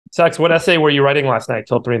Sax, what essay were you writing last night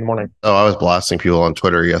till 3 a.m? Oh, I was blasting people on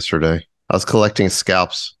Twitter yesterday. I was collecting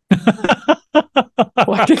scalps.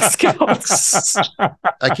 Collecting scalps.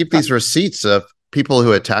 I keep these receipts of people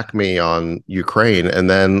who attack me on Ukraine, and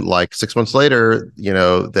then like 6 months later,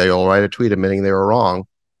 they'll write a tweet admitting they were wrong.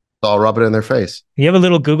 So I'll rub it in their face. You have a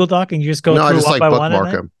little Google Doc and you just go No, through I just one like by one.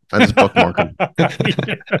 bookmark them. I just bookmark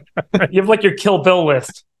them. You have like your Kill Bill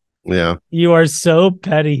list. Yeah. You are so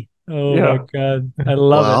petty. Oh my God. I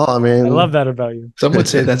love it. I mean, I love that about you. Some would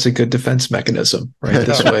say that's a good defense mechanism, right?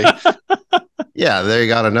 This way. Yeah, they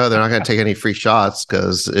got to know they're not going to take any free shots,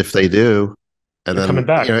 because if they do, and You're then coming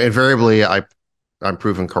back. Invariably I'm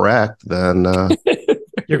proven correct, then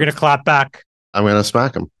You're going to clap back. I'm going to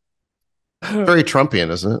smack them. Very Trumpian,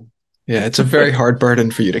 isn't it? Yeah, it's a very hard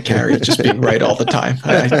burden for you to carry, just being right all the time.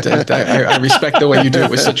 I respect the way you do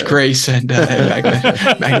it with such grace and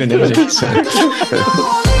magnanimity. So.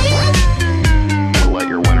 Let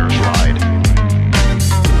your winners ride.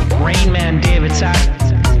 Rain Man David Sack.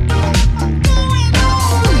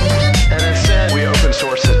 And instead, we open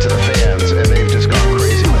source it to the fans, and they've just gone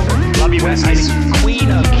crazy with it. Love you, besties. Queen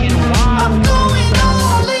of Quinoa.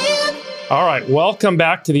 All right, welcome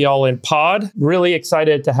back to the All In Pod. Really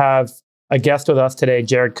excited to have a guest with us today,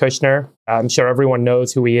 Jared Kushner. I'm sure everyone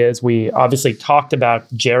knows who he is. We obviously talked about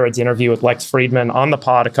Jared's interview with Lex Friedman on the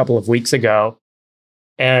pod a couple of weeks ago.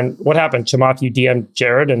 And what happened? Chamath, you DM'd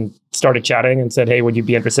Jared and started chatting and said, hey, would you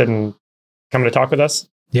be interested in coming to talk with us?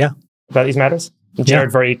 Yeah. About these matters? And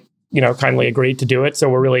Jared very, kindly agreed to do it. So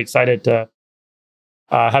we're really excited to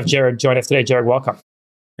have Jared join us today. Jared, welcome.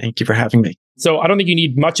 Thank you for having me. So I don't think you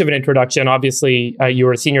need much of an introduction. Obviously, you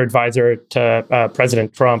were a senior advisor to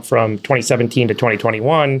President Trump from 2017 to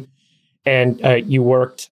 2021. And you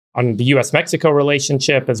worked on the U.S.-Mexico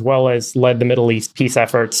relationship, as well as led the Middle East peace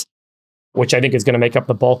efforts, which I think is going to make up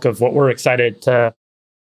the bulk of what we're excited to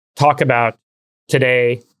talk about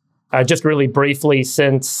today. Just really briefly,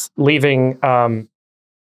 since leaving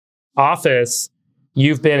office,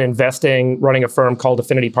 you've been investing, running a firm called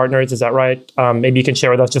Affinity Partners. Is that right? Maybe you can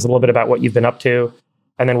share with us just a little bit about what you've been up to,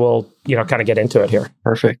 and then we'll, kind of get into it here.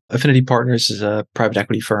 Perfect. Affinity Partners is a private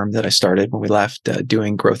equity firm that I started when we left,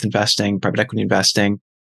 doing growth investing, private equity investing.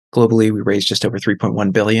 Globally, we raised just over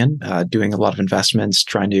 $3.1 billion, doing a lot of investments,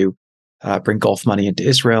 trying to bring Gulf money into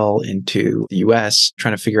Israel, into the US,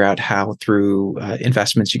 trying to figure out how through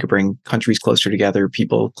investments you could bring countries closer together,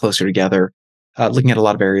 people closer together. Looking at a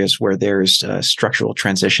lot of areas where there's structural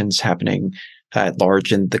transitions happening at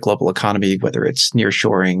large in the global economy, whether it's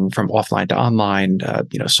nearshoring from offline to online,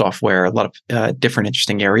 software, a lot of different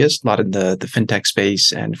interesting areas, a lot in the fintech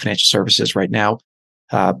space and financial services right now.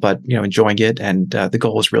 But enjoying it. And the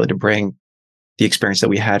goal is really to bring the experience that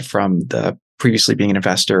we had from the previously being an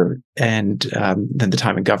investor and then the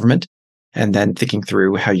time in government, and then thinking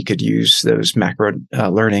through how you could use those macro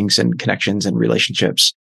learnings and connections and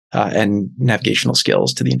relationships and navigational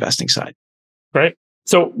skills to the investing side. Great.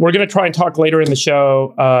 So we're going to try and talk later in the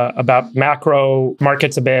show about macro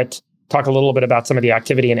markets a bit, talk a little bit about some of the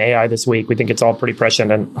activity in AI this week. We think it's all pretty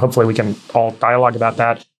prescient, and hopefully we can all dialogue about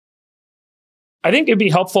that. I think it'd be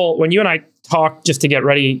helpful when you and I talk, just to get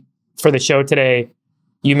ready for the show today.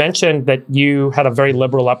 You mentioned that you had a very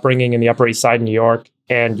liberal upbringing in the Upper East Side in New York,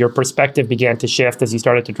 and your perspective began to shift as you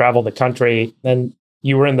started to travel the country. Then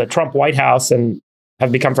you were in the Trump White House and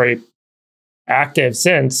have become very active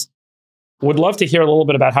since. Would love to hear a little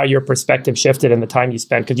bit about how your perspective shifted in the time you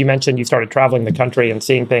spent, because you mentioned you started traveling the country and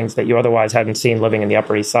seeing things that you otherwise hadn't seen living in the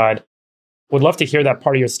Upper East Side. Would love to hear that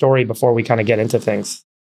part of your story before we kind of get into things,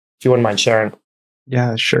 if you wouldn't mind sharing.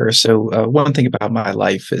 Yeah, sure. So one thing about my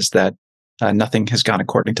life is that nothing has gone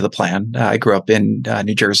according to the plan. I grew up in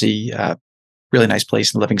New Jersey, really nice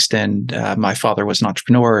place in Livingston. My father was an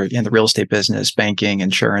entrepreneur in the real estate business, banking,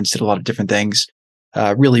 insurance, did a lot of different things.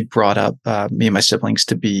 Really brought up me and my siblings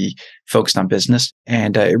to be focused on business.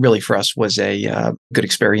 And it really, for us, was a good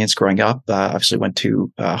experience growing up. Obviously went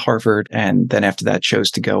to Harvard, and then after that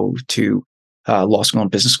chose to go to law school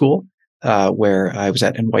and business school, where I was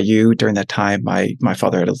at NYU. During that time, my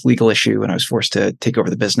father had a legal issue and I was forced to take over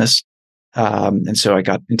the business. And so I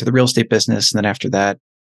got into the real estate business. And then after that,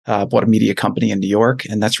 bought a media company in New York.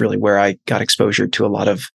 And that's really where I got exposure to a lot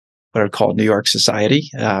of what I would call New York society.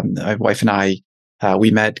 My wife and I,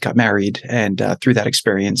 we met, got married, and through that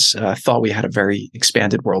experience, thought we had a very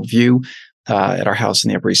expanded worldview. At our house in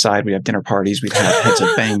the Upper East Side, we'd have dinner parties. We'd have heads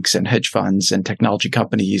of banks and hedge funds and technology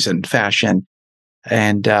companies and fashion.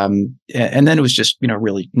 And then it was just,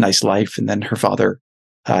 really nice life. And then her father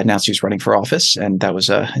announced he was running for office. And that was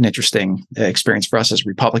an interesting experience for us as a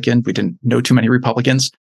Republican. We didn't know too many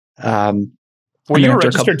Republicans. Were you a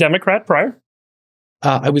registered Democrat prior?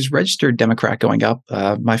 I was registered Democrat going up.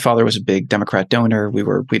 My father was a big Democrat donor.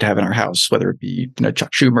 We'd have in our house, whether it be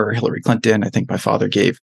Chuck Schumer or Hillary Clinton. I think my father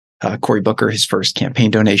gave Cory Booker his first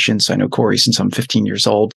campaign donation. So I know Cory since I'm 15 years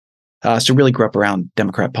old. So really grew up around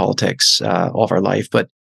Democrat politics all of our life. But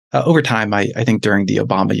over time, I think during the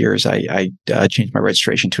Obama years, I changed my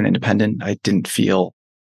registration to an independent. I didn't feel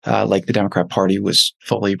like the Democrat Party was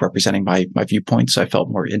fully representing my viewpoints. So I felt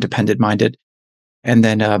more independent minded. And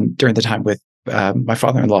then during the time with my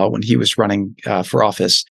father-in-law, when he was running for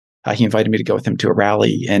office, he invited me to go with him to a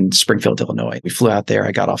rally in Springfield, Illinois. We flew out there.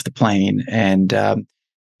 I got off the plane, and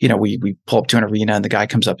we pull up to an arena, and the guy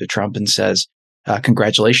comes up to Trump and says,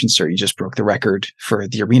 "Congratulations, sir! You just broke the record for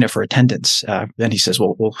the arena for attendance." And he says,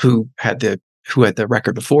 "Well, who had the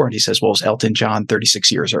record before?" And he says, "Well, it was Elton John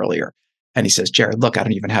 36 years earlier." And he says, "Jared, look, I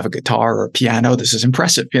don't even have a guitar or a piano. This is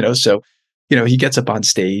impressive, So, he gets up on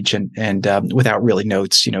stage and without really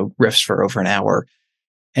notes, riffs for over an hour.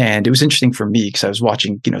 And it was interesting for me because I was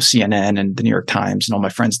watching, CNN and the New York Times, and all my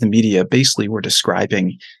friends in the media basically were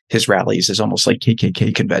describing his rallies as almost like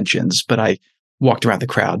KKK conventions. But I walked around the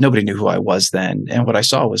crowd. Nobody knew who I was then. And what I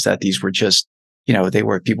saw was that these were just,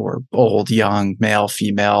 people were old, young, male,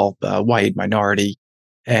 female, white, minority.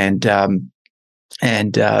 And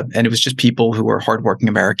it was just people who were hardworking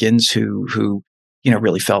Americans who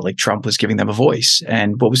really felt like Trump was giving them a voice.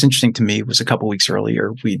 And what was interesting to me was a couple of weeks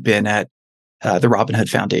earlier, we'd been at the Robin Hood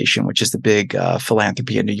Foundation, which is the big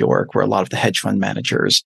philanthropy in New York, where a lot of the hedge fund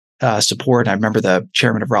managers support. And I remember the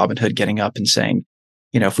chairman of Robin Hood getting up and saying,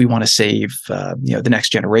 if we want to save, the next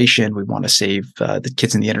generation, we want to save the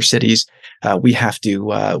kids in the inner cities, we have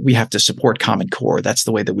to support Common Core. That's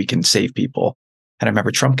the way that we can save people. And I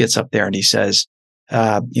remember Trump gets up there and he says,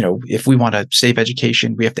 if we want to save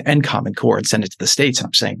education, we have to end Common Core and send it to the states. And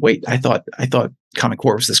I'm saying, wait, I thought Common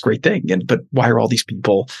Core was this great thing, but why are all these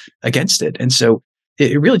people against it? And so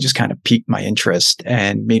it really just kind of piqued my interest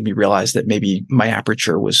and made me realize that maybe my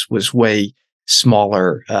aperture was way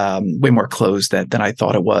smaller, way more closed than I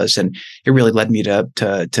thought it was. And it really led me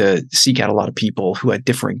to seek out a lot of people who had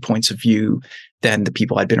differing points of view than the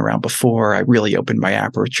people I'd been around before. I really opened my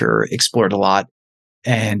aperture, explored a lot.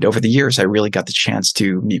 And over the years, I really got the chance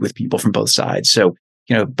to meet with people from both sides. So,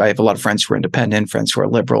 I have a lot of friends who are independent, friends who are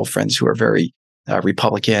liberal, friends who are very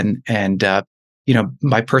Republican. And,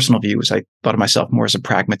 my personal view is I thought of myself more as a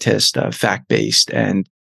pragmatist, fact-based and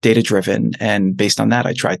data-driven. And based on that,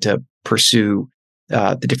 I tried to pursue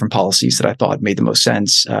the different policies that I thought made the most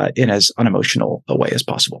sense in as unemotional a way as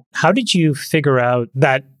possible. How did you figure out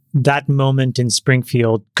that moment in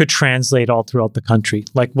Springfield could translate all throughout the country?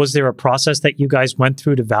 Like, was there a process that you guys went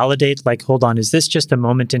through to validate, like, hold on, is this just a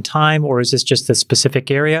moment in time, or is this just a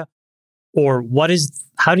specific area? Or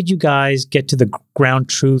how did you guys get to the ground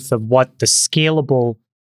truth of what the scalable,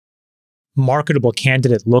 marketable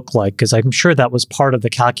candidate looked like? Because I'm sure that was part of the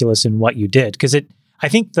calculus in what you did. Because I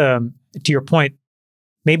think to your point,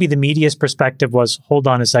 maybe the media's perspective was, hold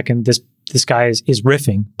on a second, this guy is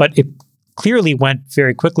riffing, but it clearly went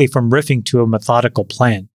very quickly from riffing to a methodical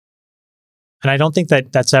plan. And I don't think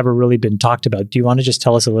that's ever really been talked about. Do you want to just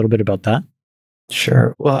tell us a little bit about that?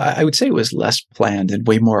 Sure. Well, I would say it was less planned and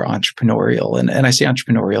way more entrepreneurial. And I say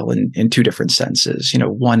entrepreneurial in two different senses.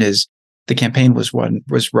 One is the campaign was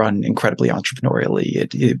run incredibly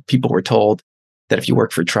entrepreneurially. People were told that if you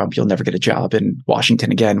work for Trump, you'll never get a job in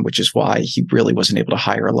Washington again, which is why he really wasn't able to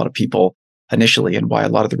hire a lot of people initially, and why a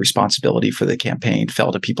lot of the responsibility for the campaign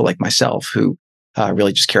fell to people like myself who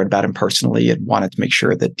really just cared about him personally and wanted to make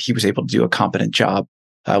sure that he was able to do a competent job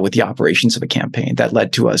with the operations of a campaign. That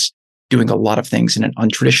led to us doing a lot of things in an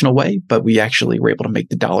untraditional way, but we actually were able to make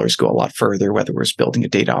the dollars go a lot further, whether it was building a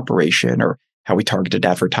data operation or how we targeted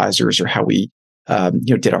advertisers or how we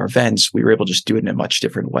did our events. We were able to just do it in a much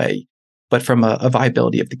different way. But from a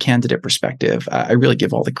viability of the candidate perspective, I really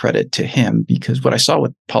give all the credit to him, because what I saw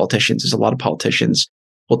with politicians is a lot of politicians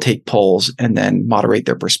will take polls and then moderate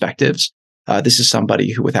their perspectives. This is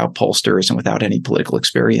somebody who, without pollsters and without any political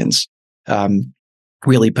experience,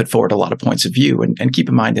 really put forward a lot of points of view. And keep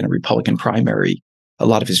in mind, in a Republican primary, a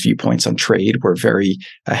lot of his viewpoints on trade were very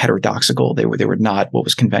heterodoxical. They were not what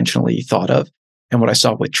was conventionally thought of. And what I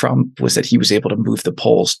saw with Trump was that he was able to move the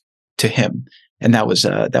polls to him. And that was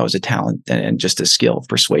a talent and just a skill of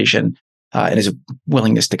persuasion and his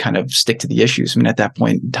willingness to kind of stick to the issues. I mean, at that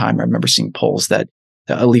point in time, I remember seeing polls that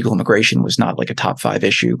illegal immigration was not like a top 5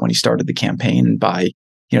 issue when he started the campaign. And by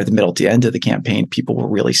the middle to end of the campaign, people were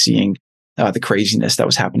really seeing the craziness that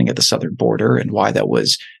was happening at the southern border and why that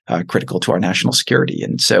was critical to our national security.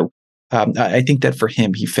 And so I think that for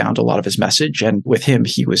him, he found a lot of his message. And with him,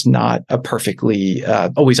 he was not a perfectly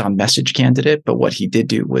always on message candidate. But what he did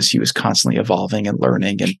do was he was constantly evolving and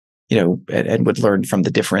learning and, and would learn from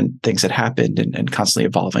the different things that happened and constantly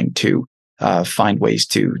evolving to find ways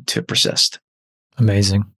to persist.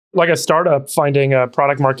 Amazing. Like a startup finding a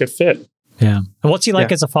product market fit. Yeah. And what's he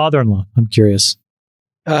like as a father-in-law? I'm curious.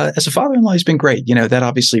 As a father-in-law, he's been great. That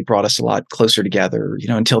obviously brought us a lot closer together.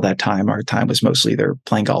 Until that time, our time was mostly either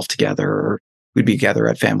playing golf together or we'd be together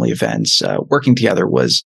at family events. Working together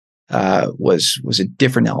was a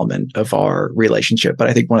different element of our relationship. But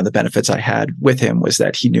I think one of the benefits I had with him was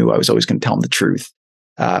that he knew I was always going to tell him the truth,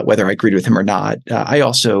 whether I agreed with him or not.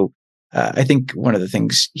 I think one of the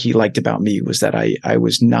things he liked about me was that I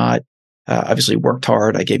was not obviously worked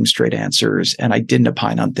hard. I gave him straight answers and I didn't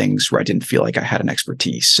opine on things where I didn't feel like I had an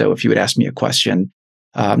expertise. So if you would ask me a question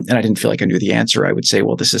and I didn't feel like I knew the answer, I would say,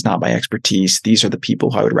 well, this is not my expertise. These are the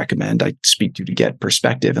people who I would recommend I speak to get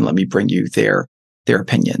perspective and let me bring you their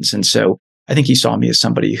opinions. And so I think he saw me as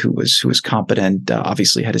somebody who was competent,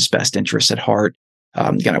 obviously had his best interests at heart.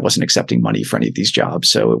 Again, I wasn't accepting money for any of these jobs,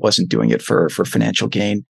 so it wasn't doing it for financial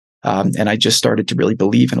gain. And I just started to really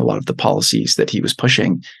believe in a lot of the policies that he was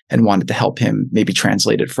pushing and wanted to help him maybe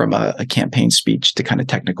translate it from a campaign speech to kind of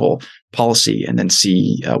technical policy and then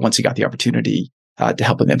see once he got the opportunity to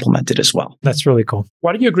help him implement it as well. That's really cool.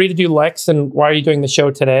 Why did you agree to do Lex and why are you doing the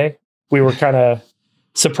show today? We were kind of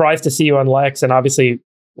surprised to see you on Lex. And obviously,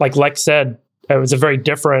 like Lex said, it was a very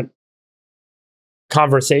different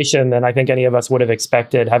conversation than I think any of us would have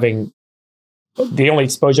expected, having the only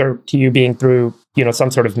exposure to you being through,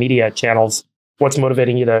 some sort of media channels. What's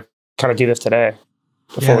motivating you to kind of do this today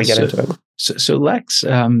before we get into it? So Lex,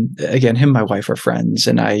 again, him and my wife are friends,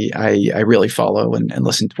 and I really follow and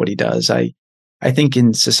listen to what he does. I think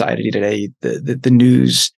in society today, the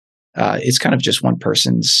news is kind of just one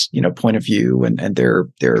person's point of view, and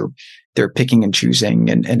they're picking and choosing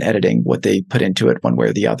and editing what they put into it one way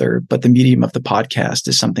or the other. But the medium of the podcast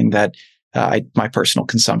is something that my personal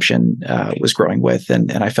consumption was growing with,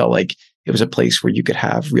 and I felt like it was a place where you could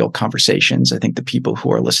have real conversations. I think the people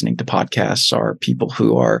who are listening to podcasts are people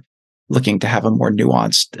who are looking to have a more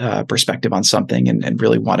nuanced perspective on something and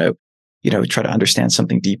really want to, try to understand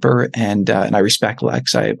something deeper. And I respect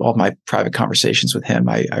Lex. All my private conversations with him,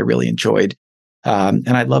 I really enjoyed.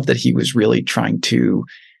 And I love that he was really trying to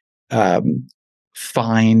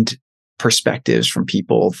find perspectives from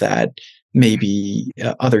people that maybe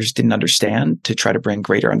others didn't understand to try to bring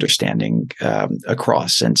greater understanding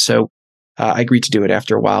across. And so I agreed to do it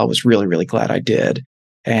after a while. I was really, really glad I did.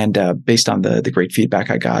 And based on the great feedback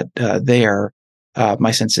I got there,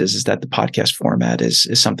 my sense is that the podcast format is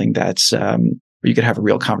something that's where you could have a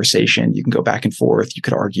real conversation. You can go back and forth. You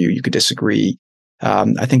could argue. You could disagree.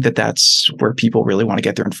 I think that's where people really want to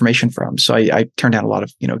get their information from. So I turned down a lot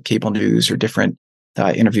of cable news or different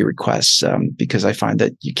interview requests because I find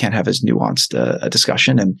that you can't have as nuanced a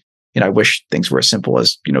discussion. And I wish things were as simple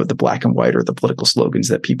as the black and white or the political slogans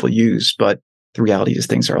that people use. But the reality is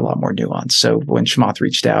things are a lot more nuanced. So when Chamath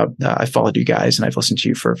reached out, I followed you guys and I've listened to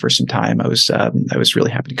you for some time. I was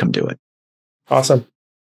really happy to come do it. Awesome.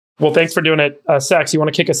 Well, thanks for doing it. Sax, you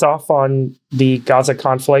want to kick us off on the Gaza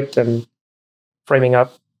conflict and framing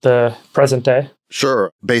up the present day?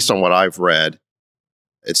 Sure. Based on what I've read,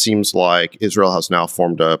 it seems like Israel has now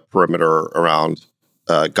formed a perimeter around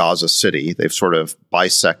Gaza City. They've sort of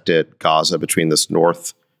bisected Gaza between this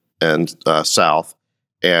north and south,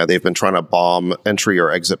 and they've been trying to bomb entry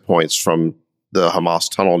or exit points from the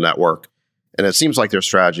Hamas tunnel network. And it seems like their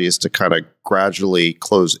strategy is to kind of gradually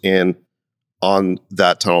close in on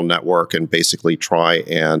that tunnel network and basically try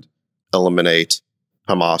and eliminate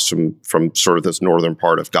Hamas from sort of this northern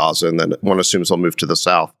part of Gaza. And then one assumes they'll move to the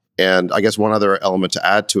south. And I guess one other element to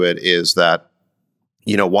add to it is that,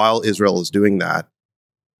 while Israel is doing that,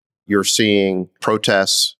 you're seeing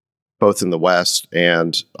protests both in the West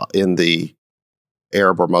and in the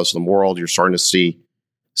Arab or Muslim world. You're starting to see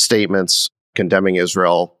statements condemning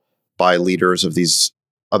Israel by leaders of these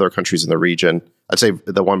other countries in the region. I'd say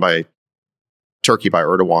the one by Turkey by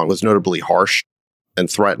Erdogan was notably harsh and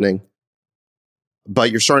threatening.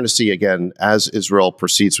 But you're starting to see, again, as Israel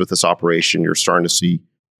proceeds with this operation, you're starting to see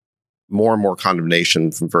more and more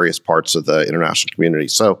condemnation from various parts of the international community.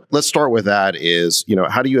 So let's start with that is,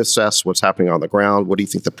 how do you assess what's happening on the ground? What do you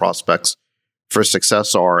think the prospects for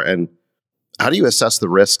success are? And how do you assess the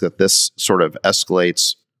risk that this sort of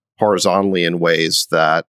escalates horizontally in ways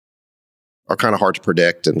that are kind of hard to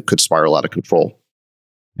predict and could spiral out of control?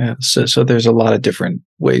 Yeah, so there's a lot of different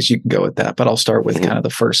ways you can go with that, but I'll start with kind of the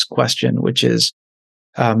first question, which is,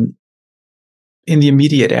 In the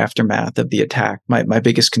immediate aftermath of the attack, my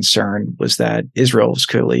biggest concern was that Israel was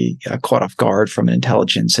clearly caught off guard from an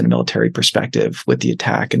intelligence and a military perspective with the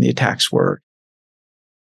attack, and the attacks were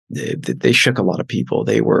they shook a lot of people.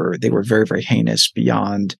 They were very, very heinous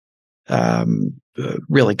beyond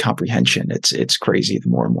really comprehension. It's crazy the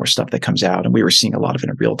more and more stuff that comes out, and we were seeing a lot of it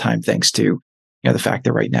in real time thanks to the fact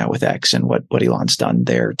that right now with X and what Elon's done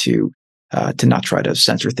there to not try to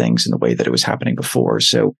censor things in the way that it was happening before.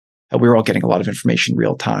 So we were all getting a lot of information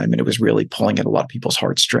real time, and it was really pulling at a lot of people's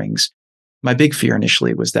heartstrings. My big fear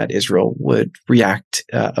initially was that Israel would react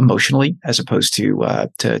emotionally as opposed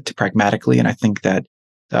to pragmatically, and I think that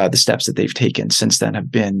the steps that they've taken since then have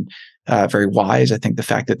been very wise. I think the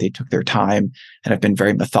fact that they took their time and have been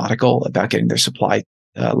very methodical about getting their supply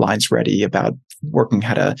lines ready, about working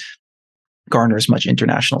how to garner as much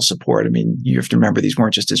international support. I mean, you have to remember these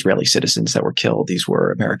weren't just Israeli citizens that were killed. These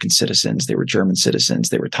were American citizens. They were German citizens.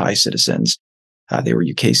 They were Thai citizens. They were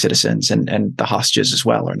UK citizens. And the hostages as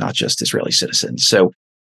well are not just Israeli citizens. So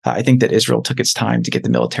I think that Israel took its time to get the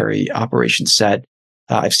military operation set.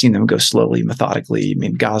 I've seen them go slowly, methodically. I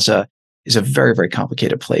mean, Gaza is a very, very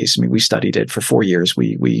complicated place. I mean, we studied it for 4 years.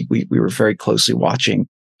 We were very closely watching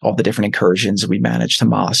all the different incursions. We managed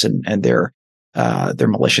Hamas and their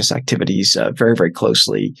malicious activities very, very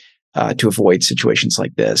closely to avoid situations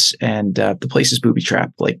like this. And the place is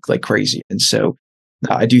booby-trapped like crazy. And so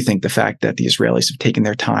I do think the fact that the Israelis have taken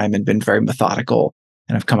their time and been very methodical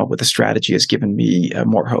and have come up with a strategy has given me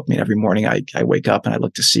more hope. I mean, every morning I wake up and I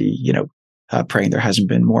look to see, praying there hasn't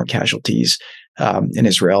been more casualties in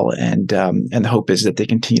Israel. And the hope is that they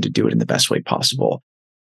continue to do it in the best way possible.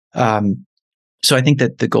 So I think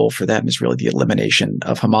that the goal for them is really the elimination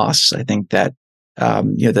of Hamas. I think that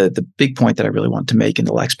the big point that I really wanted to make in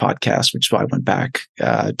the Lex podcast, which is why I went back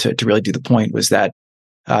to really do the point, was that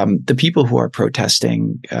the people who are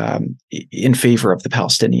protesting in favor of the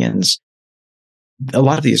Palestinians, a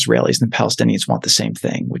lot of the Israelis and the Palestinians want the same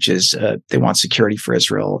thing, which is they want security for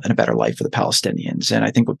Israel and a better life for the Palestinians. And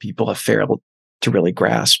I think what people have failed to really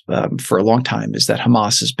grasp for a long time is that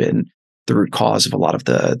Hamas has been the root cause of a lot of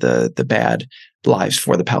the bad lives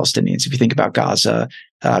for the Palestinians. If you think about Gaza,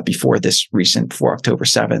 before this recent, before October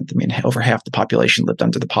 7th, I mean, over half the population lived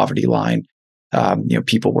under the poverty line.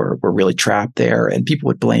 People were really trapped there, and people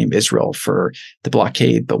would blame Israel for the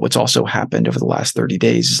blockade. But what's also happened over the last 30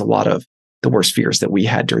 days is a lot of the worst fears that we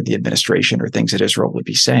had during the administration or things that Israel would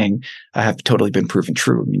be saying have totally been proven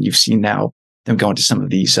true. I mean, you've seen now them go into some of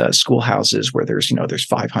these schoolhouses where there's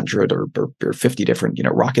 500 or 50 different,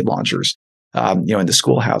 rocket launchers, in the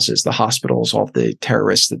schoolhouses, the hospitals, all the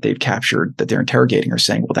terrorists that they've captured that they're interrogating are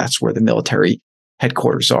saying, well, that's where the military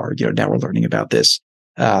headquarters are. Now we're learning about this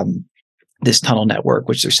tunnel network,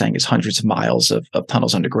 which they're saying is hundreds of miles of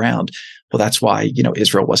tunnels underground. Well, that's why,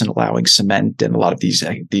 Israel wasn't allowing cement and a lot of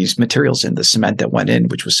these materials in. The cement that went in,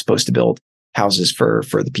 which was supposed to build houses for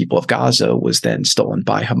the people of Gaza, was then stolen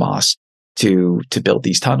by Hamas to build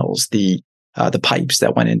these tunnels. The pipes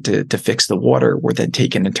that went in to fix the water were then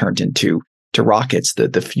taken and turned into rockets.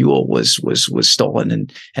 The fuel was stolen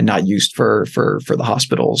and not used for the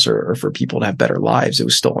hospitals or for people to have better lives. It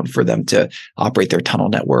was stolen for them to operate their tunnel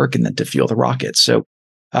network and then to fuel the rockets. So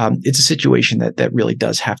it's a situation that really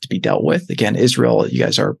does have to be dealt with. Again, Israel, you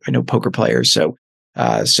guys are, I know, poker players. So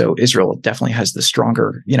Israel definitely has the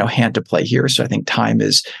stronger, hand to play here. So I think time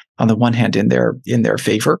is on the one hand in their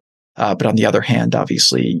favor. But on the other hand,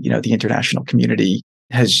 obviously, the international community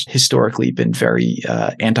has historically been very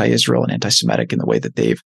anti-Israel and anti-Semitic in the way that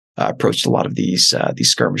they've approached a lot of these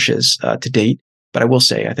skirmishes to date. But I will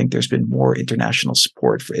say, I think there's been more international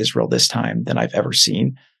support for Israel this time than I've ever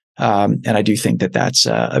seen. And I do think that that's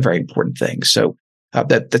a very important thing. So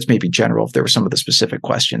that's maybe general. If there were some of the specific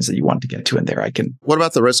questions that you wanted to get to in there, I can. What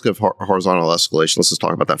about the risk of horizontal escalation? Let's just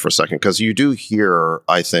talk about that for a second, because you do hear,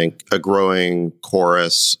 I think, a growing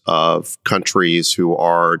chorus of countries who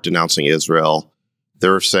are denouncing Israel.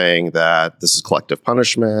 They're saying that this is collective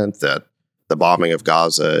punishment, that the bombing of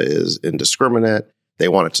Gaza is indiscriminate. They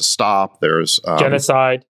want it to stop. There's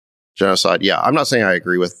genocide. Genocide. Yeah, I'm not saying I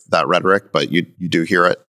agree with that rhetoric, but you do hear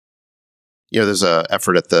it. There's an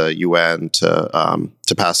effort at the UN to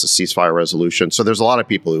pass a ceasefire resolution. So there's a lot of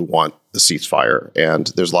people who want the ceasefire, and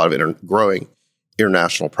there's a lot of growing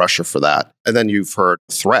international pressure for that. And then you've heard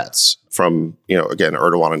threats from, again,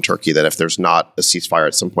 Erdogan and Turkey that if there's not a ceasefire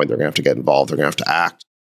at some point, they're going to have to get involved. They're going to have to act.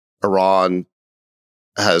 Iran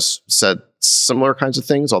has said similar kinds of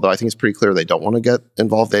things, although I think it's pretty clear they don't want to get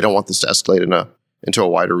involved. They don't want this to escalate into a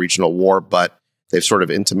wider regional war, but they've sort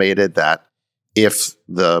of intimated that if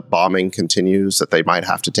the bombing continues, that they might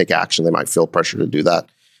have to take action. They might feel pressure to do that.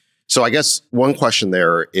 So I guess one question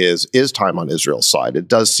there is time on Israel's side? It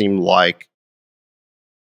does seem like,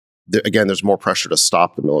 again, there's more pressure to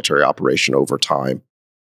stop the military operation over time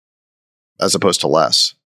as opposed to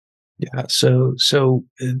less. Yeah. So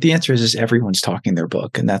the answer is everyone's talking their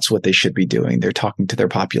book, and that's what they should be doing. They're talking to their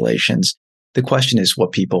populations. The question is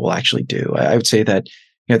what people will actually do. I would say that,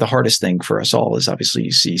 the hardest thing for us all is obviously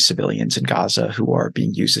you see civilians in Gaza who are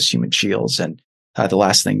being used as human shields. And the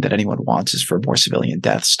last thing that anyone wants is for more civilian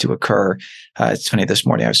deaths to occur. It's funny, this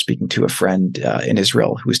morning I was speaking to a friend in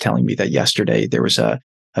Israel who was telling me that yesterday there was a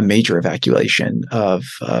major evacuation of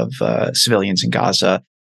civilians in Gaza.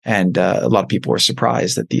 And a lot of people were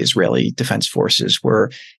surprised that the Israeli Defense Forces were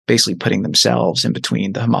basically putting themselves in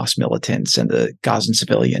between the Hamas militants and the Gazan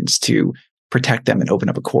civilians to protect them and open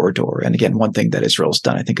up a corridor. And again, one thing that Israel's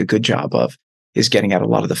done, I think, a good job of is getting out a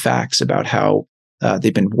lot of the facts about how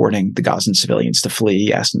they've been warning the Gazan civilians to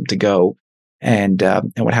flee, asking them to go. And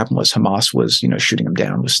what happened was Hamas was, shooting them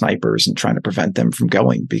down with snipers and trying to prevent them from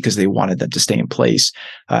going because they wanted them to stay in place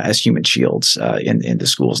as human shields in the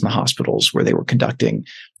schools and the hospitals where they were conducting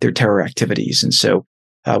their terror activities. And so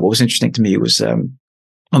what was interesting to me was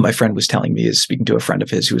what my friend was telling me, is speaking to a friend of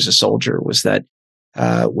his who was a soldier, was that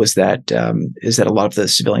a lot of the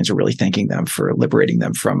civilians are really thanking them for liberating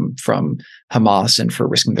them from Hamas and for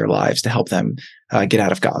risking their lives to help them get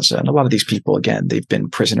out of Gaza. And a lot of these people, again, they've been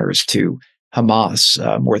prisoners to Hamas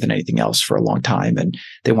more than anything else for a long time, and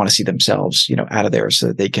they want to see themselves, out of there so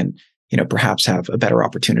that they can, perhaps have a better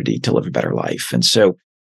opportunity to live a better life. And so,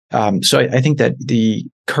 I think that the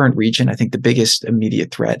current region, I think the biggest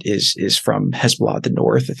immediate threat is from Hezbollah at the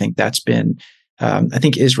north. I think that's been, I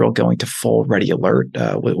think Israel going to full ready alert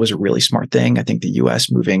was a really smart thing. I think the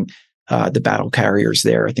U.S. moving the battle carriers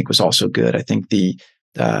there, I think, was also good. I think the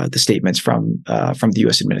statements from the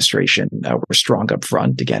U.S. administration were strong up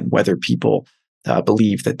front. Again, whether people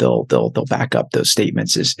believe that they'll back up those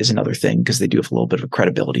statements is another thing, because they do have a little bit of a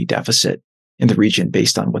credibility deficit in the region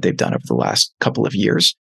based on what they've done over the last couple of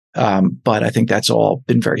years. But I think that's all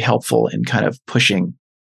been very helpful in kind of pushing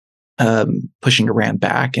Iran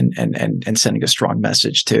back and sending a strong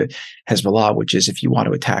message to Hezbollah, which is, if you want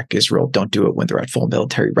to attack Israel, don't do it when they're at full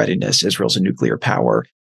military readiness. Israel's a nuclear power.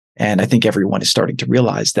 And I think everyone is starting to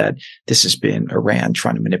realize that this has been Iran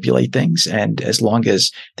trying to manipulate things. And as long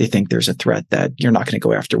as they think there's a threat that you're not going to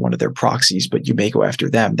go after one of their proxies, but you may go after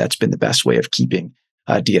them, that's been the best way of keeping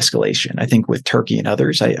de-escalation. I think with Turkey and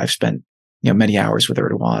others, I've spent many hours with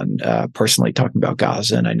Erdogan personally talking about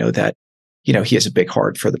Gaza. And I know that he has a big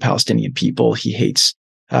heart for the Palestinian people. He hates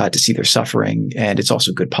to see their suffering. And it's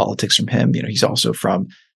also good politics from him. He's also from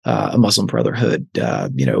a Muslim Brotherhood,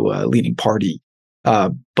 leading party.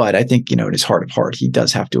 But I think, in his heart of heart, he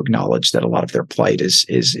does have to acknowledge that a lot of their plight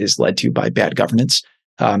is led to by bad governance.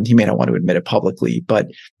 He may not want to admit it publicly, but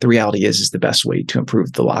the reality is the best way to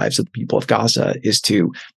improve the lives of the people of Gaza is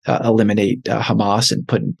to eliminate Hamas and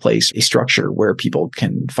put in place a structure where people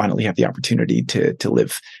can finally have the opportunity to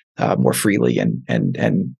live more freely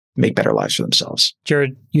and make better lives for themselves.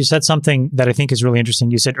 Jared, you said something that I think is really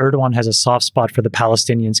interesting. You said Erdogan has a soft spot for the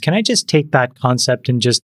Palestinians. Can I just take that concept and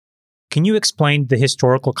can you explain the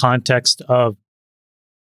historical context of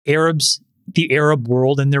Arabs, the Arab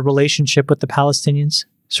world, and their relationship with the Palestinians?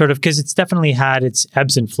 Sort of, because it's definitely had its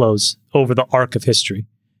ebbs and flows over the arc of history.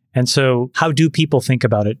 And so how do people think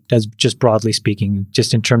about it, as just broadly speaking,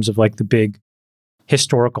 just in terms of like the big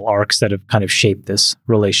historical arcs that have kind of shaped this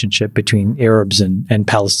relationship between Arabs and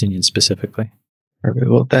Palestinians specifically?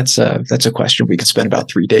 Well, that's a question we could spend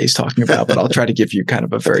about 3 days talking about, but I'll try to give you kind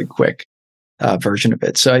of a very quick version of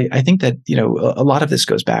it. So I think that, a lot of this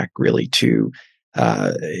goes back really to,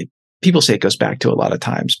 people say it goes back to a lot of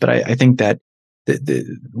times, but I think that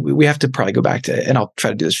we have to probably go back to, and I'll try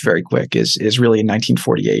to do this very quick, is really in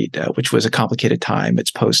 1948, which was a complicated time.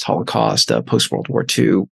 It's post-Holocaust, post-World War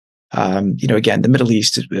II. Again, the Middle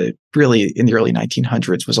East really in the early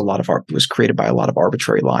 1900s was created by a lot of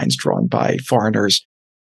arbitrary lines drawn by foreigners.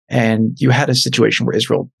 And you had a situation where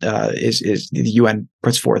Israel the UN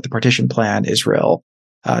puts forth the partition plan. Israel,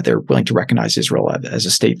 they're willing to recognize Israel as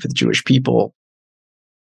a state for the Jewish people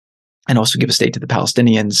and also give a state to the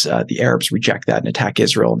Palestinians. The Arabs reject that and attack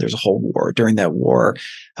Israel. And there's a whole war. During that war,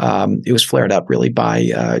 it was flared up really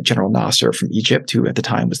by General Nasser from Egypt, who at the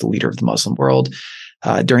time was the leader of the Muslim world.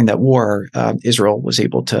 During that war, Israel was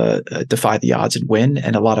able to defy the odds and win.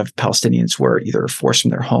 And a lot of Palestinians were either forced from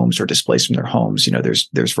their homes or displaced from their homes.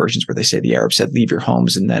 There's versions where they say the Arabs said, leave your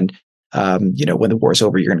homes. And then, when the war's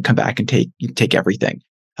over, you're going to come back and take everything.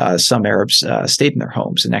 Some Arabs stayed in their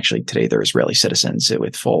homes. And actually today they're Israeli citizens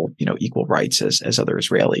with full, equal rights as other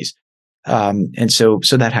Israelis. And so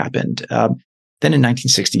that happened. Then in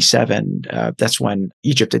 1967, that's when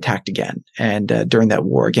Egypt attacked again. And during that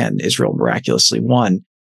war, again, Israel miraculously won.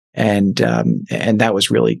 And that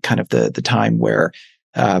was really kind of the time where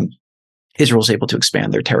Israel was able to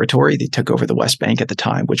expand their territory. They took over the West Bank at the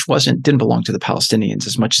time, which didn't belong to the Palestinians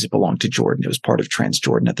as much as it belonged to Jordan. It was part of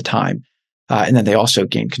Transjordan at the time. And then they also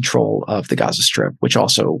gained control of the Gaza Strip, which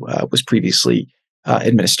also was previously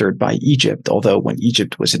administered by Egypt. Although when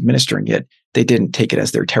Egypt was administering it, they didn't take it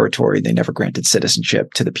as their territory. They never granted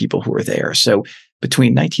citizenship to the people who were there. So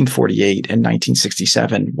between 1948 and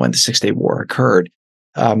 1967, when the Six-Day War occurred,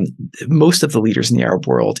 most of the leaders in the Arab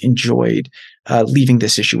world enjoyed leaving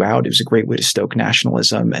this issue out. It was a great way to stoke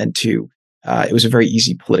nationalism, and it was a very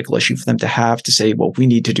easy political issue for them to say, well, we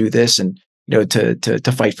need to do this, and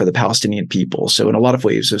to fight for the Palestinian people. So in a lot of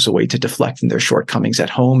ways, it was a way to deflect from their shortcomings at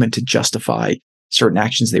home and to justify certain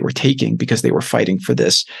actions they were taking because they were fighting for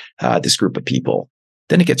this group of people.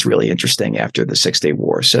 Then it gets really interesting after the Six-Day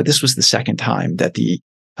War. So this was the second time that the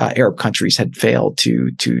Arab countries had failed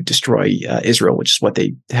to destroy Israel, which is what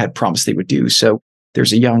they had promised they would do. So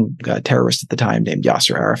there's a young terrorist at the time named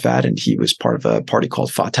Yasser Arafat, and he was part of a party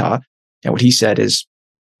called Fatah. And what he said is,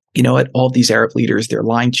 you know what, all of these Arab leaders, they're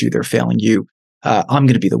lying to you, they're failing you. I'm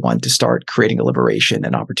going to be the one to start creating a liberation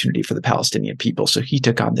and opportunity for the Palestinian people. So he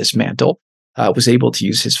took on this mantle, was able to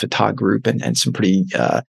use his Fatah group and some pretty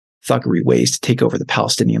thuggery ways to take over the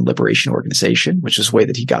Palestinian Liberation Organization, which is a way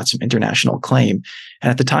that he got some international acclaim.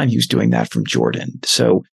 And at the time, he was doing that from Jordan.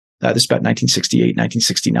 So this is about 1968,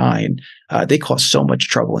 1969. They caused so much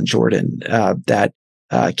trouble in Jordan that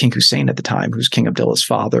King Hussein at the time, who's King Abdullah's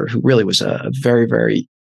father, who really was a very, very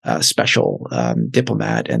special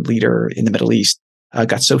diplomat and leader in the Middle East,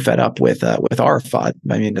 got so fed up with Arafat.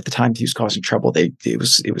 I mean, at the time he was causing trouble. It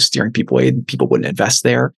was steering people away. People wouldn't invest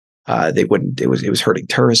there. They wouldn't. It was hurting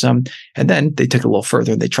tourism. And then they took it a little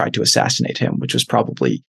further and they tried to assassinate him, which was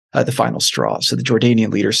probably the final straw. So the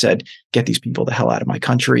Jordanian leader said, "Get these people the hell out of my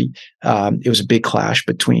country." It was a big clash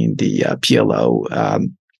between the PLO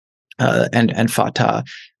and Fatah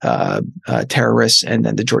terrorists, and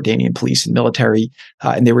then the Jordanian police and military,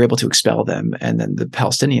 and they were able to expel them. And then the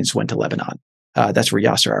Palestinians went to Lebanon. That's where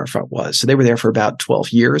Yasser Arafat was. So they were there for about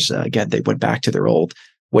 12 years. Again, they went back to their old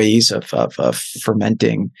ways of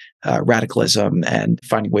fermenting radicalism and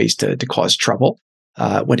finding ways to cause trouble.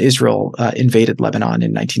 When Israel invaded Lebanon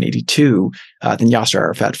in 1982, then Yasser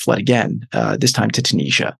Arafat fled again, this time to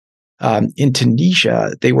Tunisia. In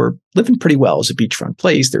Tunisia, they were living pretty well as a beachfront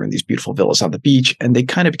place. They're in these beautiful villas on the beach, and they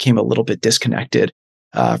kind of became a little bit disconnected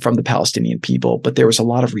from the Palestinian people. But there was a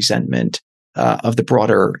lot of resentment of the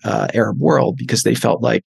broader Arab world because they felt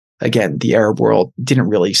like, again, the Arab world didn't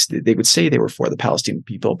really, they would say they were for the Palestinian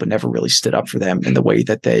people, but never really stood up for them in the way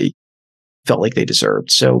that they felt like they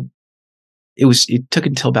deserved. So it took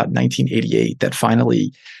until about 1988 that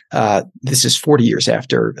finally, this is 40 years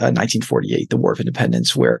after 1948, the War of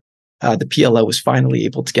Independence, where the PLO was finally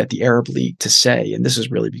able to get the Arab League to say, and this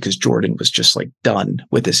is really because Jordan was just like done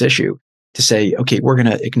with this issue, to say, okay, we're going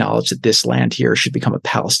to acknowledge that this land here should become a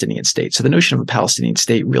Palestinian state. So the notion of a Palestinian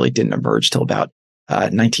state really didn't emerge till about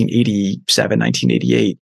 1987,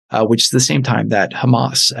 1988, which is the same time that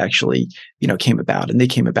Hamas actually, came about. And they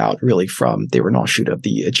came about really they were an offshoot of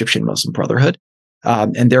the Egyptian Muslim Brotherhood.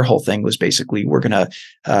 And their whole thing was basically, we're going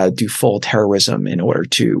to do full terrorism in order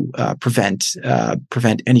to prevent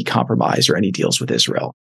any compromise or any deals with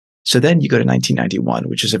Israel. So then you go to 1991,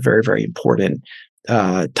 which is a very, very important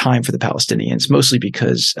time for the Palestinians, mostly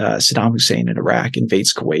because Saddam Hussein in Iraq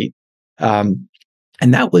invades Kuwait.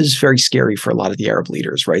 And that was very scary for a lot of the Arab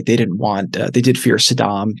leaders, right? They didn't want, they did fear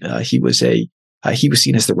Saddam. He was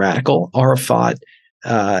seen as the radical. Arafat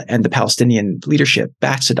and the Palestinian leadership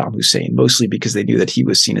backed Saddam Hussein, mostly because they knew that he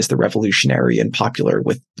was seen as the revolutionary and popular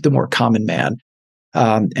with the more common man.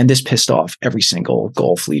 And this pissed off every single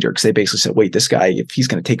Gulf leader because they basically said, wait, this guy, if he's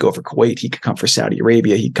going to take over Kuwait, he could come for Saudi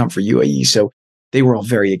Arabia, he'd come for UAE. So they were all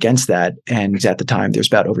very against that. And at the time, there's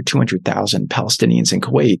about over 200,000 Palestinians in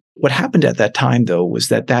Kuwait. What happened at that time, though, was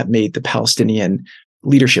that made the Palestinian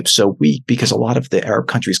leadership so weak because a lot of the Arab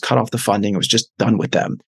countries cut off the funding. It was just done with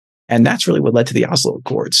them. And that's really what led to the Oslo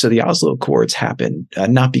Accords. So the Oslo Accords happened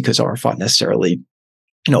not because Arafat necessarily,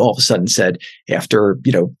 all of a sudden said after,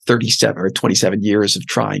 37 or 27 years of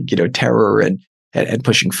trying, terror and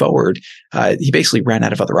pushing forward, he basically ran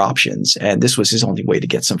out of other options. And this was his only way to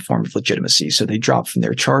get some form of legitimacy. So they dropped from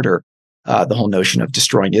their charter the whole notion of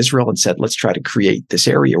destroying Israel and said, let's try to create this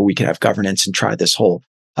area where we can have governance and try this whole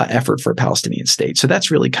effort for a Palestinian state. So that's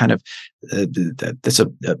really kind of that's a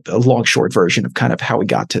long, short version of kind of how we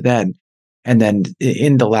got to then. And then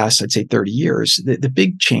in the last, I'd say 30 years, the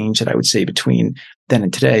big change that I would say between then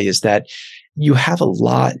and today is that you have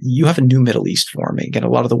a new Middle East forming. And a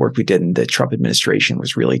lot of the work we did in the Trump administration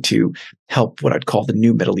was really to help what I'd call the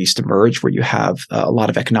new Middle East emerge, where you have a lot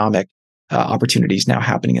of economic opportunities now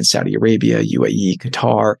happening in Saudi Arabia, UAE,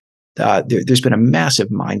 Qatar. There's been a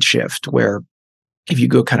massive mind shift where if you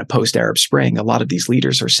go kind of post-Arab Spring, a lot of these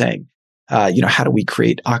leaders are saying, how do we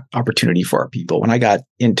create opportunity for our people? When I got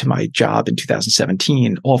into my job in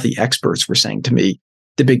 2017, all the experts were saying to me,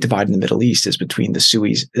 the big divide in the Middle East is between the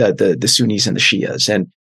Sunnis and the Shias. And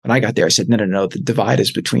when I got there, I said, no. The divide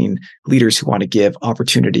is between leaders who want to give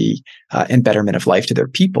opportunity and betterment of life to their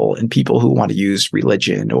people and people who want to use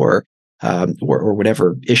religion or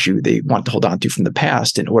whatever issue they want to hold on to from the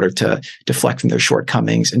past in order to deflect from their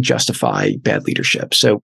shortcomings and justify bad leadership.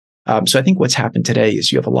 So I think what's happened today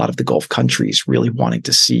is you have a lot of the Gulf countries really wanting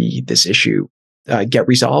to see this issue get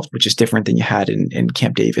resolved, which is different than you had in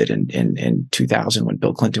Camp David in 2000 when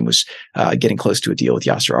Bill Clinton was getting close to a deal with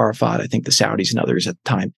Yasser Arafat. I think the Saudis and others at the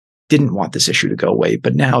time didn't want this issue to go away,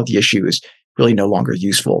 but now the issue is really no longer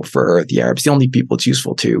useful for the Arabs. The only people it's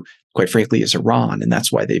useful to, quite frankly, is Iran, and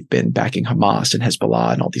that's why they've been backing Hamas and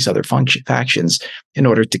Hezbollah and all these other factions in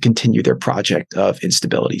order to continue their project of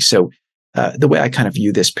instability. So the way I kind of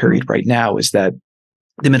view this period right now is that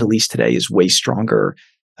the Middle East today is way stronger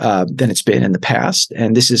than it's been in the past.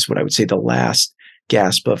 And this is what I would say the last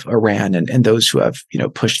gasp of Iran and those who have,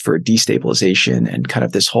 pushed for destabilization and kind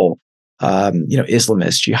of this whole,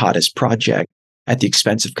 Islamist jihadist project at the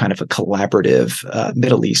expense of kind of a collaborative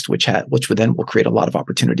Middle East, which will create a lot of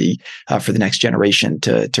opportunity for the next generation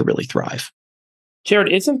to really thrive.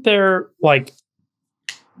 Jared, isn't there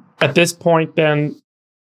at this point then,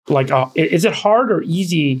 is it hard or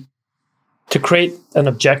easy to create an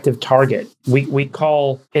objective target? We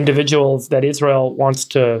call individuals that Israel wants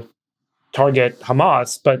to target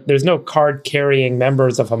Hamas, but there's no card-carrying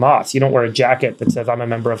members of Hamas. You don't wear a jacket that says, I'm a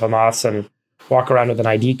member of Hamas, and walk around with an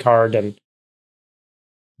ID card. And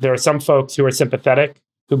there are some folks who are sympathetic,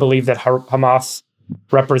 who believe that Hamas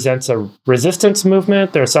represents a resistance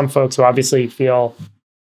movement. There are some folks who obviously feel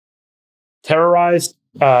terrorized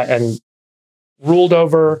and ruled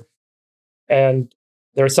over. And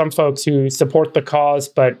there are some folks who support the cause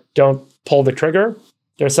but don't pull the trigger.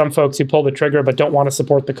 There are some folks who pull the trigger but don't want to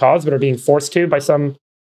support the cause but are being forced to by some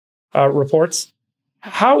reports.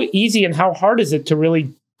 How easy and how hard is it to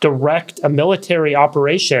really direct a military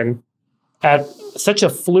operation at such a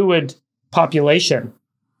fluid population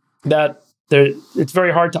that it's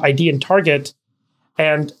very hard to ID and target?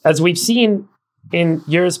 And as we've seen in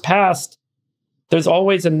years past, there's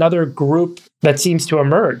always another group that seems to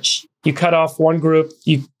emerge. You cut off one group,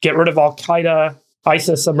 you get rid of Al-Qaeda,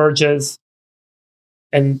 ISIS emerges,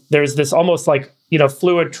 and there's this almost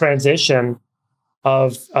fluid transition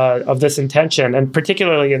of this intention. And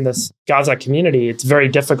particularly in this Gaza community, it's very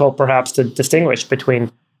difficult perhaps to distinguish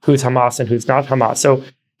between who's Hamas and who's not Hamas. So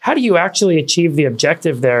how do you actually achieve the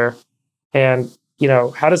objective there? And,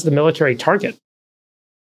 how does the military target?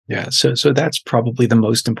 Yeah, so that's probably the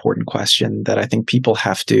most important question that I think people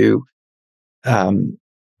have to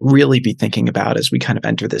really be thinking about as we kind of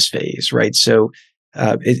enter this phase, right? So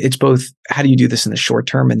it's both, how do you do this in the short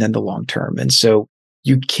term and then the long term? And so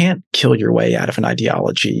you can't kill your way out of an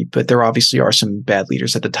ideology, but there obviously are some bad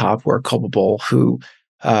leaders at the top who are culpable, who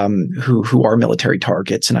are military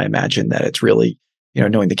targets. And I imagine that it's really,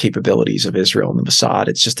 knowing the capabilities of Israel and the Mossad,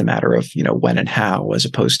 it's just a matter of, when and how, as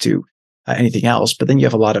opposed to anything else. But then you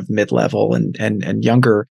have a lot of mid-level and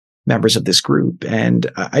younger members of this group. And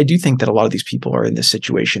I do think that a lot of these people are in this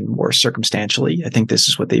situation more circumstantially. I think this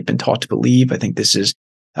is what they've been taught to believe. I think this is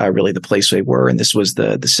really the place they were. And this was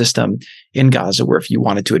the system in Gaza where if you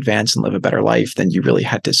wanted to advance and live a better life, then you really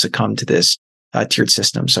had to succumb to this tiered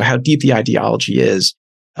system. So how deep the ideology is,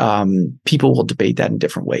 people will debate that in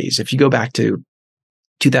different ways. If you go back to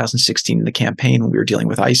 2016 in the campaign when we were dealing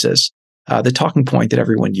with ISIS, the talking point that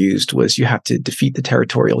everyone used was you have to defeat the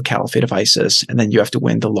territorial caliphate of ISIS, and then you have to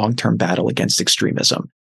win the long-term battle against extremism.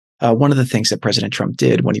 One of the things that President Trump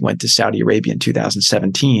did when he went to Saudi Arabia in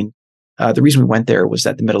 2017, the reason we went there was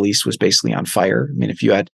that the Middle East was basically on fire. I mean, if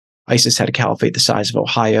you had ISIS had a caliphate the size of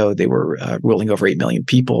Ohio, they were ruling over 8 million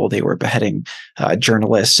people. They were beheading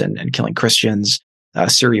journalists and killing Christians.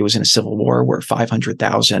 Syria was in a civil war where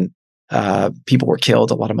 500,000 people were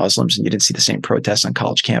killed, a lot of Muslims, and you didn't see the same protests on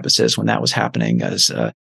college campuses when that was happening as,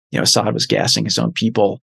 Assad was gassing his own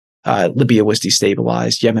people. Libya was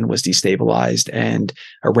destabilized, Yemen was destabilized, and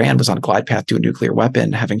Iran was on a glide path to a nuclear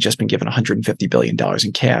weapon, having just been given $150 billion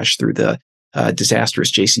in cash through the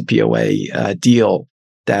disastrous JCPOA deal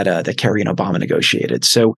that Kerry and Obama negotiated.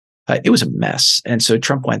 So it was a mess. And so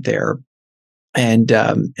Trump went there and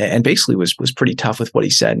basically was pretty tough with what he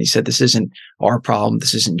said. And he said, "This isn't our problem.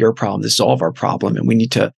 This isn't your problem. This is all of our problem, and we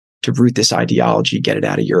need to root this ideology, get it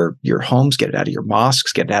out of your homes, get it out of your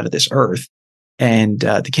mosques, get it out of this earth." And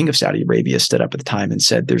the king of Saudi Arabia stood up at the time and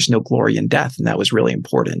said, "There's no glory in death," and that was really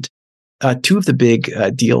important. Two of the big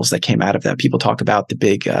deals that came out of that, people talk about the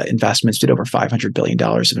big investments, did over $500 billion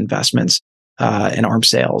of investments in arms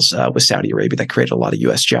sales with Saudi Arabia that created a lot of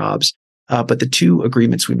U.S. jobs. But the two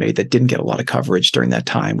agreements we made that didn't get a lot of coverage during that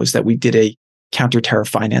time was that we did a counter-terror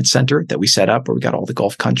finance center that we set up where we got all the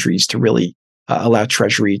Gulf countries to really allow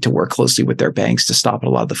Treasury to work closely with their banks to stop a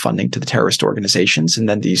lot of the funding to the terrorist organizations and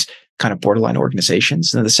then these kind of borderline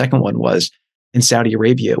organizations. And then the second one was in Saudi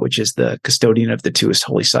Arabia, which is the custodian of the two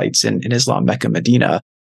holy sites in Islam, Mecca, Medina.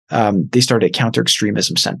 They started a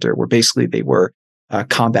counter-extremism center where basically they were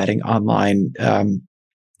combating online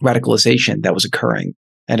radicalization that was occurring.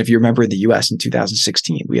 And if you remember in the US in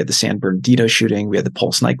 2016, we had the San Bernardino shooting, we had the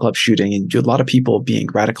Pulse nightclub shooting, and you had a lot of people being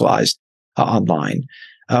radicalized online.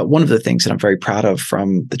 One of the things that I'm very proud of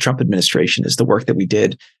from the Trump administration is the work that we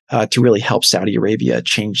did to really help Saudi Arabia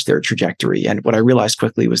change their trajectory. And what I realized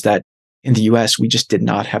quickly was that in the US, we just did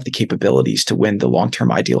not have the capabilities to win the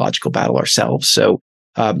long-term ideological battle ourselves. So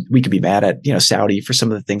we could be mad at Saudi for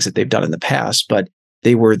some of the things that they've done in the past, but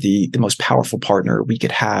they were the most powerful partner we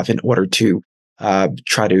could have in order to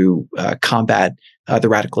try to combat the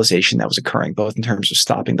radicalization that was occurring, both in terms of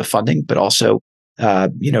stopping the funding, but also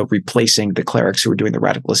replacing the clerics who were doing the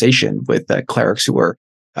radicalization with clerics who were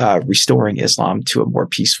restoring Islam to a more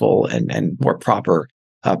peaceful and more proper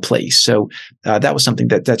place. So that was something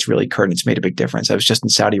that's really occurred and it's made a big difference. I was just in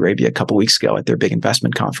Saudi Arabia a couple of weeks ago at their big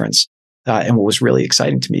investment conference. And what was really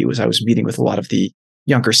exciting to me was I was meeting with a lot of the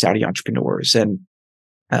younger Saudi entrepreneurs. And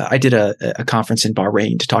I did a conference in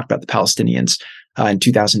Bahrain to talk about the Palestinians in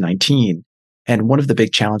 2019. And one of the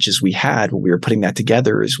big challenges we had when we were putting that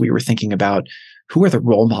together is we were thinking about who are the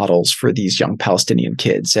role models for these young Palestinian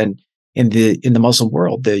kids. And in the Muslim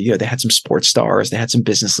world, they had some sports stars, they had some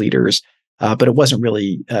business leaders, but it wasn't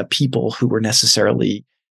really people who were necessarily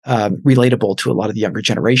relatable to a lot of the younger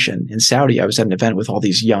generation. In Saudi, I was at an event with all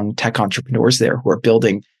these young tech entrepreneurs there who are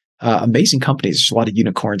building amazing companies. There's a lot of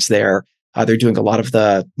unicorns there. They're doing a lot of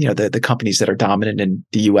the companies that are dominant in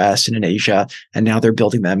the US and in Asia, and now they're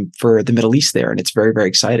building them for the Middle East there. And it's very, very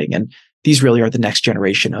exciting. And these really are the next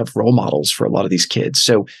generation of role models for a lot of these kids.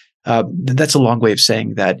 So that's a long way of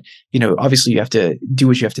saying that, obviously you have to do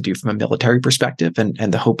what you have to do from a military perspective. And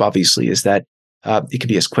the hope obviously is that it can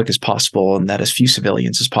be as quick as possible and that as few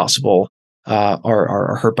civilians as possible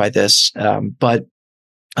are hurt by this. But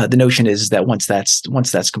the notion is that once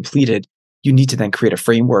that's completed, you need to then create a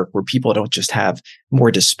framework where people don't just have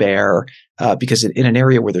more despair, because in an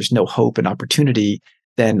area where there's no hope and opportunity,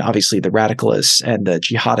 then obviously the radicalists and the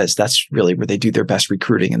jihadists, that's really where they do their best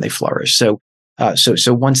recruiting and they flourish. So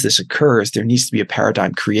once this occurs, there needs to be a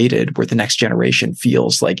paradigm created where the next generation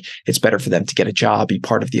feels like it's better for them to get a job, be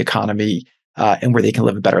part of the economy, and where they can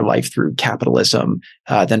live a better life through capitalism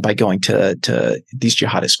than by going to these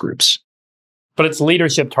jihadist groups. But it's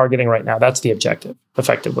leadership targeting right now. That's the objective,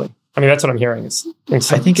 effectively. I mean, that's what I'm hearing. I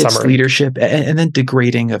think it's leadership and then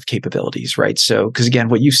degrading of capabilities, right? So, because again,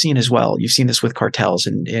 what you've seen as well, you've seen this with cartels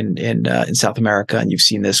in South America, and you've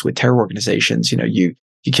seen this with terror organizations. You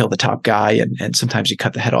kill the top guy, and sometimes you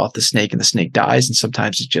cut the head off the snake, and the snake dies, and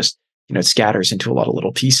sometimes it just it scatters into a lot of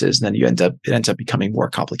little pieces, and then it ends up becoming more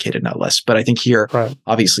complicated, not less. But I think here, right,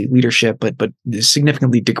 obviously leadership, but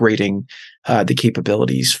significantly degrading the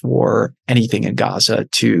capabilities for anything in Gaza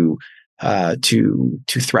to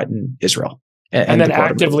threaten Israel. And then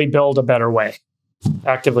actively build a better way,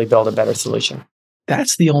 actively build a better solution.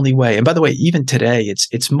 That's the only way. And by the way, even today,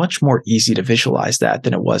 it's much more easy to visualize that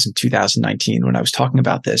than it was in 2019 when I was talking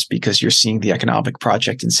about this, because you're seeing the economic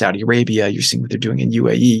project in Saudi Arabia, you're seeing what they're doing in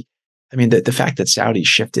UAE. I mean, the fact that Saudi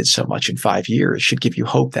shifted so much in 5 years should give you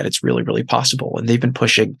hope that it's really, really possible. And they've been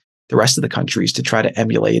pushing the rest of the countries to try to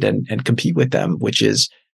emulate and compete with them, which is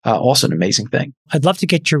also an amazing thing. I'd love to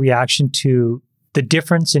get your reaction to the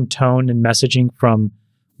difference in tone and messaging from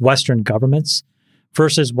Western governments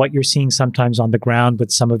versus what you're seeing sometimes on the ground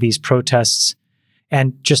with some of these protests,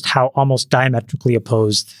 and just how almost diametrically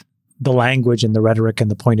opposed the language and the rhetoric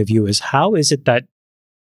and the point of view is. How is it that,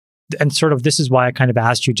 and sort of this is why I kind of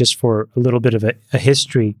asked you just for a little bit of a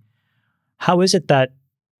history, how is it that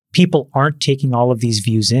people aren't taking all of these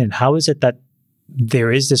views in? How is it that there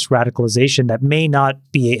is this radicalization that may not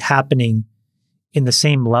be happening in the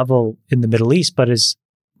same level in the Middle East, but is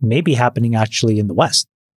maybe happening actually in the West,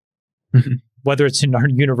 whether it's in our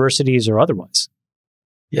universities or otherwise?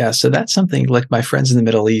 Yeah, so that's something like my friends in the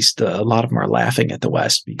Middle East, a lot of them are laughing at the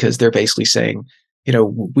West because they're basically saying,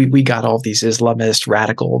 we got all these Islamist,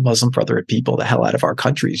 radical Muslim Brotherhood people the hell out of our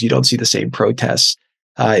countries. You don't see the same protests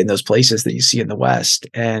in those places that you see in the West.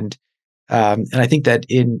 And I think that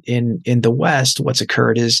in the West, what's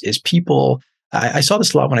occurred is people. I saw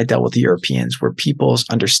this a lot when I dealt with the Europeans, where people's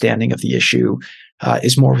understanding of the issue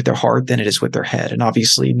is more with their heart than it is with their head. And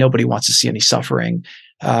obviously, nobody wants to see any suffering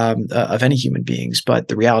of any human beings. But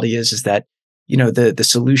the reality is that the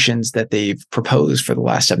solutions that they've proposed for the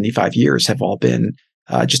last 75 years have all been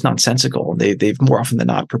just nonsensical. They've more often than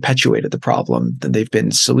not perpetuated the problem than they've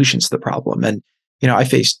been solutions to the problem. And I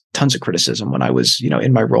faced tons of criticism when I was,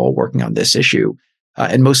 in my role working on this issue,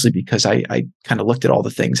 and mostly because I kind of looked at all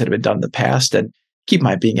the things that have been done in the past. And keep in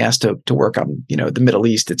mind, being asked to work on, the Middle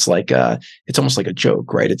East, it's like it's almost like a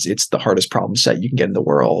joke, right? It's the hardest problem set you can get in the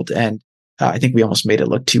world, and I think we almost made it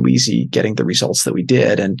look too easy getting the results that we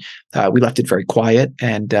did, and we left it very quiet.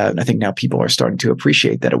 And I think now people are starting to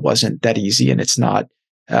appreciate that it wasn't that easy, and it's not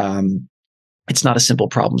a simple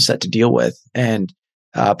problem set to deal with. And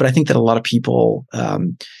but I think that a lot of people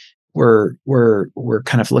were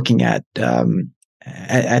kind of looking at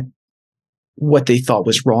what they thought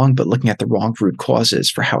was wrong, but looking at the wrong root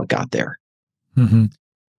causes for how it got there. Mm-hmm.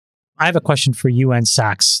 I have a question for you and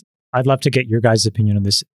Sachs. I'd love to get your guys' opinion on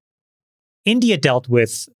this. India dealt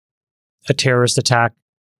with a terrorist attack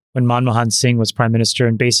when Manmohan Singh was prime minister,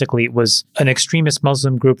 and basically it was an extremist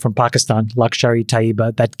Muslim group from Pakistan,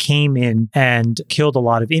 Lashkar-e-Taiba, that came in and killed a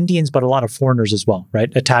lot of Indians, but a lot of foreigners as well,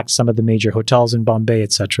 right? Attacked some of the major hotels in Bombay,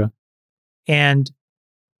 etc. And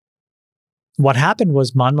what happened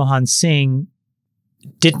was Manmohan Singh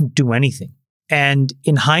didn't do anything. And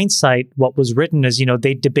in hindsight, what was written is,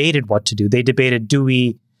 they debated what to do. They debated, do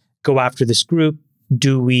we go after this group?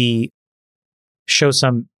 Do we show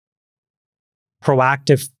some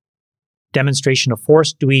proactive demonstration of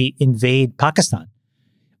force? Do we invade Pakistan?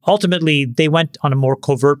 Ultimately, they went on a more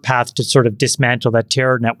covert path to sort of dismantle that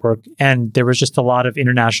terror network, and there was just a lot of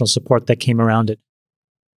international support that came around it.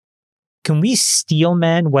 Can we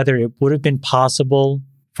steelman whether it would have been possible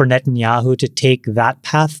for Netanyahu to take that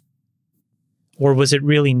path? Or was it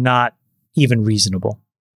really not even reasonable?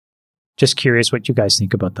 Just curious what you guys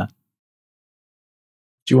think about that.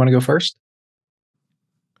 Do you want to go first?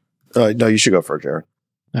 No, you should go first, Jared.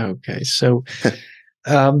 Okay. So,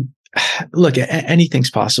 look, anything's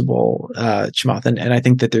possible, Chamath, and I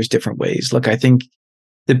think that there's different ways. Look, I think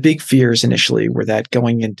the big fears initially were that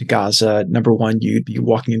going into Gaza, number one, you'd be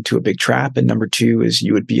walking into a big trap, and number two is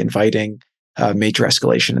you would be inviting major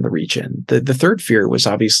escalation in the region. The third fear was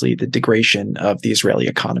obviously the degradation of the Israeli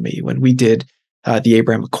economy. When we did the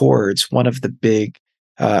Abraham Accords, one of the big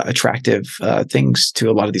attractive things to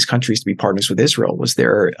a lot of these countries to be partners with Israel was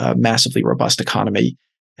their massively robust economy.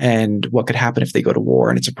 And what could happen if they go to war,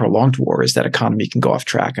 and it's a prolonged war, is that economy can go off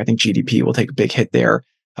track. I think GDP will take a big hit there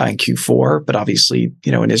in Q4. But obviously,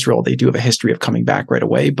 in Israel, they do have a history of coming back right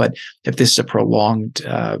away. But if this is a prolonged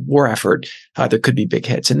war effort, there could be big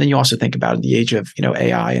hits. And then you also think about in the age of,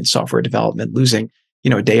 AI and software development, losing,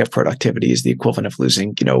 a day of productivity is the equivalent of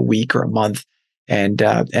losing, a week or a month. And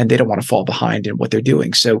they don't want to fall behind in what they're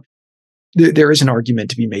doing. So there is an argument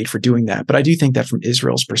to be made for doing that. But I do think that from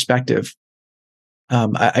Israel's perspective,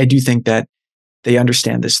 I do think that they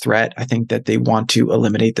understand this threat. I think that they want to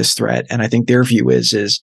eliminate this threat. And I think their view is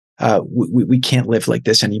we can't live like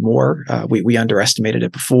this anymore. We underestimated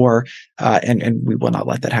it before, and we will not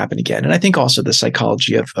let that happen again. And I think also the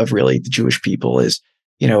psychology of really the Jewish people is,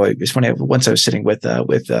 it's funny, once I was sitting with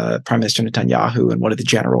Prime Minister Netanyahu and one of the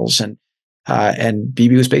generals, and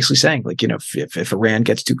Bibi was basically saying, like, if Iran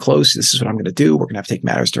gets too close, this is what I'm going to do. We're going to have to take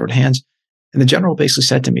matters to our own hands. And the general basically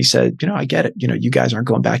said to me, I get it. You guys aren't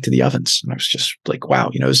going back to the ovens. And I was just like,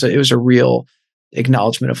 wow, it was a real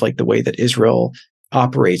acknowledgement of like the way that Israel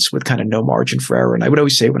operates with kind of no margin for error. And I would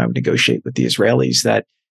always say when I would negotiate with the Israelis that,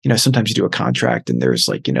 sometimes you do a contract and there's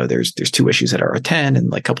like, there's 2 issues that are a 10 and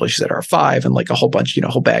like a couple issues that are a 5 and like a whole bunch, a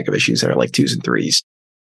whole bag of issues that are like 2s and 3s.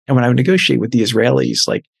 And when I would negotiate with the Israelis,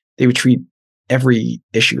 like they would treat every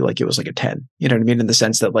issue like it was like a 10, you know what I mean? In the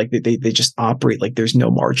sense that like they just operate like there's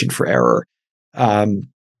no margin for error.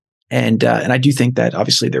 And I do think that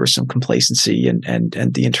obviously there was some complacency and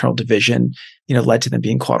the internal division, led to them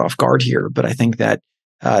being caught off guard here. But I think that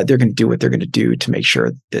they're going to do what they're going to do to make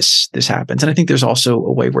sure this happens. And I think there's also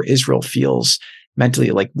a way where Israel feels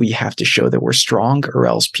mentally like we have to show that we're strong, or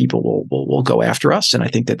else people will go after us. And I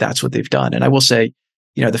think that that's what they've done. And I will say,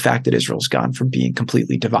 the fact that Israel's gone from being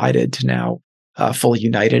completely divided to now fully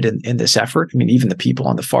united in this effort. I mean, even the people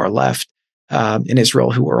on the far left in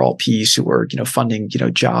Israel who are all peace, who are, funding,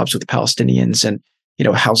 jobs with the Palestinians and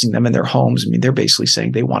housing them in their homes. I mean, they're basically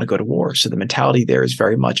saying they want to go to war. So the mentality there is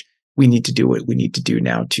very much, we need to do what we need to do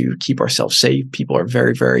now to keep ourselves safe. People are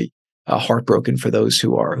very, very heartbroken for those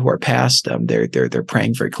who are passed. They're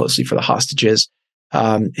praying very closely for the hostages.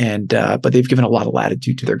 But they've given a lot of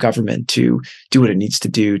latitude to their government to do what it needs to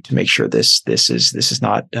do to make sure this does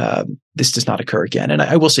not occur again. And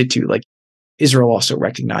I will say too, like, Israel also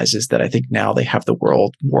recognizes that I think now they have the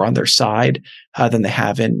world more on their side than they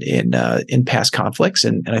have in past conflicts,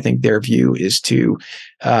 and I think their view is to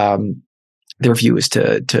do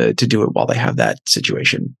it while they have that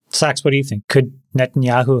situation. Sachs, what do you think? Could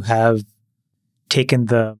Netanyahu have taken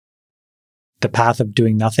the path of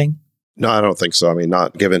doing nothing? No, I don't think so. I mean,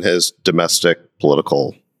 not given his domestic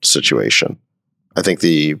political situation. I think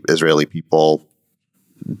the Israeli people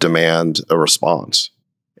demand a response.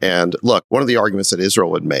 And look, one of the arguments that Israel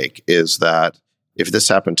would make is that if this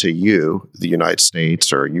happened to you, the United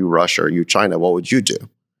States, or you, Russia, or you, China, what would you do?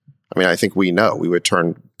 I mean, I think we know we would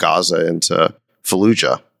turn Gaza into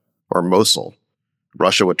Fallujah or Mosul.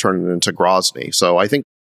 Russia would turn it into Grozny. So I think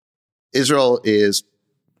Israel is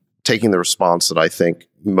taking the response that I think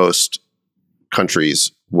most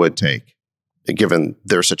countries would take, given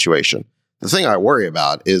their situation. The thing I worry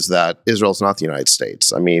about is that Israel is not the United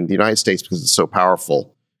States. I mean, the United States, because it's so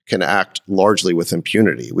powerful, can act largely with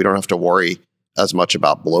impunity. We don't have to worry as much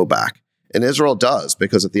about blowback. And Israel does,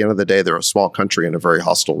 because at the end of the day, they're a small country in a very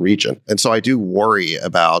hostile region. And so I do worry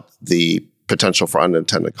about the potential for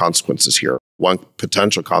unintended consequences here. One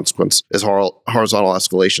potential consequence is horizontal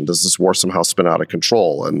escalation. Does this war somehow spin out of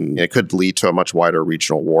control? And it could lead to a much wider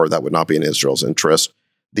regional war that would not be in Israel's interest.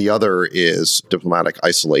 The other is diplomatic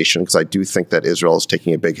isolation, because I do think that Israel is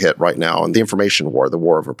taking a big hit right now in the information war, the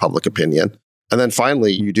war over public opinion. And then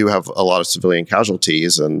finally, you do have a lot of civilian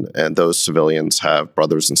casualties, and those civilians have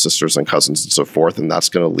brothers and sisters and cousins and so forth, and that's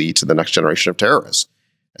going to lead to the next generation of terrorists.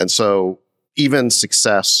 And so even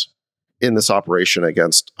success in this operation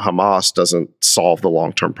against Hamas doesn't solve the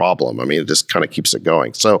long-term problem. I mean, it just kind of keeps it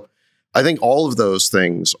going. So I think all of those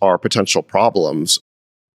things are potential problems.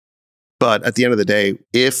 But at the end of the day,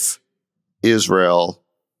 if Israel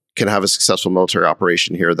can have a successful military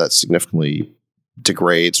operation here that significantly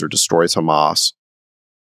degrades or destroys Hamas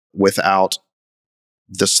without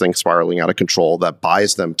this thing spiraling out of control, that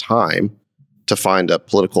buys them time to find a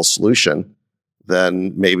political solution,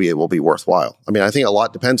 then maybe it will be worthwhile. I mean, I think a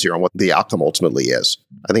lot depends here on what the outcome ultimately is.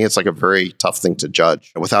 I think it's like a very tough thing to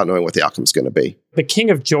judge without knowing what the outcome is going to be. The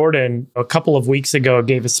King of Jordan, a couple of weeks ago,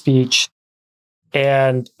 gave a speech.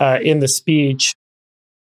 And in the speech,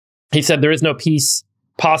 he said there is no peace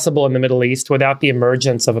possible in the Middle East without the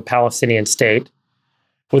emergence of a Palestinian state,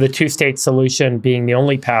 with a two-state solution being the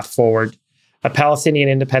only path forward. A Palestinian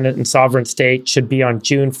independent and sovereign state should be on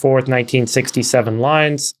June 4th, 1967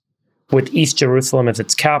 lines, with East Jerusalem as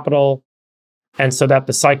its capital, and so that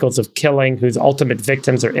the cycles of killing, whose ultimate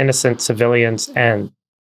victims are innocent civilians, end.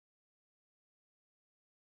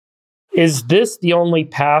 Is this the only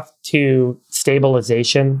path to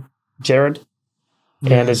stabilization, Jared?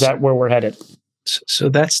 Yes. And is that where we're headed? So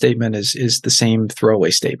that statement is the same throwaway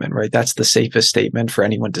statement, right? That's the safest statement for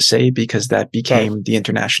anyone to say, because that became the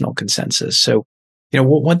international consensus. So,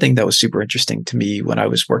 one thing that was super interesting to me when I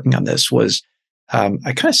was working on this was, I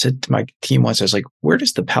kind of said to my team once, I was like, where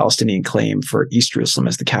does the Palestinian claim for East Jerusalem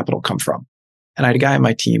as the capital come from? And I had a guy on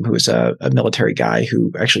my team who was a military guy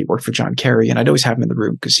who actually worked for John Kerry. And I'd always have him in the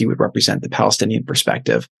room because he would represent the Palestinian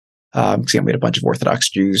perspective. Because we had a bunch of Orthodox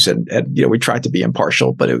Jews, and we tried to be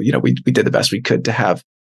impartial, but we did the best we could to have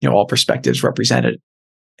all perspectives represented.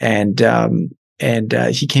 And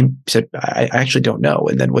he said, I actually don't know.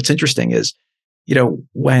 And then what's interesting is,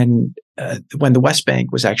 when the West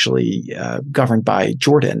Bank was actually governed by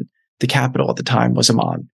Jordan, the capital at the time was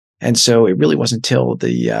Amman. And so it really wasn't until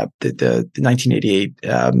the 1988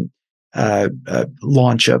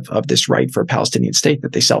 launch of this right for a Palestinian state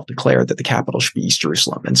that they self-declared that the capital should be East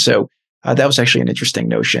Jerusalem. And so that was actually an interesting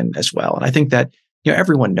notion as well. And I think that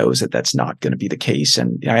everyone knows that that's not going to be the case.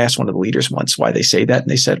 And I asked one of the leaders once why they say that,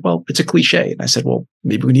 and they said, well, it's a cliche. And I said, well,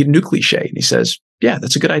 maybe we need a new cliche. And he says, yeah,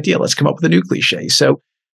 that's a good idea. Let's come up with a new cliche. So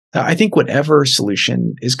I think whatever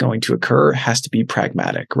solution is going to occur has to be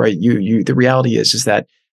pragmatic, right? The reality is that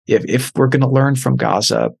if we're going to learn from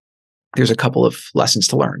Gaza, there's a couple of lessons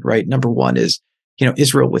to learn, right? Number one is,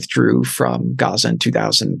 Israel withdrew from Gaza in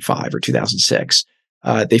 2005 or 2006.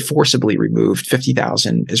 They forcibly removed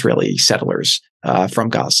 50,000 Israeli settlers from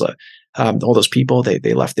Gaza. All those people,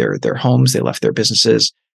 they left their homes, they left their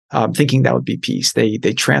businesses, thinking that would be peace. They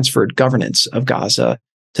transferred governance of Gaza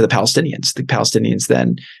to the Palestinians. The Palestinians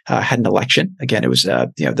then had an election. Again, it was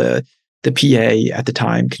the the PA at the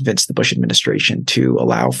time convinced the Bush administration to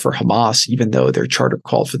allow for Hamas, even though their charter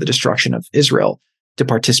called for the destruction of Israel, to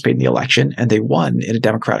participate in the election, and they won in a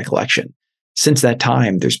democratic election. Since that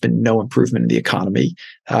time, there's been no improvement in the economy.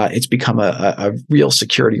 It's become a real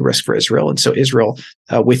security risk for Israel. And so Israel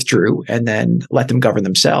withdrew and then let them govern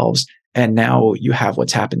themselves. And now you have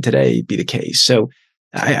what's happened today be the case. So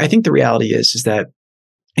I think the reality is that,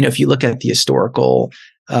 if you look at the historical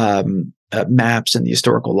maps and the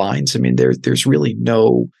historical lines, I mean, there's really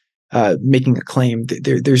no making a claim.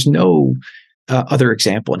 There's no other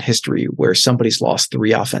example in history where somebody's lost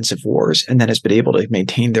 3 offensive wars and then has been able to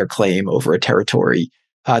maintain their claim over a territory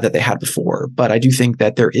that they had before. But I do think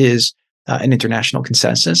that there is an international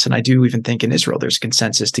consensus. And I do even think in Israel, there's a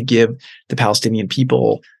consensus to give the Palestinian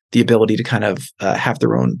people the ability to kind of have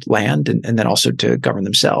their own land and then also to govern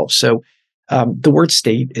themselves. So the word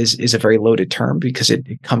state is a very loaded term because it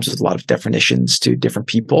comes with a lot of definitions to different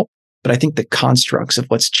people. But I think the constructs of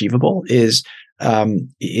what's achievable is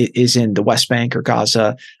in the West Bank or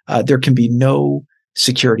Gaza. There can be no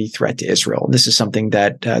security threat to Israel. And this is something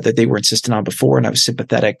that they were insistent on before, and I was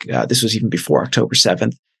sympathetic. This was even before October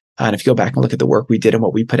 7th. And if you go back and look at the work we did and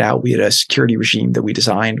what we put out, we had a security regime that we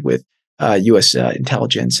designed with U.S.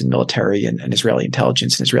 intelligence and military and Israeli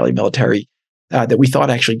intelligence and Israeli military that we thought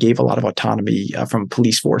actually gave a lot of autonomy from a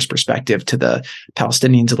police force perspective to the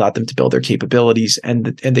Palestinians, allowed them to build their capabilities, and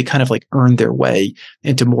they kind of like earned their way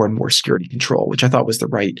into more and more security control, which I thought was the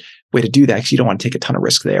right way to do that because you don't want to take a ton of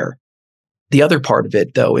risk there. The other part of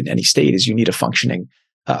it, though, in any state is you need a functioning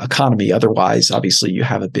economy. Otherwise, obviously, you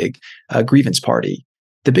have a big grievance party.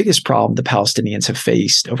 The biggest problem the Palestinians have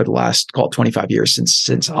faced over the last, call it 25 years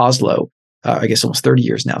since Oslo, I guess almost 30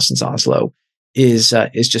 years now since Oslo, is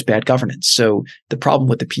just bad governance. So the problem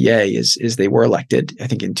with the PA is they were elected, I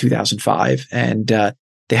think, in 2005, and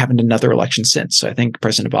they haven't had another election since. So I think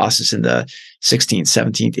President Abbas is in the 16th,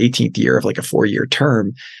 17th, 18th year of like a 4-year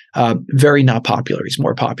term. Very not popular. He's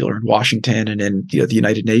more popular in Washington and in the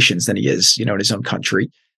United Nations than he is in his own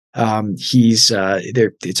country. He's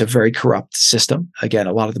there. It's a very corrupt system. Again,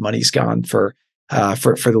 a lot of the money's gone for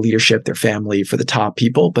the leadership, their family, for the top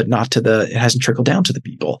people, but it hasn't trickled down to the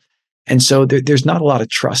people. And so there's not a lot of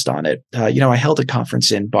trust on it. I held a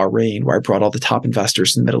conference in Bahrain where I brought all the top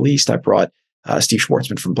investors in the Middle East. I brought Steve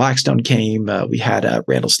Schwartzman from Blackstone came. We had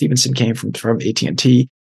Randall Stevenson came from AT&T,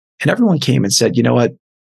 and everyone came and said, you know what,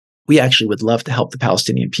 we actually would love to help the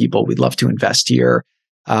Palestinian people. We'd love to invest here.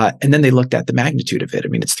 And then they looked at the magnitude of it. I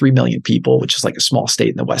mean, it's 3 million people, which is like a small state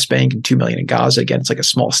in the West Bank, and 2 million in Gaza. Again, it's like a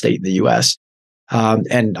small state in the U.S.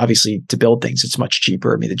 And obviously, to build things, it's much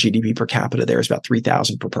cheaper. I mean, the GDP per capita there is about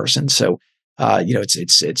 3,000 per person. So,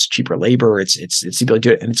 it's cheaper labor. It's the ability to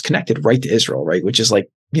do it, and it's connected right to Israel, right? Which is like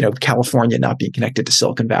California not being connected to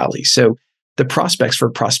Silicon Valley. So the prospects for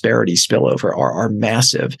prosperity spillover are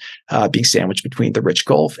massive, being sandwiched between the rich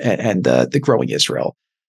Gulf and the growing Israel.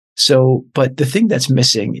 So, but the thing that's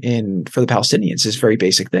missing for the Palestinians is very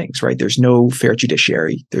basic things, right? There's no fair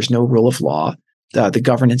judiciary. There's no rule of law. The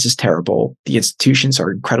governance is terrible. The institutions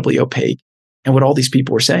are incredibly opaque. And what all these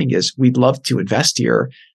people were saying is, we'd love to invest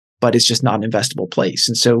here, but it's just not an investable place.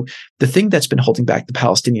 And so the thing that's been holding back the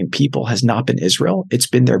Palestinian people has not been Israel. It's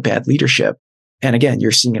been their bad leadership. And again,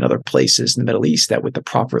 you're seeing in other places in the Middle East that with the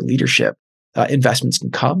proper leadership, investments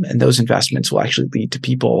can come, and those investments will actually lead to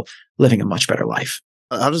people living a much better life.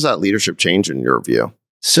 How does that leadership change in your view?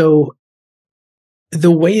 So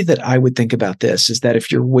the way that I would think about this is that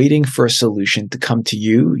if you're waiting for a solution to come to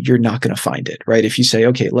you, you're not going to find it, right? If you say,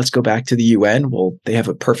 okay, let's go back to the UN, well, they have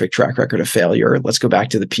a perfect track record of failure. Let's go back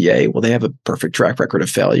to the PA. Well, they have a perfect track record of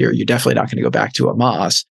failure. You're definitely not going to go back to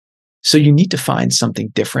Hamas. So you need to find something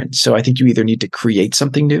different. So I think you either need to create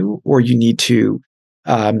something new, or you need to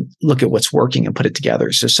look at what's working and put it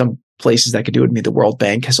together. So some places that could do it. I mean, the World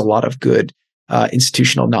Bank has a lot of good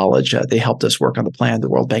institutional knowledge. They helped us work on the plan, the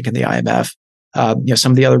World Bank and the IMF.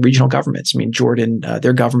 Some of the other regional governments. I mean, Jordan,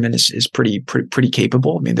 their government is pretty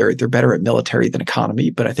capable. I mean, they're better at military than economy,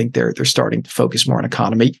 but I think they're starting to focus more on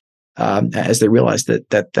economy as they realize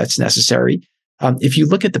that's necessary. If you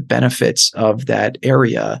look at the benefits of that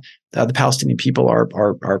area, the Palestinian people are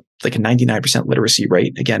like a 99% literacy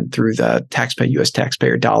rate. Again, through the U.S.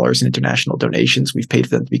 taxpayer dollars and international donations, we've paid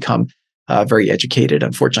for them to become very educated.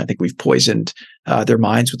 Unfortunately, I think we've poisoned their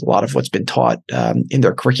minds with a lot of what's been taught in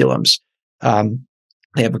their curriculums.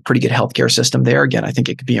 They have a pretty good healthcare system there. Again, I think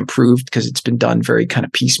it could be improved because it's been done very kind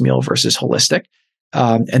of piecemeal versus holistic.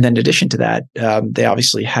 And then in addition to that, they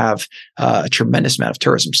obviously have a tremendous amount of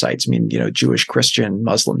tourism sites. I mean, Jewish, Christian,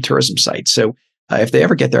 Muslim tourism sites. So if they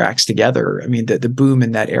ever get their acts together, I mean, the boom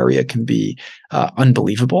in that area can be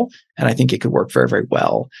unbelievable. And I think it could work very, very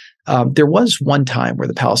well. There was one time where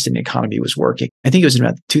the Palestinian economy was working. I think it was in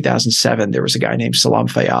about 2007. There was a guy named Salam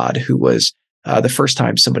Fayyad who was the first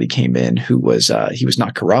time somebody came in who was he was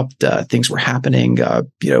not corrupt. Things were happening.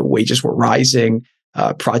 Wages were rising.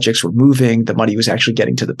 Projects were moving. The money was actually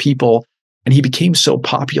getting to the people. And he became so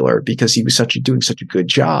popular because he was doing such a good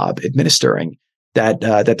job administering that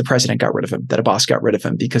the president got rid of him, that Abbas got rid of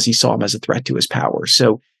him because he saw him as a threat to his power.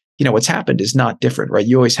 So, what's happened is not different, right?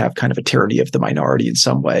 You always have kind of a tyranny of the minority in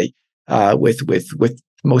some way with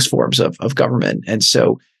most forms of government. And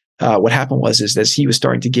so what happened was as he was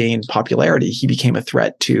starting to gain popularity, he became a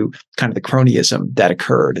threat to kind of the cronyism that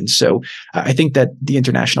occurred. And so I think that the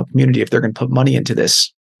international community, if they're going to put money into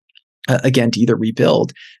this, again, to either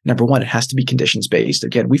rebuild, number one, it has to be conditions based.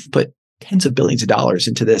 Again, we've put tens of billions of dollars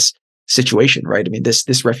into this situation, right? I mean,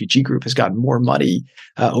 this refugee group has gotten more money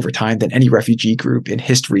over time than any refugee group in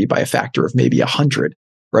history by a factor of maybe 100,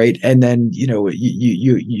 right? And then,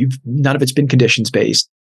 you've none of it's been conditions based,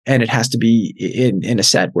 and it has to be in a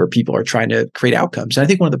set where people are trying to create outcomes. And I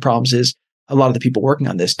think one of the problems is a lot of the people working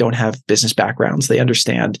on this don't have business backgrounds. They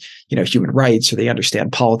understand, human rights, or they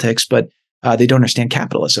understand politics, but they don't understand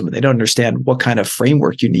capitalism, and they don't understand what kind of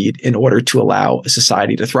framework you need in order to allow a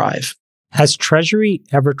society to thrive. Has Treasury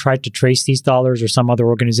ever tried to trace these dollars, or some other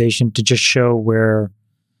organization, to just show where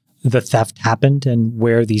the theft happened and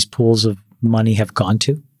where these pools of money have gone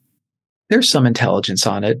to? There's some intelligence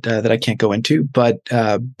on it that I can't go into, but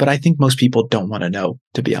I think most people don't want to know,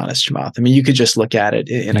 to be honest, Chamath. I mean, you could just look at it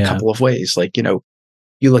in a couple of ways. Like,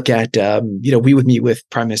 you look at, we would meet with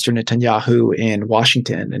Prime Minister Netanyahu in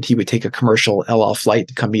Washington, and he would take a commercial El Al flight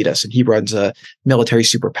to come meet us. And he runs a military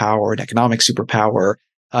superpower, an economic superpower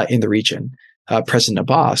in the region. President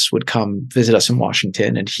Abbas would come visit us in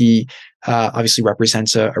Washington, and he obviously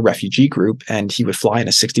represents a refugee group, and he would fly in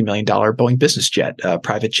a $60 million Boeing business jet,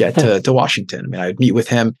 private jet to Washington. I mean, I'd meet with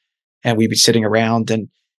him, and we'd be sitting around, and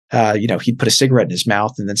he'd put a cigarette in his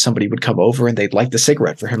mouth, and then somebody would come over and they'd light the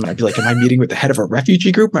cigarette for him. And I'd be like, am I meeding with the head of a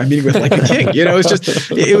refugee group? Am I meeting with like a king? It's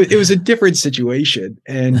just, it was a different situation.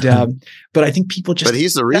 And, but I think people just. But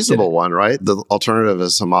he's the reasonable one, right? The alternative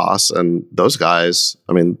is Hamas, and those guys,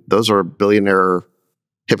 I mean, those are billionaire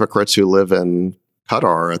hypocrites who live in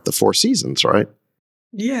Qatar at the Four Seasons, right?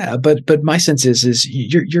 Yeah, but my sense is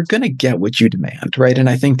you're going to get what you demand, right? And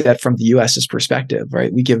I think that from the U.S.'s perspective,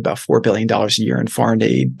 right, we give about $4 billion a year in foreign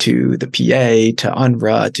aid to the PA, to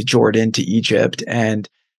UNRWA, to Jordan, to Egypt, and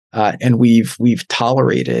we've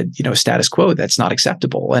tolerated status quo that's not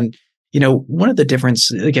acceptable. And one of the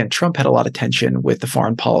difference, again, Trump had a lot of tension with the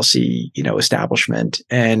foreign policy establishment,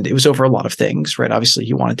 and it was over a lot of things, right? Obviously,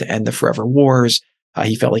 he wanted to end the forever wars.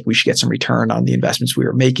 He felt like we should get some return on the investments we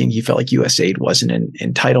were making. He felt like U.S. aid wasn't an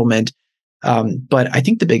entitlement. But I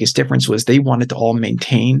think the biggest difference was they wanted to all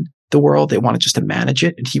maintain the world. They wanted just to manage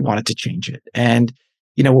it, and he wanted to change it. And,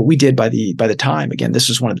 what we did by the time, again, this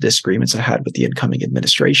was one of the disagreements I had with the incoming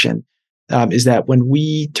administration, is that when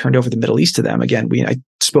we turned over the Middle East to them, again, I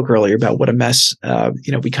spoke earlier about what a mess,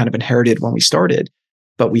 we kind of inherited when we started,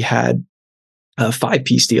 but we had 5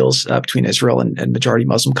 peace deals between Israel and majority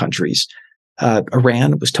Muslim countries.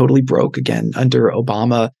 Iran was totally broke. Again, under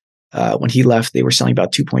Obama, when he left, they were selling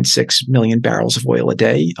about 2.6 million barrels of oil a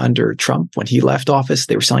day. Under Trump, when he left office,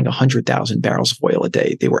 they were selling 100,000 barrels of oil a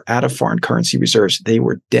day. They were out of foreign currency reserves. They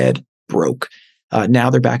were dead broke.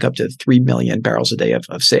 Now they're back up to 3 million barrels a day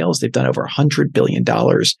of sales. They've done over $100 billion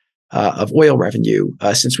of oil revenue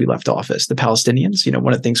since we left office. The Palestinians,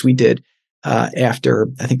 one of the things we did after,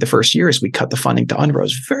 I think, the first year is we cut the funding to UNRWA. It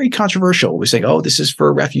was very controversial. We're saying, this is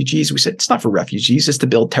for refugees. We said, it's not for refugees. It's to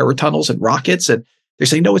build terror tunnels and rockets. And they're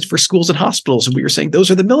saying, no, it's for schools and hospitals. And we were saying, those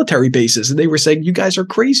are the military bases. And they were saying, you guys are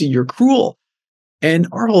crazy. You're cruel. And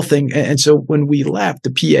our whole thing. And so when we left, the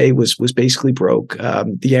PA was basically broke.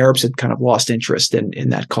 The Arabs had kind of lost interest in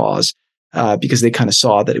that cause. Because they kind of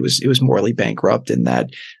saw that it was morally bankrupt, and that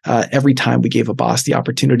every time we gave Abbas the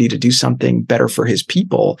opportunity to do something better for his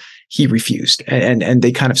people, he refused. And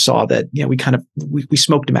they kind of saw that, we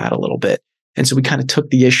smoked him out a little bit. And so we kind of took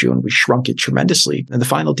the issue and we shrunk it tremendously. And the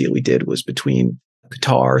final deal we did was between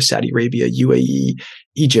Qatar, Saudi Arabia, UAE,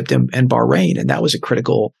 Egypt, and Bahrain. And that was a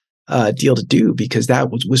critical deal to do, because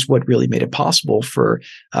that was what really made it possible for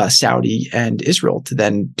Saudi and Israel to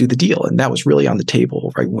then do the deal. And that was really on the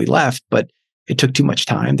table right when we left, but it took too much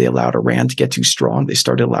time. They allowed Iran to get too strong. They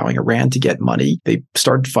started allowing Iran to get money. They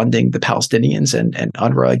started funding the Palestinians and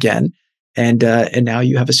UNRWA again. And now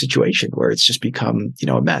you have a situation where it's just become,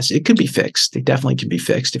 a mess. It can be fixed. It definitely can be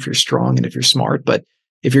fixed if you're strong and if you're smart. But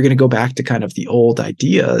if you're going to go back to kind of the old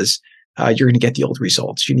ideas, you're going to get the old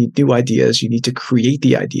results. You need new ideas. You need to create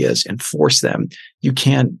the ideas and force them. You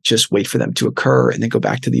can't just wait for them to occur and then go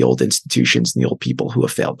back to the old institutions and the old people who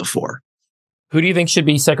have failed before. Who do you think should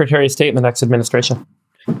be Secretary of State in the next administration?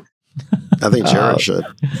 I think Jared should.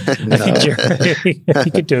 I think Jared,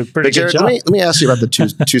 he could do a pretty Jared, good job. let me ask you about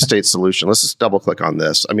the two-state solution. Let's just double click on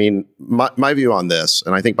this. I mean, my view on this,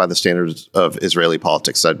 and I think by the standards of Israeli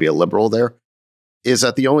politics, I'd be a liberal there, is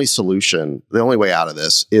that the only solution, the only way out of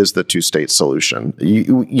this is the two-state solution.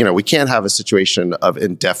 You know, we can't have a situation of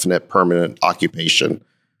indefinite permanent occupation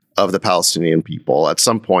of the Palestinian people. At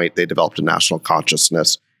some point, they developed a national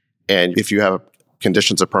consciousness. And if you have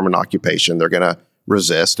conditions of permanent occupation, they're going to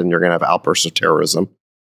resist and you're going to have outbursts of terrorism.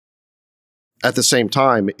 At the same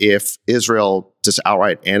time, if Israel just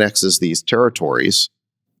outright annexes these territories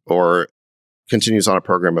or continues on a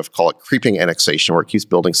program of, call it creeping annexation, where it keeps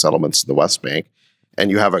building settlements in the West Bank,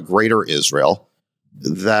 and you have a greater Israel,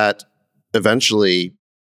 that eventually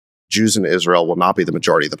Jews in Israel will not be the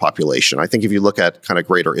majority of the population. I think if you look at kind of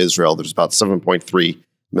greater Israel, there's about 7.3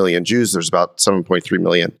 million Jews, there's about 7.3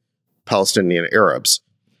 million Palestinian Arabs.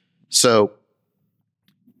 So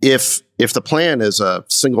if the plan is a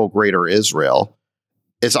single greater Israel,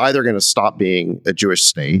 it's either going to stop being a Jewish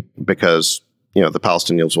state because, you know, the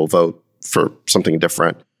Palestinians will vote for something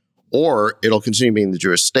different, or it'll continue being the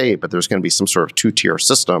Jewish state, but there's going to be some sort of two-tier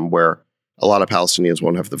system where a lot of Palestinians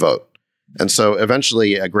won't have the vote. And so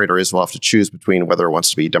eventually a greater Israel will have to choose between whether it wants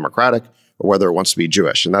to be democratic or whether it wants to be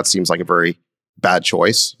Jewish. And that seems like a very bad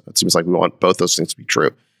choice. It seems like we want both those things to be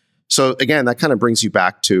true. So again, that kind of brings you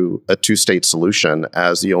back to a two-state solution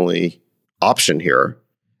as the only option here.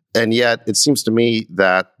 And yet it seems to me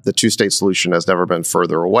that the two-state solution has never been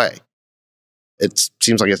further away. It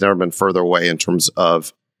seems like it's never been further away in terms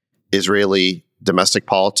of Israeli domestic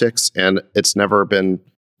politics, and it's never been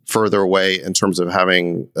further away in terms of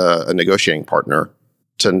having a negotiating partner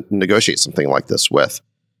to negotiate something like this with.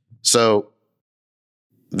 So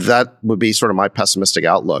that would be sort of my pessimistic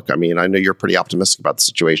outlook. I mean, I know you're pretty optimistic about the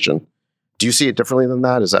situation. Do you see it differently than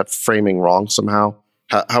that? Is that framing wrong somehow?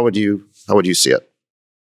 How would you see it?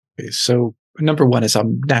 Okay, so number one is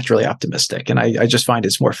I'm naturally optimistic, and I just find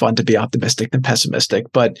it's more fun to be optimistic than pessimistic.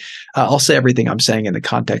 But I'll say everything I'm saying in the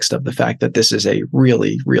context of the fact that this is a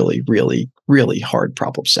really, really, really, really hard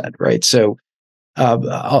problem set, right? So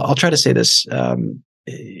I'll try to say this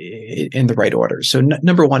in the right order. So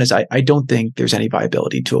number one is I don't think there's any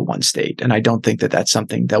viability to a one state, and I don't think that that's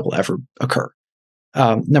something that will ever occur.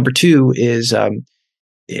 Number two is,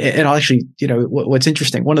 and I'll actually, you know, what's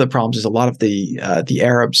interesting, one of the problems is a lot of the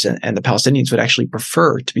Arabs and the Palestinians would actually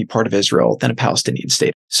prefer to be part of Israel than a Palestinian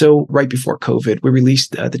state. So right before COVID, we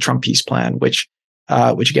released the Trump peace plan, which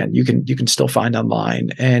again, you can still find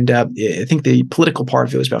online. And I think the political part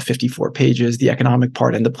of it was about 54 pages. The economic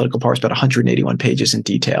part and the political part was about 181 pages in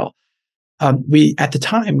detail. We, at the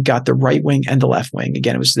time, got the right wing and the left wing.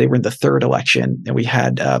 Again, they were in the third election, and we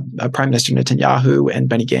had Prime Minister Netanyahu and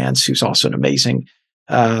Benny Gantz, who's also an amazing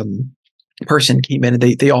person, came in, and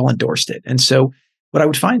they all endorsed it. And so what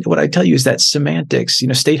I tell you is that semantics, you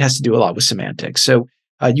know, state has to do a lot with semantics. So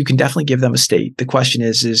you can definitely give them a state. The question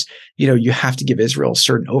is, you know, you have to give Israel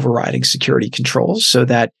certain overriding security controls so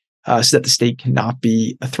that the state cannot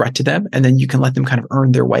be a threat to them. And then you can let them kind of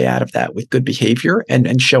earn their way out of that with good behavior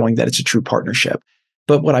and showing that it's a true partnership.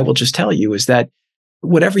 But what I will just tell you is that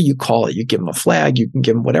whatever you call it, you give them a flag, you can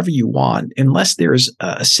give them whatever you want, unless there's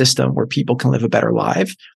a system where people can live a better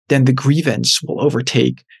life, then the grievance will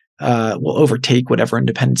overtake whatever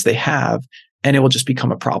independence they have, and it will just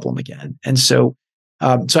become a problem again. And so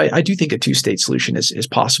I do think a two-state solution is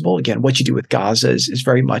possible. Again, what you do with Gaza is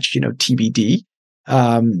very much, you know, TBD.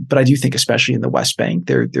 But I do think, especially in the West Bank,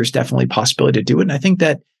 there's definitely a possibility to do it. And I think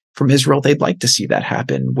that from Israel, they'd like to see that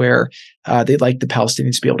happen, where they'd like the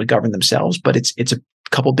Palestinians to be able to govern themselves. But it's a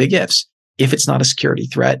couple big ifs. If it's not a security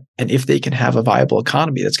threat, and if they can have a viable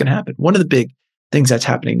economy, that's going to happen. One of the big things that's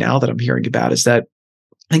happening now that I'm hearing about is that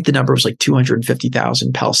I think the number was like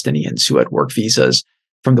 250,000 Palestinians who had work visas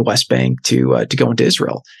from the West Bank to go into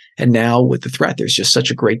Israel. And now with the threat, there's just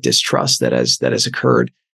such a great distrust that has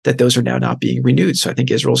occurred that those are now not being renewed. So I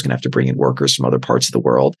think Israel's going to have to bring in workers from other parts of the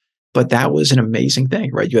world. But that was an amazing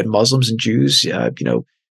thing, right? You had Muslims and Jews,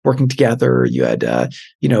 working together. You had,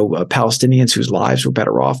 Palestinians whose lives were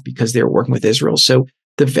better off because they were working with Israel. So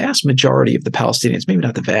the vast majority of the Palestinians, maybe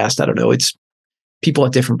not the vast, I don't know, it's people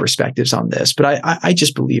have different perspectives on this. But I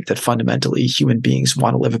just believe that fundamentally human beings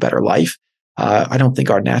want to live a better life. I don't think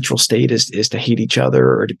our natural state is to hate each other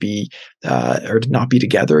or to not be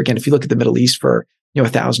together. Again, if you look at the Middle East for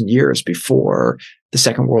 1,000 years before the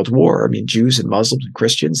Second World War. I mean, Jews and Muslims and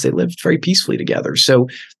Christians, they lived very peacefully together. So,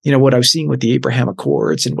 what I was seeing with the Abraham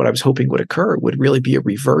Accords and what I was hoping would occur would really be a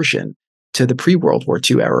reversion to the pre-World War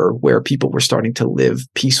II era where people were starting to live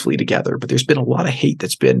peacefully together. But there's been a lot of hate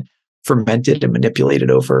that's been fermented and manipulated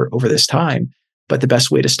over this time. But the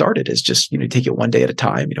best way to start it is just, take it one day at a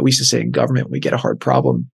time. We used to say in government, when we get a hard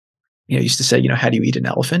problem, used to say, how do you eat an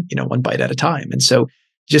elephant? One bite at a time. And so you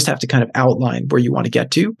just have to kind of outline where you want to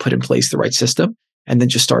get to, put in place the right system, and then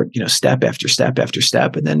just start, step after step after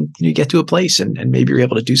step. And then you get to a place and maybe you're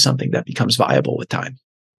able to do something that becomes viable with time.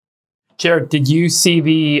 Jared, did you see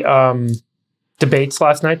the debates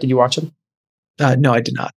last night? Did you watch them? No, I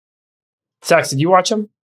did not. Sax, did you watch them?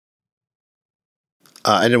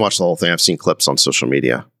 I didn't watch the whole thing. I've seen clips on social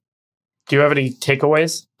media. Do you have any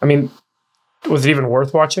takeaways? I mean, was it even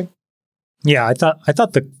worth watching? Yeah, I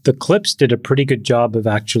thought the clips did a pretty good job of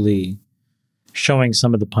actually showing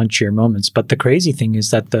some of the punchier moments. But the crazy thing is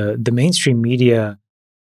that the mainstream media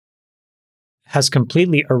has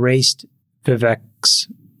completely erased Vivek's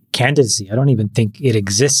candidacy. I don't even think it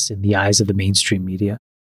exists in the eyes of the mainstream media.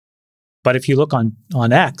 But if you look on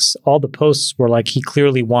X, all the posts were like he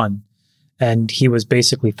clearly won. And he was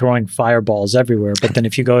basically throwing fireballs everywhere. But then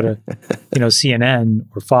if you go to, CNN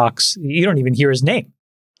or Fox, you don't even hear his name.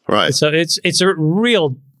 Right. So it's a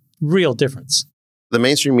real difference. The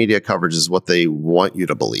mainstream media coverage is what they want you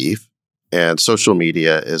to believe. And social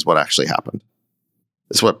media is what actually happened.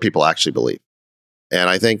 It's what people actually believe. And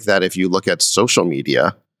I think that if you look at social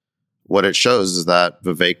media, what it shows is that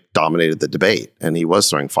Vivek dominated the debate and he was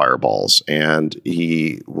throwing fireballs and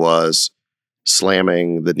he was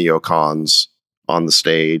slamming the neocons on the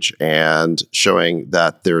stage and showing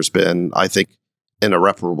that there's been, I think, an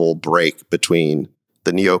irreparable break between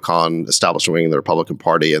the neocon establishment wing of the Republican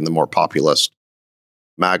Party and the more populist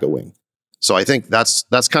MAGA wing. So I think that's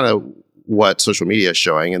kind of what social media is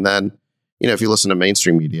showing. And then, if you listen to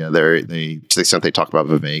mainstream media, they to the extent they talk about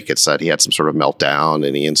Vivek, it's that he had some sort of meltdown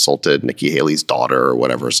and he insulted Nikki Haley's daughter or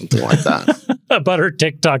whatever, something like that. About her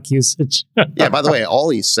TikTok usage. Yeah, by the way, all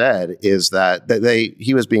he said is that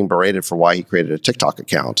he was being berated for why he created a TikTok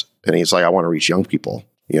account. And he's like, I want to reach young people,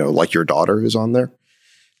 like your daughter who's on there.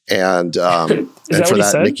 And, and for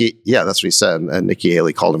that, Nikki, yeah, that's what he said. And Nikki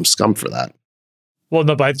Haley called him scum for that. Well,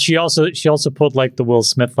 no, but she also pulled like the Will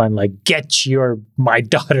Smith line, like, get my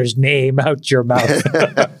daughter's name out your mouth.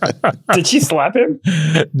 Did she slap him?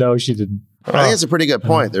 No, she didn't. I think it's a pretty good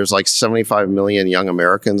point. There's like 75 million young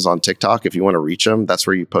Americans on TikTok. If you want to reach them, that's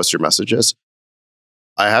where you post your messages.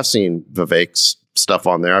 I have seen Vivek's stuff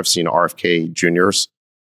on there. I've seen RFK Jr.'s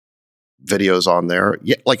videos on there.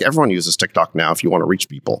 Yeah, like everyone uses TikTok now if you want to reach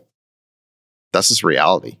people. That's just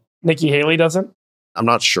reality. Nikki Haley doesn't? I'm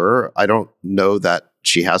not sure. I don't know that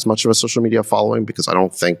she has much of a social media following because I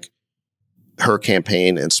don't think her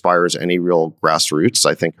campaign inspires any real grassroots.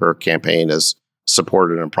 I think her campaign is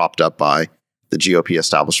supported and propped up by the GOP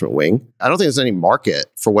establishment wing. I don't think there's any market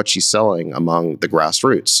for what she's selling among the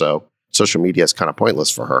grassroots. So social media is kind of pointless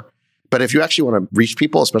for her. But if you actually want to reach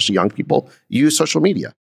people, especially young people, use social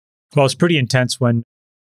media. Well, it's pretty intense when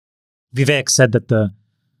Vivek said that the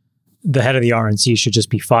head of the RNC should just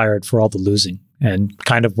be fired for all the losing, and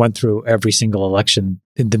kind of went through every single election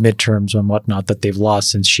in the midterms and whatnot that they've lost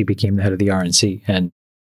since she became the head of the RNC. And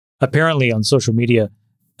apparently on social media,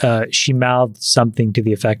 she mouthed something to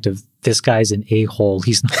the effect of, this guy's an a-hole.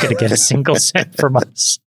 He's not going to get a single cent from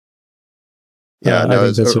us. Yeah, no,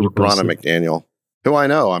 it's Ronna McDaniel, who I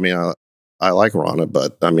know. I mean, I like Ronna,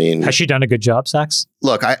 but I mean... Has she done a good job, Sax?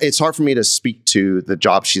 Look, it's hard for me to speak to the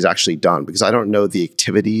job she's actually done because I don't know the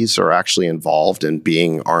activities are actually involved in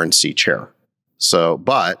being RNC chair. So,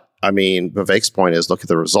 but I mean, Vivek's point is look at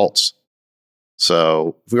the results.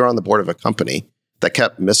 So if we were on the board of a company that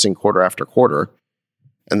kept missing quarter after quarter,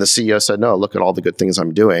 and the CEO said, no, look at all the good things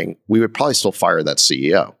I'm doing, we would probably still fire that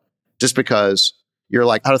CEO just because you're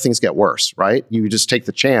like, how do things get worse, right? You just take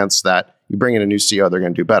the chance that you bring in a new CEO, they're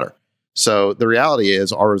going to do better. So the reality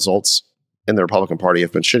is our results in the Republican Party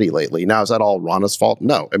have been shitty lately. Now, is that all Ronna's fault?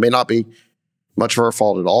 No, it may not be much of her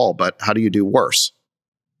fault at all, but how do you do worse?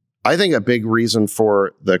 I think a big reason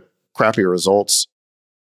for the crappy results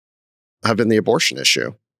have been the abortion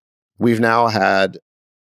issue. We've now had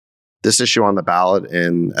this issue on the ballot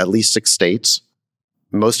in at least 6 states,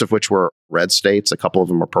 most of which were red states. A couple of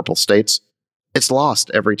them are purple states. It's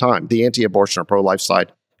lost every time. The anti-abortion or pro-life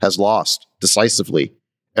side has lost decisively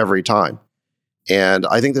every time. And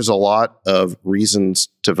I think there's a lot of reasons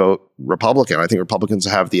to vote Republican. I think Republicans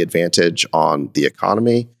have the advantage on the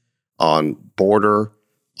economy, on border,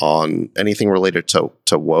 on anything related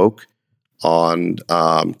to woke, on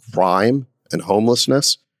crime. and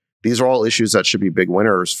homelessness. These are all issues that should be big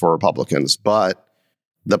winners for Republicans. But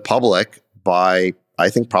the public, by I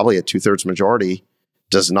think probably a 2/3 majority,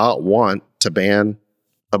 does not want to ban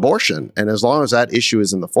abortion. And as long as that issue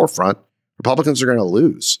is in the forefront, Republicans are going to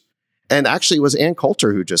lose. And actually, it was Ann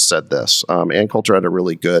Coulter who just said this. Ann Coulter had a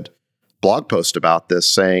really good blog post about this,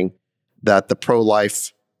 saying that the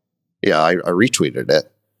pro-life, I retweeted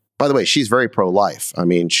it. By the way, she's very pro-life. I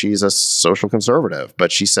mean, she's a social conservative,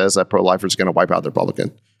 but she says that pro-lifers are going to wipe out the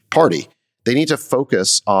Republican Party. They need to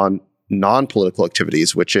focus on non-political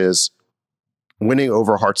activities, which is winning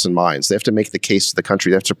over hearts and minds. They have to make the case to the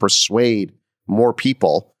country. They have to persuade more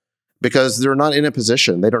people because they're not in a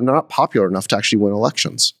position. They're not popular enough to actually win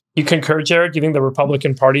elections. You concur, Jared? Do you think the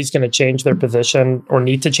Republican Party is going to change their position or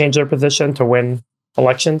need to change their position to win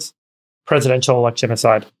elections, presidential election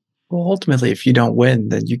aside? Well, ultimately, if you don't win,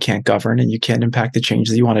 then you can't govern and you can't impact the change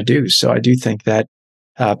that you want to do. So I do think that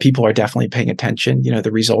people are definitely paying attention.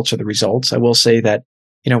 The results are the results. I will say that,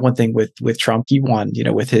 one thing with Trump, he won,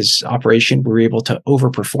 with his operation, we were able to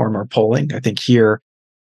overperform our polling. I think here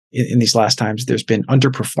in these last times, there's been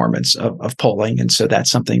underperformance of polling. And so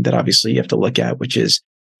that's something that obviously you have to look at, which is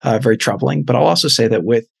very troubling. But I'll also say that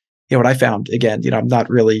with, what I found, again, I'm not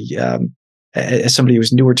really, as somebody who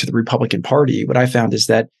was newer to the Republican Party, what I found is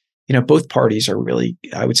that both parties are really,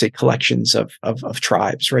 I would say, collections of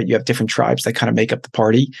tribes, right? You have different tribes that kind of make up the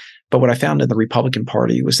party. But what I found in the Republican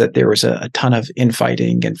Party was that there was a ton of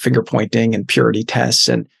infighting and finger pointing and purity tests.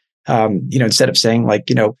 And, instead of saying like,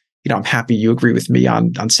 I'm happy you agree with me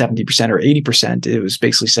on 70% or 80%, it was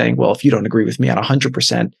basically saying, well, if you don't agree with me on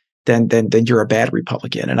 100%, then you're a bad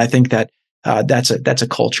Republican. And I think that that's a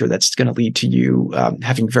culture that's going to lead to you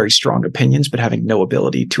having very strong opinions, but having no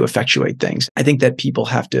ability to effectuate things. I think that people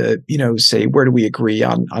have to, say, where do we agree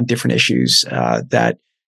on different issues?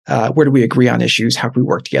 Where do we agree on issues? How can we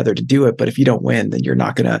work together to do it? But if you don't win, then you're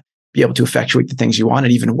not going to be able to effectuate the things you want.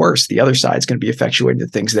 And even worse, the other side's going to be effectuating the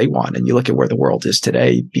things they want. And you look at where the world is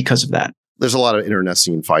today because of that. There's a lot of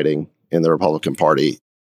internecine fighting in the Republican Party.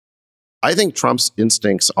 I think Trump's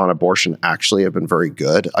instincts on abortion actually have been very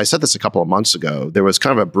good. I said this a couple of months ago. There was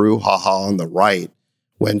kind of a brouhaha on the right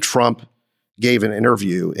when Trump gave an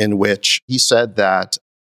interview in which he said that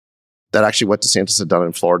actually what DeSantis had done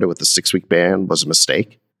in Florida with the 6-week ban was a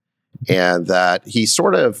mistake, and that he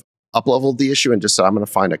sort of up-leveled the issue and just said, I'm going to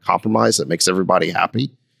find a compromise that makes everybody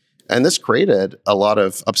happy. And this created a lot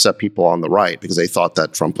of upset people on the right because they thought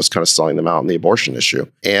that Trump was kind of selling them out on the abortion issue.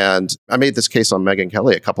 And I made this case on Megyn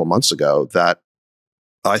Kelly a couple of months ago that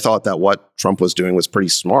I thought that what Trump was doing was pretty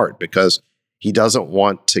smart because he doesn't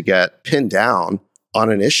want to get pinned down on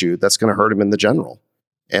an issue that's going to hurt him in the general.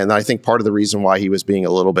 And I think part of the reason why he was being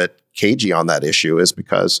a little bit cagey on that issue is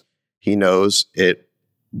because he knows it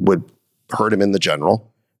would hurt him in the general.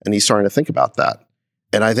 And he's starting to think about that.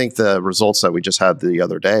 And I think the results that we just had the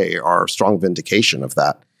other day are a strong vindication of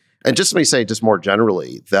that. And just let me say, just more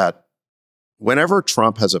generally, that whenever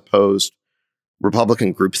Trump has opposed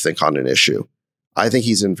Republican groupthink on an issue, I think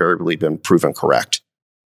he's invariably been proven correct.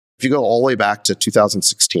 If you go all the way back to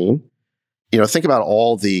 2016, think about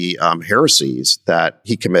all the heresies that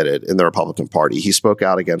he committed in the Republican Party. He spoke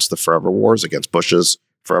out against the forever wars, against Bush's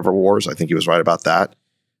forever wars. I think he was right about that.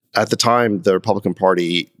 At the time, the Republican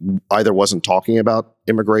Party either wasn't talking about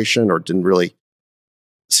immigration or didn't really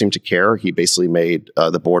seem to care. He basically made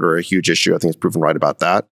the border a huge issue. I think he's proven right about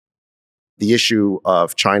that. The issue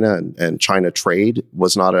of China and China trade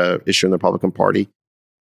was not an issue in the Republican Party.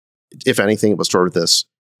 If anything, it was sort of this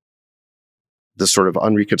sort of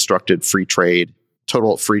unreconstructed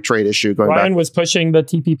total free trade issue going back. Ryan was pushing the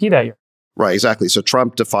TPP that year. Right, exactly. So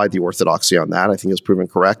Trump defied the orthodoxy on that. I think it's proven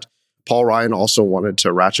correct. Paul Ryan also wanted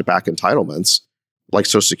to ratchet back entitlements like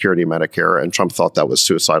Social Security and Medicare, and Trump thought that was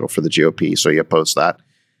suicidal for the GOP, so he opposed that.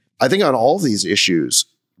 I think on all these issues,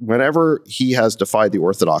 whenever he has defied the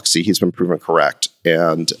orthodoxy, he's been proven correct.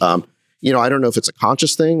 And, I don't know if it's a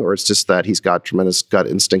conscious thing or it's just that he's got tremendous gut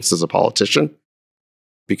instincts as a politician.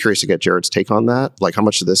 Be curious to get Jared's take on that. Like how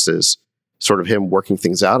much of this is sort of him working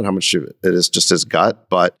things out and how much of it is just his gut.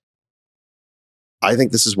 But I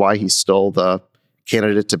think this is why he's still the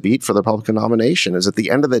candidate to beat for the Republican nomination. Is at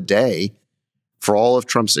the end of the day, for all of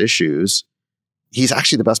Trump's issues, he's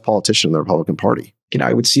actually the best politician in the Republican Party.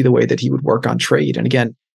 I would see the way that he would work on trade. And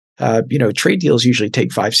again, trade deals usually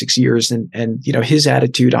take 5-6 years. And his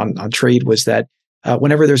attitude on trade was that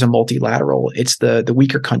whenever there's a multilateral, it's the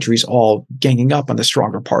weaker countries all ganging up on the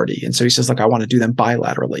stronger party. And so he says, look, I want to do them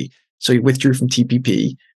bilaterally. So he withdrew from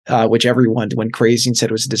TPP, which everyone went crazy and said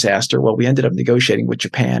it was a disaster. Well, we ended up negotiating with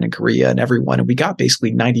Japan and Korea and everyone, and we got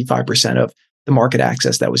basically 95% of the market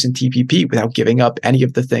access that was in TPP without giving up any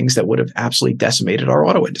of the things that would have absolutely decimated our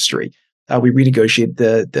auto industry. We renegotiated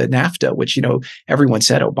the NAFTA, which, everyone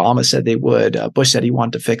said, Obama said they would. Bush said he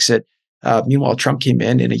wanted to fix it. Meanwhile, Trump came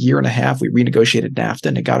in a year and a half. We renegotiated NAFTA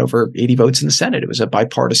and it got over 80 votes in the Senate. It was a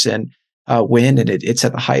bipartisan win, and it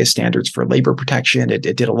set the highest standards for labor protection. It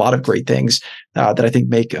did a lot of great things that I think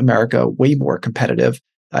make America way more competitive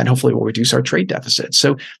and hopefully will reduce our trade deficit.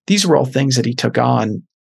 So these were all things that he took on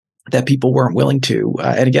that people weren't willing to.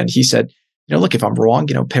 And again, he said, look, if I'm wrong,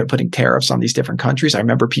 putting tariffs on these different countries. I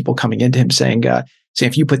remember people coming into him saying,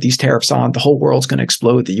 if you put these tariffs on, the whole world's going to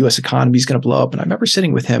explode. The U.S. economy is going to blow up. And I remember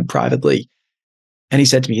sitting with him privately, and he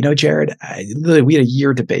said to me, Jared, we had a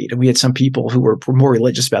year debate, and we had some people who were more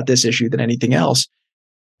religious about this issue than anything else.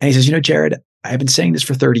 And he says, Jared, I've been saying this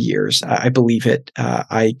for 30 years. I believe it.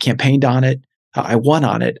 I campaigned on it. I won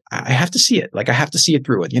on it. I have to see it. I have to see it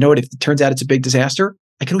through it. If it turns out it's a big disaster,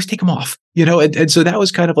 I can always take him off, and so that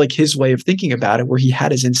was kind of like his way of thinking about it, where he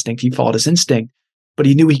had his instinct, he followed his instinct, but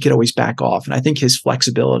he knew he could always back off. And I think his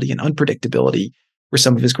flexibility and unpredictability were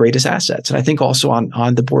some of his greatest assets. And I think also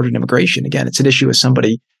on the border and immigration, again, it's an issue as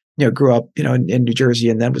somebody, grew up, in New Jersey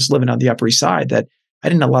and then was living on the Upper East Side that I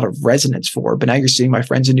didn't have a lot of resonance for. But now you're seeing my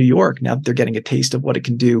friends in New York, now that they're getting a taste of what it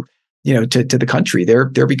can do, to the country, they're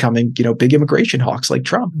becoming, big immigration hawks like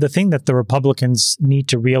Trump. The thing that the Republicans need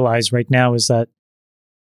to realize right now is that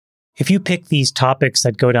if you pick these topics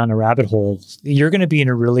that go down a rabbit hole, you're going to be in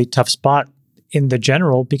a really tough spot in the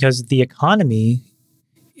general, because the economy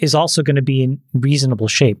is also going to be in reasonable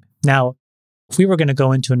shape. Now, if we were going to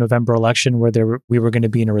go into a November election where we were going to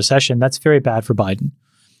be in a recession, that's very bad for Biden.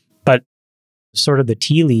 But sort of the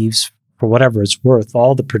tea leaves, for whatever it's worth,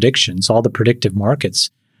 all the predictions, all the predictive markets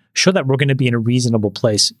show that we're going to be in a reasonable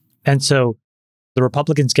place. And so the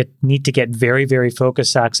Republicans need to get very, very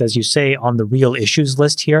focused, Sachs, as you say, on the real issues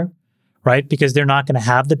list here, right? Because they're not going to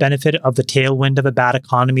have the benefit of the tailwind of a bad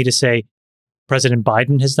economy to say President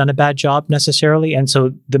Biden has done a bad job necessarily. And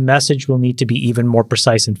so the message will need to be even more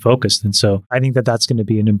precise and focused. And so I think that that's going to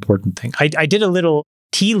be an important thing. I did a little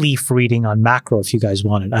tea leaf reading on macro if you guys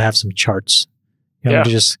wanted. I have some charts. I'm going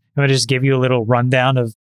to just give you a little rundown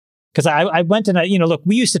of, because I went and look,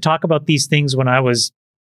 we used to talk about these things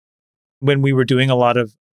when we were doing a lot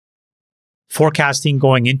of forecasting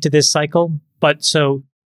going into this cycle. But so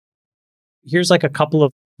here's a couple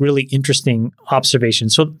of really interesting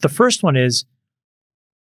observations. So the first one is,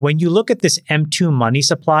 when you look at this M2 money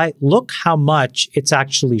supply, look how much it's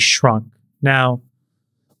actually shrunk. Now,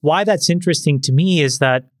 why that's interesting to me is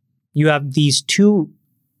that you have these two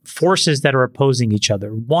forces that are opposing each other.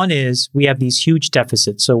 One is we have these huge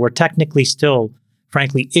deficits. So we're technically still,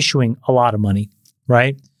 frankly, issuing a lot of money,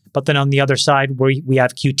 right? But then on the other side, we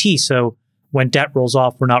have QT. So when debt rolls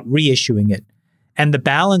off, we're not reissuing it. And the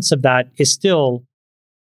balance of that is still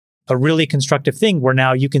a really constructive thing, where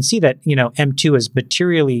now you can see that, M2 has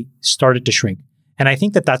materially started to shrink. And I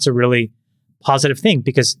think that that's a really positive thing,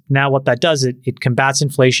 because now what that does, it combats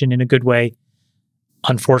inflation in a good way.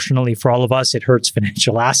 Unfortunately for all of us, it hurts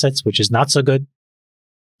financial assets, which is not so good.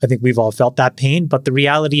 I think we've all felt that pain, but the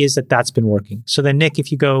reality is that that's been working. So then, Nick,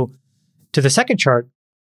 if you go to the second chart,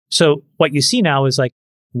 so what you see now is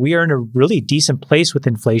we are in a really decent place with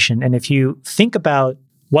inflation. And if you think about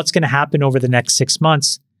what's going to happen over the next 6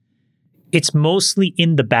 months, it's mostly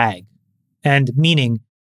in the bag. And meaning,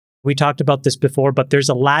 we talked about this before, but there's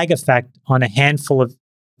a lag effect on a handful of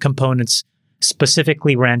components,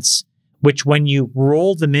 specifically rents, which when you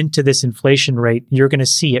roll them into this inflation rate, you're going to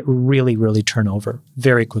see it really, really turn over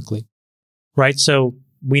very quickly, right? So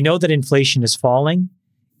we know that inflation is falling.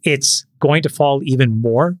 It's going to fall even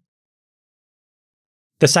more.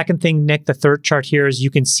 The second thing, Nick, the third chart here is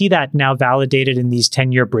you can see that now validated in these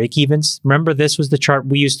 10-year break-evens. Remember, this was the chart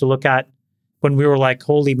we used to look at when we were like,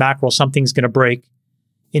 holy mackerel, something's going to break.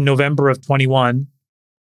 In November of 21,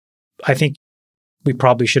 I think we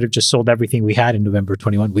probably should have just sold everything we had in November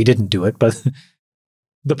 21. We didn't do it, but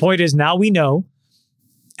the point is now we know.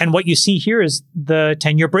 And what you see here is the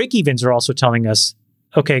 10-year break-evens are also telling us,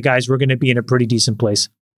 okay, guys, we're going to be in a pretty decent place.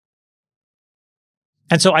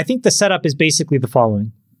 And so I think the setup is basically the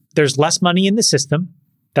following. There's less money in the system.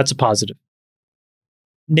 That's a positive.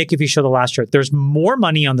 Nick, if you show the last chart, there's more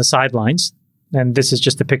money on the sidelines. And this is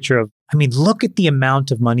just a picture of, look at the amount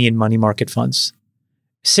of money in money market funds.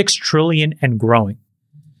 6 trillion and growing.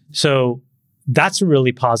 So that's a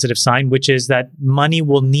really positive sign, which is that money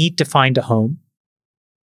will need to find a home.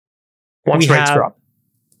 Once rates drop.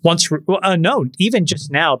 No, even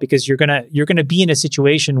just now, because you're gonna be in a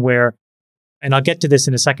situation where, and I'll get to this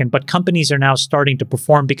in a second, but companies are now starting to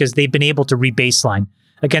perform because they've been able to rebaseline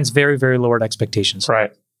against very, very lowered expectations.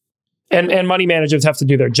 Right. And money managers have to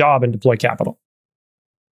do their job and deploy capital.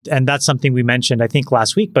 And that's something we mentioned, I think,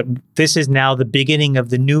 last week. But this is now the beginning of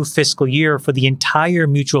the new fiscal year for the entire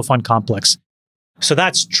mutual fund complex. So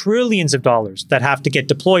that's trillions of dollars that have to get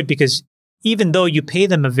deployed, because even though you pay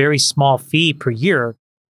them a very small fee per year,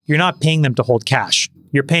 you're not paying them to hold cash.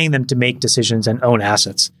 You're paying them to make decisions and own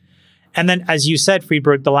assets. And then, as you said,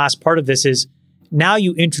 Friedberg, the last part of this is now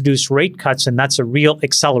you introduce rate cuts, and that's a real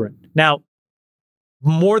accelerant. Now,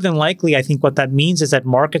 more than likely, I think what that means is that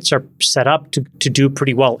markets are set up to do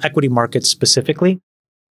pretty well, equity markets specifically.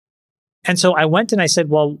 And so I went and I said,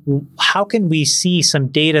 well, how can we see some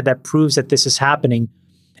data that proves that this is happening?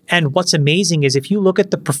 And what's amazing is if you look at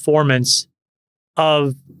the performance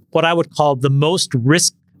of what I would call the most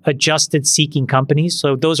risk-adjusted seeking companies,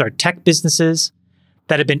 so those are tech businesses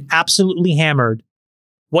that have been absolutely hammered,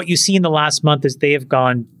 what you see in the last month is they have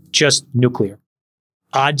gone just nuclear.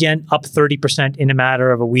 Adyen up 30% in a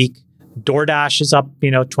matter of a week. DoorDash is up,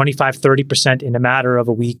 25, 30% in a matter of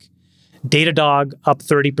a week. Datadog up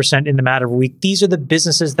 30% in the matter of a week. These are the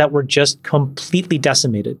businesses that were just completely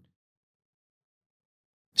decimated.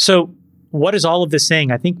 So what is all of this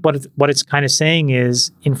saying? I think what it's kind of saying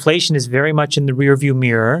is inflation is very much in the rearview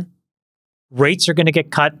mirror. Rates are going to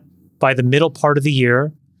get cut by the middle part of the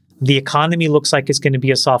year. The economy looks like it's going to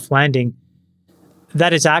be a soft landing.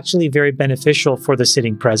 That is actually very beneficial for the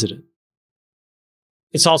sitting president.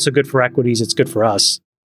 It's also good for equities. It's good for us.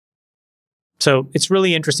 So it's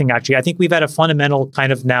really interesting, actually. I think we've had a fundamental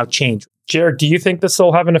kind of now change. Jared, do you think this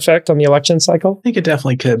will have an effect on the election cycle? I think it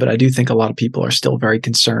definitely could, but I do think a lot of people are still very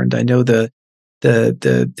concerned. I know the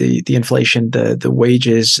inflation, the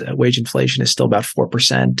wage inflation is still about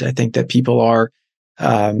 4%. I think that people are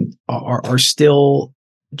still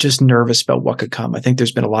just nervous about what could come. I think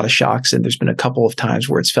there's been a lot of shocks, and there's been a couple of times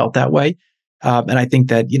where it's felt that way. And I think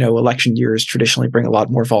that, election years traditionally bring a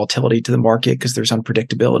lot more volatility to the market because there's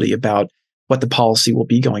unpredictability about what the policy will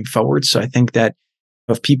be going forward. So I think that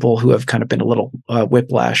of people who have kind of been a little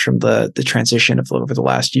whiplash from the transition of over the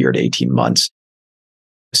last year to 18 months,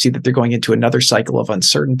 see that they're going into another cycle of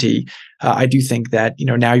uncertainty. I do think that,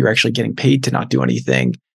 now you're actually getting paid to not do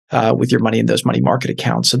anything with your money in those money market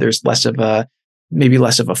accounts. So there's maybe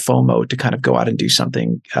less of a FOMO to kind of go out and do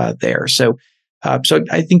something there. So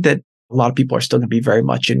I think that a lot of people are still going to be very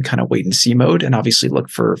much in kind of wait and see mode, and obviously look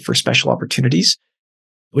for special opportunities,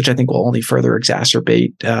 which I think will only further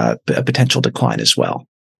exacerbate a potential decline as well.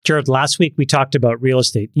 Jared, last week we talked about real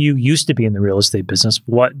estate. You used to be in the real estate business.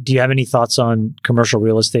 Do you have any thoughts on commercial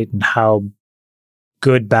real estate and how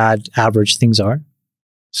good, bad, average things are?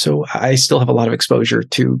 So I still have a lot of exposure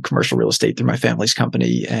to commercial real estate through my family's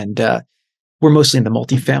company, and we're mostly in the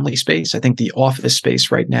multifamily space. I think the office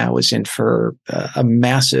space right now is in for a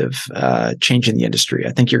massive change in the industry.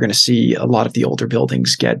 I think you're going to see a lot of the older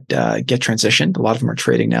buildings get transitioned. A lot of them are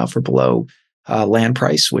trading now for below land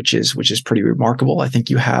price, which is pretty remarkable. I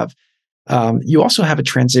think you also have a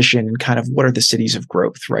transition in kind of what are the cities of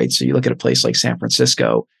growth, right? So you look at a place like San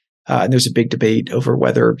Francisco, and there's a big debate over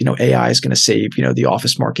whether AI is going to save the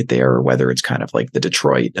office market there, or whether it's kind of like the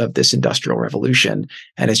Detroit of this industrial revolution,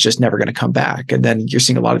 and it's just never going to come back. And then you're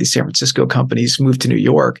seeing a lot of these San Francisco companies move to New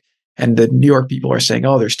York, and the New York people are saying,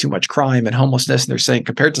 "Oh, there's too much crime and homelessness," and they're saying,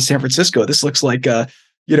 compared to San Francisco, this looks like a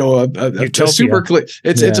super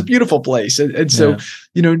it's a beautiful place. And so,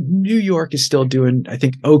 New York is still doing, I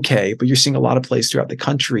think, okay, but you're seeing a lot of places throughout the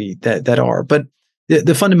country that are. But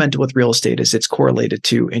the fundamental with real estate is it's correlated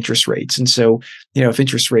to interest rates. And so, if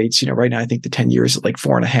interest rates, right now, I think the 10 years at like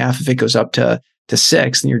 4.5, if it goes up to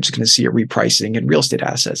 6, then you're just going to see a repricing in real estate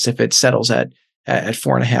assets. If it settles at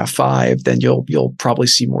 4.5, 5, then you'll probably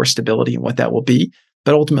see more stability in what that will be.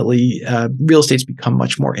 But ultimately, real estate's become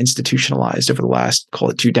much more institutionalized over the last, call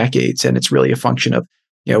it 2 decades. And it's really a function of,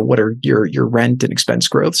 what are your rent and expense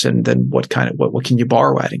growths, and then what can you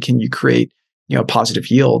borrow at, and can you create positive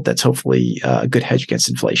yield that's hopefully a good hedge against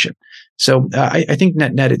inflation. So I think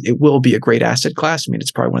net it will be a great asset class. I mean, it's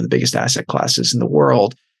probably one of the biggest asset classes in the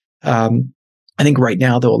world. I think right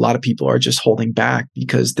now, though, a lot of people are just holding back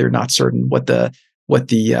because they're not certain what the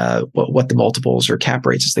multiples or cap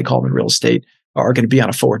rates, as they call them in real estate, are going to be on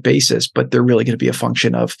a forward basis. But they're really going to be a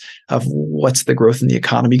function of what's the growth in the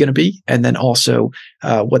economy going to be, and then also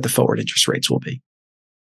what the forward interest rates will be.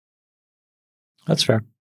 That's fair.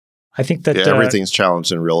 I think that everything's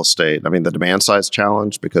challenged in real estate. I mean, the demand side's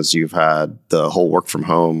challenged because you've had the whole work from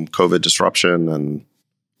home, COVID disruption, and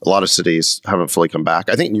a lot of cities haven't fully come back.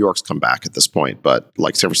 I think New York's come back at this point, but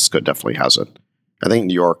like San Francisco definitely hasn't. I think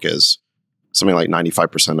New York is something like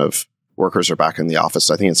 95% of workers are back in the office.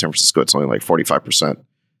 I think in San Francisco, it's only like 45%.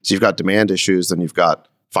 So you've got demand issues, and you've got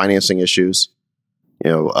financing issues.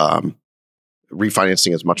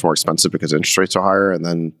 refinancing is much more expensive because interest rates are higher. And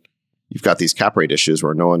then you've got these cap rate issues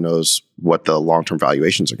where no one knows what the long-term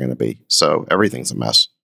valuations are going to be. So everything's a mess.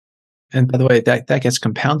 And by the way, that gets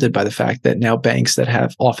compounded by the fact that now banks that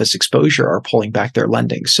have office exposure are pulling back their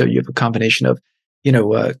lending. So you have a combination of,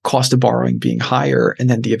 cost of borrowing being higher, and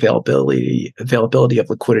then the availability of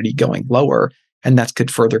liquidity going lower. And that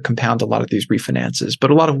could further compound a lot of these refinances.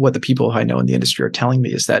 But a lot of what the people I know in the industry are telling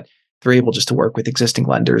me is that they're able just to work with existing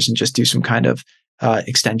lenders and just do some kind of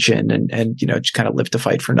extension and just kind of live to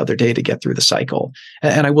fight for another day to get through the cycle.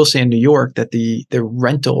 And I will say in New York that the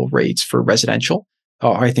rental rates for residential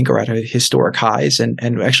I think are at historic highs. And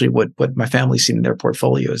actually what my family's seen in their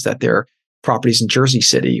portfolio is that their properties in Jersey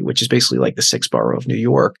City, which is basically like the sixth borough of New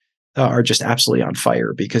York, are just absolutely on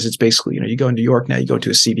fire because it's basically, you go in New York now, you go to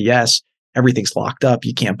a CVS, everything's locked up.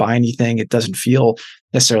 You can't buy anything. It doesn't feel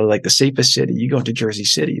necessarily like the safest city. You go into Jersey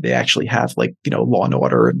City, they actually have law and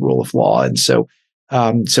order and rule of law. And so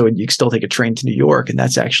you can still take a train to New York, and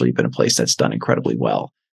that's actually been a place that's done incredibly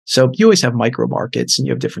well. So you always have micro markets and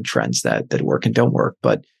you have different trends that work and don't work.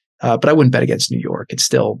 But I wouldn't bet against New York. It's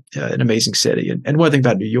still an amazing city. And one thing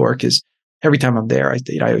about New York is every time I'm there,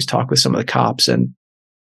 I always talk with some of the cops, and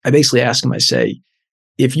I basically ask them, I say,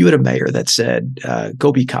 if you had a mayor that said,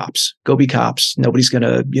 go be cops, nobody's going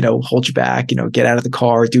to, hold you back, get out of the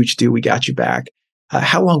car, do what you do. We got you back.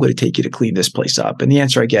 How long would it take you to clean this place up? And the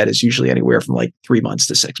answer I get is usually anywhere from 3 months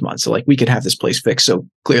to 6 months. So we could have this place fixed. So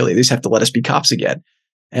clearly they just have to let us be cops again.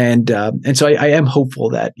 And so I am hopeful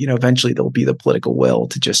that, eventually there'll be the political will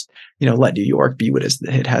to just, let New York be what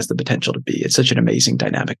it has the potential to be. It's such an amazing,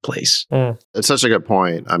 dynamic place. It's such a good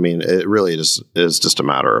point. I mean, it really is just a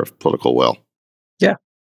matter of political will. Yeah.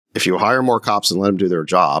 If you hire more cops and let them do their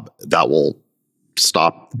job, that will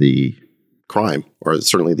stop the crime, or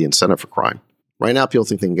certainly the incentive for crime. Right now, people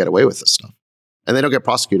think they can get away with this stuff, and they don't get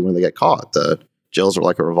prosecuted when they get caught. The jails are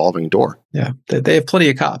like a revolving door. Yeah, they have plenty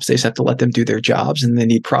of cops. They just have to let them do their jobs, and they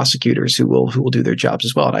need prosecutors who will do their jobs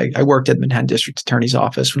as well. And I worked at the Manhattan District Attorney's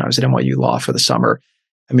Office when I was at NYU Law for the summer.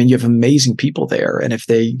 I mean, you have amazing people there, and if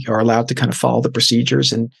they are allowed to kind of follow the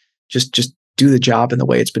procedures and just do the job in the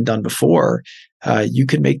way it's been done before, you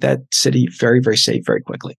can make that city very, very safe very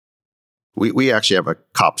quickly. We actually have a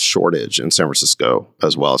cop shortage in San Francisco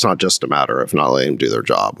as well. It's not just a matter of not letting them do their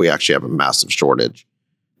job. We actually have a massive shortage.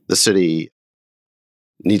 The city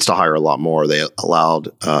needs to hire a lot more. They allowed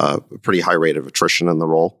a pretty high rate of attrition in the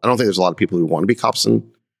role. I don't think there's a lot of people who want to be cops in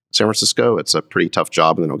San Francisco. It's a pretty tough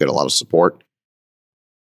job, and they don't get a lot of support.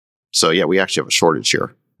 So yeah, we actually have a shortage here,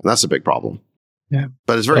 and that's a big problem. Yeah,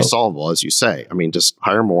 but it's very solvable, as you say. I mean, just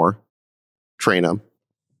hire more, train them,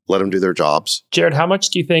 let them do their jobs. Jared, how much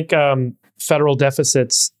do you think federal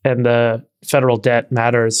deficits and the federal debt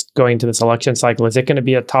matters going into this election cycle? Is it going to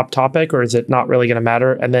be a top topic, or is it not really going to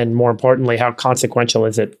matter? And then more importantly, how consequential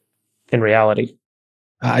is it in reality?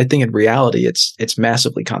 I think in reality, it's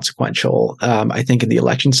massively consequential. I think in the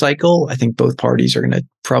election cycle, I think both parties are going to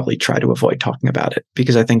probably try to avoid talking about it,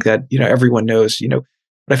 because I think that, everyone knows,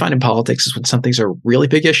 what I find in politics is when something's a really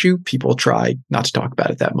big issue, people try not to talk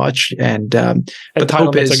about it that much. And but the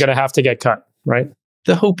hope is are going to have to get cut, right?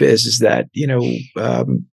 The hope is that,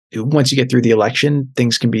 once you get through the election,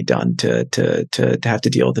 things can be done to have to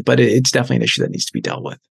deal with it. But it's definitely an issue that needs to be dealt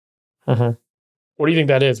with. Uh-huh. What do you think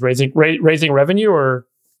that is? Raising revenue or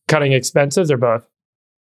cutting expenses, or both?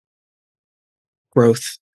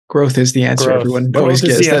 Growth is the answer. Everyone always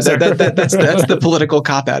gives. That's the political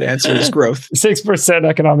cop-out answer is growth. 6%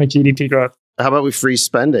 economic GDP growth. How about we freeze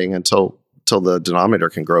spending until the denominator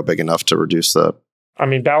can grow big enough to reduce the... I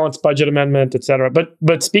mean, balanced budget amendment, et cetera.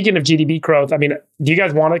 But speaking of GDP growth, I mean, do you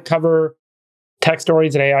guys want to cover tech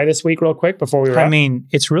stories and AI this week real quick before we wrap? I mean,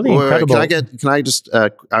 it's really incredible. I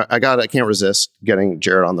can't resist getting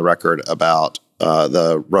Jared on the record about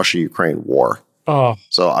the Russia-Ukraine war. Oh.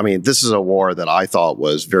 So, I mean, this is a war that I thought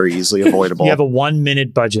was very easily avoidable. You have a 1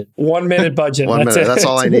 minute budget. 1 minute budget. That's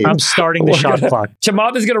all I need. I'm starting the shot clock.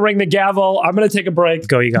 Chamath is going to ring the gavel. I'm going to take a break.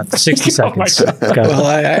 Go, you got 60 seconds. Well,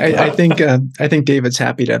 I think David's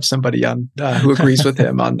happy to have somebody on who agrees with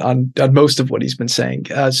him on most of what he's been saying.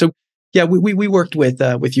 So yeah, we worked with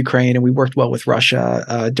Ukraine, and we worked well with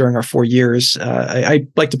Russia during our 4 years. I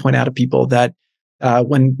like to point out to people that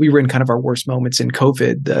when we were in kind of our worst moments in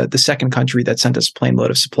COVID, the second country that sent us a plane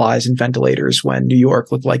load of supplies and ventilators when New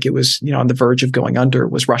York looked like it was, on the verge of going under,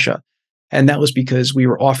 was Russia. And that was because we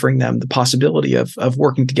were offering them the possibility of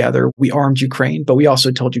working together. We armed Ukraine, but we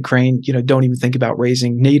also told Ukraine, don't even think about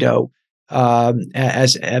raising NATO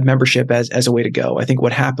as a membership as a way to go. I think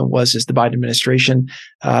what happened was the Biden administration,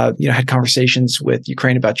 had conversations with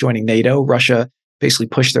Ukraine about joining NATO. Russia basically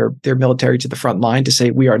pushed their military to the front line to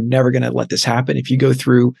say, we are never going to let this happen. If you go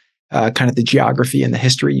through kind of the geography and the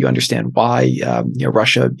history, you understand why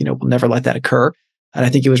Russia will never let that occur. And I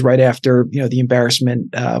think it was right after the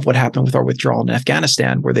embarrassment of what happened with our withdrawal in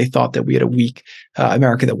Afghanistan, where they thought that we had a weak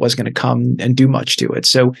America that was going to come and do much to it.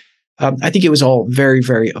 So I think it was all very,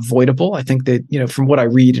 very avoidable. I think that from what I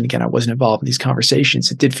read, and again, I wasn't involved in these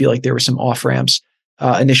conversations, it did feel like there were some off ramps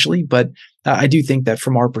initially, but I do think that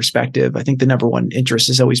from our perspective, I think the number one interest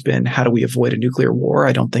has always been, how do we avoid a nuclear war?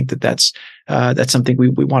 I don't think that that's something we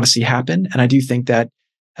want to see happen. And I do think that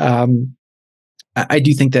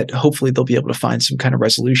hopefully they'll be able to find some kind of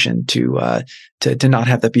resolution to not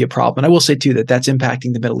have that be a problem. And I will say too that that's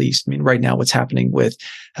impacting the Middle East. I mean, right now, what's happening with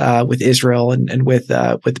Israel and with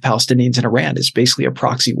the Palestinians and Iran is basically a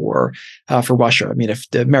proxy war for Russia. I mean, if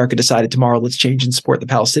America decided tomorrow, let's change and support the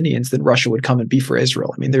Palestinians, then Russia would come and be for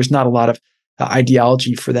Israel. I mean, there's not a lot of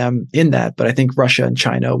ideology for them in that, but I think Russia and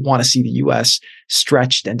China want to see the U.S.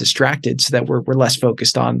 stretched and distracted so that we're less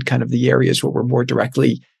focused on kind of the areas where we're more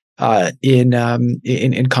directly in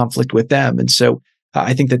conflict with them. And so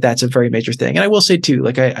I think that that's a very major thing. And I will say too,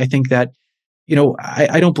 like, I think that,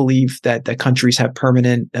 I don't believe that countries have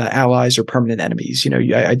permanent allies or permanent enemies.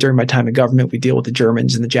 During my time in government, we deal with the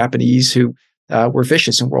Germans and the Japanese who were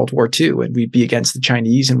vicious in World War II, and we'd be against the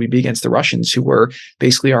Chinese and we'd be against the Russians, who were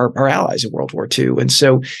basically our allies in World War II. And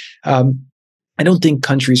so I don't think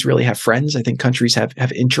countries really have friends. I think countries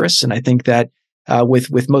have interests. And I think that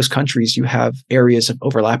with most countries, you have areas of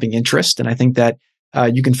overlapping interest. And I think that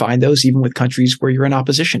you can find those even with countries where you're in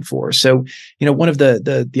opposition for. So, one of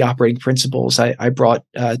the operating principles I brought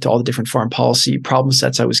to all the different foreign policy problem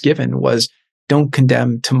sets I was given was, don't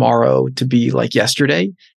condemn tomorrow to be like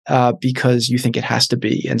yesterday because you think it has to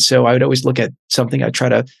be. And so I would always look at something, I'd try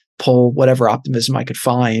to pull whatever optimism I could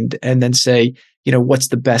find and then say, what's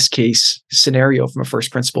the best case scenario from a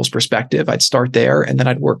first principles perspective? I'd start there, and then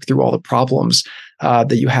I'd work through all the problems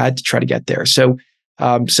that you had to try to get there. So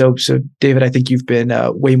David, I think you've been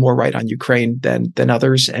way more right on Ukraine than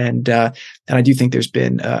others, and I do think there's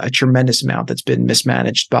been a tremendous amount that's been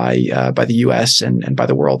mismanaged by the U.S. and by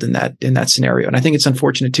the world in that scenario. And I think it's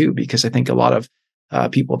unfortunate too, because I think a lot of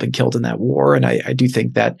people have been killed in that war, and I do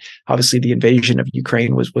think that obviously the invasion of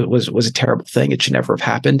Ukraine was a terrible thing. It should never have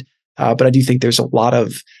happened. But I do think there's a lot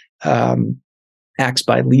of acts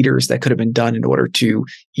by leaders that could have been done in order to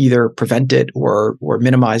either prevent it or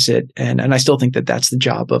minimize it. And I still think that that's the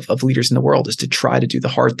job of leaders in the world, is to try to do the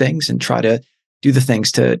hard things and try to do the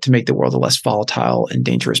things to make the world a less volatile and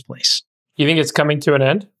dangerous place. You think it's coming to an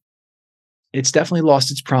end? It's definitely lost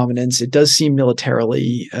its prominence. It does seem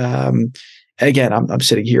militarily. Again, I'm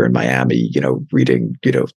sitting here in Miami, reading,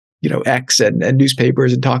 X and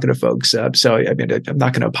newspapers and talking to folks. So, I mean, I'm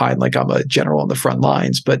not going to opine like I'm a general on the front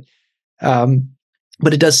lines, but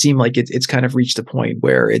it does seem like it's kind of reached a point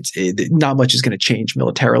where not much is going to change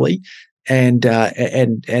militarily. And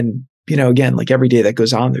again, like every day that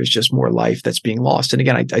goes on, there's just more life that's being lost. And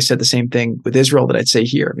again, I said the same thing with Israel that I'd say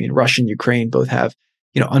here. I mean, Russia and Ukraine both have,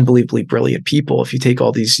 unbelievably brilliant people. If you take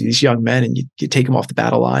all these young men and you take them off the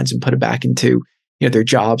battle lines and put it back into their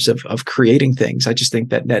jobs of creating things, I just think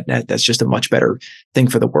that net that's just a much better thing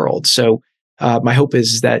for the world. So my hope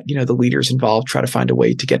is that the leaders involved try to find a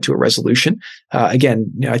way to get to a resolution.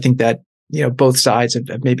 Again, I think that both sides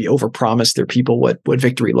have maybe overpromised their people what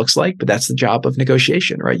victory looks like, but that's the job of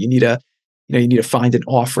negotiation, right? You need to find an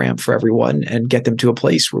off ramp for everyone and get them to a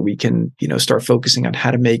place where we can start focusing on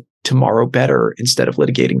how to make tomorrow better instead of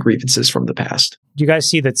litigating grievances from the past. Do you guys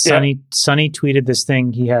see that Sonny tweeted this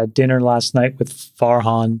thing? He had dinner last night with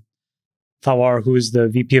Farhan Fawar, who is the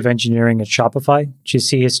VP of engineering at Shopify. Did you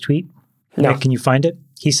see his tweet? No. Can you find it?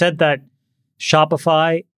 He said that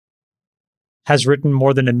Shopify has written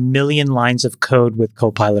more than 1 million lines of code with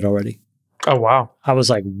Copilot already. Oh, wow. I was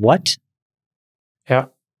like, what? Yeah.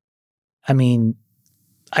 I mean,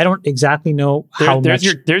 I don't exactly know how much.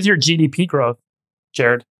 There's your GDP growth,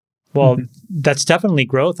 Jared. Well, that's definitely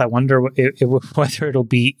growth. I wonder whether it'll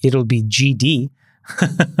be GD.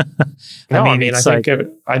 No,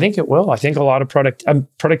 I think it will. I think a lot of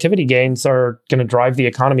productivity gains are going to drive the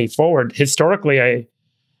economy forward. Historically, I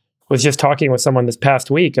was just talking with someone this past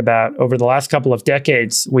week about over the last couple of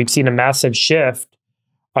decades, we've seen a massive shift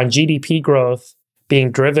on GDP growth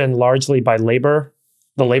being driven largely by labor,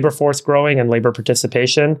 the labor force growing and labor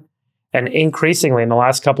participation. And increasingly in the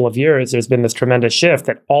last couple of years, there's been this tremendous shift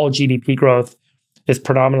that all GDP growth is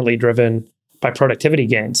predominantly driven by productivity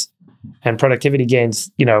gains. And productivity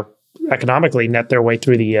gains, economically net their way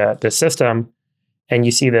through the system. and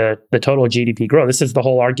you see the total GDP grow. This is the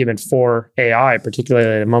whole argument for AI, particularly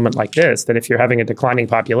at a moment like this, that if you're having a declining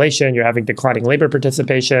population, you're having declining labor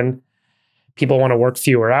participation, people want to work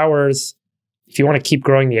fewer hours. If you want to keep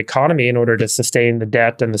growing the economy in order to sustain the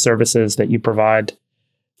debt and the services that you provide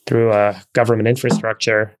through government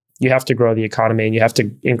infrastructure, you have to grow the economy and you have to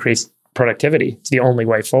increase productivity. It's the only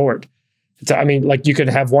way forward. I mean, like you could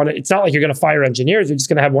have one, it's not like you're going to fire engineers. You're just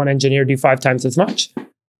going to have one engineer do 5 times as much.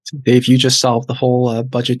 Dave, you just solved the whole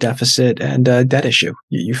budget deficit and debt issue.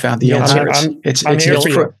 You found the answer. It's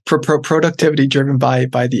productivity driven by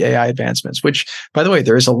the AI advancements, which, by the way,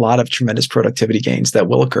 there is a lot of tremendous productivity gains that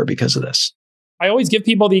will occur because of this. I always give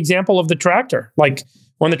people the example of the tractor. Like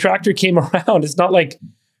when the tractor came around, it's not like,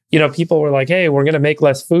 people were like, hey, we're going to make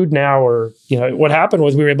less food now. Or, what happened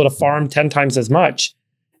was we were able to farm 10 times as much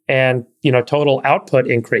and, total output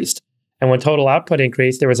increased. And when total output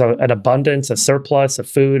increased, there was an abundance, a surplus of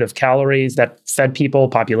food, of calories that fed people,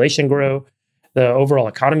 population grew, the overall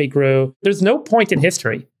economy grew. There's no point in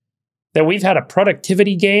history that we've had a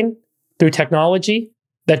productivity gain through technology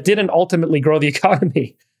that didn't ultimately grow the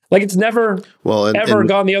economy. Like it's never ever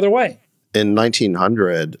gone the other way. In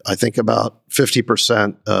 1900, I think about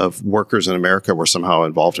 50% of workers in America were somehow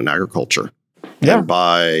involved in agriculture. Yeah. And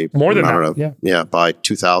by more than that, by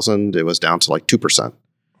 2000, it was down to like 2%.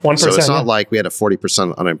 1%. So it's not like we had a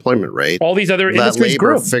 40% unemployment rate. All these other industries labor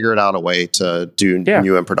grew. Figured out a way to do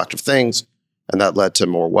new and productive things, and that led to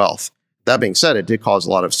more wealth. That being said, it did cause a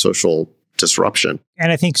lot of social disruption.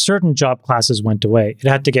 And I think certain job classes went away. It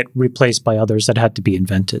had to get replaced by others that had to be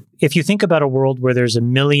invented. If you think about a world where there's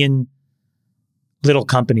 1 million little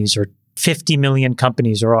companies or 50 million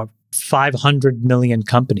companies or 500 million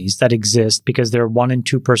companies that exist because there are 1 and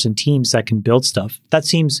 2 person teams that can build stuff, that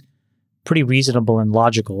seems pretty reasonable and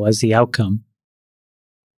logical as the outcome.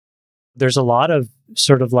 There's a lot of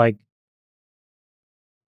sort of like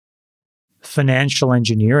financial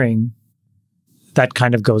engineering that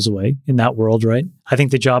kind of goes away in that world, right? I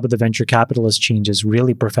think the job of the venture capitalist changes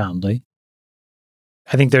really profoundly.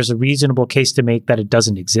 I think there's a reasonable case to make that it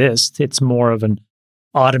doesn't exist. It's more of an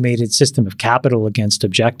automated system of capital against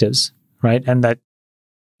objectives, right? And that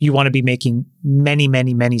you want to be making many,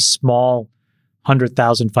 many, many small $100,000,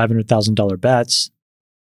 $500,000 bets.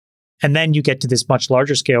 And then you get to this much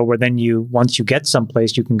larger scale where then once you get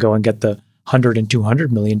someplace, you can go and get the $100 and $200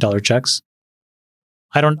 million checks.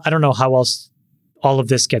 I don't know how else all of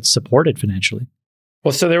this gets supported financially.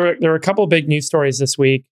 Well, so there were a couple of big news stories this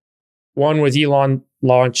week. One was Elon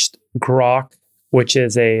launched Grok, which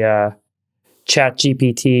is a chat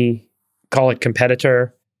GPT, call it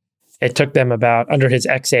competitor. It took them under his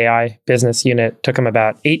XAI business unit, took him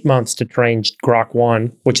about 8 months to train Grok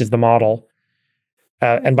 1, which is the model.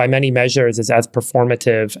 And by many measures is as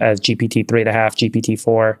performative as GPT 3.5, GPT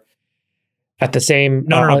 4. At the same...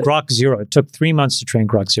 No, Grok 0. It took 3 months to train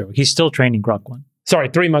Grok 0. He's still training Grok 1. Sorry,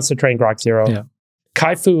 3 months to train Grok 0. Yeah.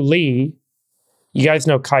 Kai-Fu Lee, you guys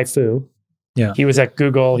know Kai-Fu. Yeah. He was at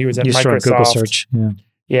Google. He was at Microsoft. Google search. Yeah.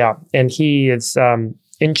 Yeah. And he is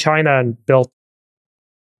in China and built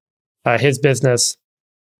his business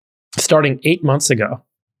starting 8 months ago.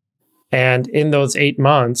 And in those 8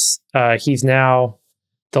 months, he's now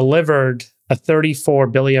delivered a 34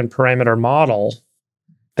 billion parameter model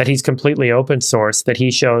that he's completely open source, that he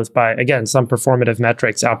shows by, again, some performative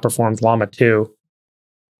metrics outperforms Llama 2.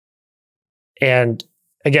 And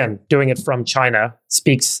again, doing it from China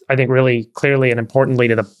speaks, I think, really clearly and importantly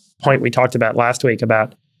to the point we talked about last week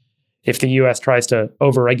about if the US tries to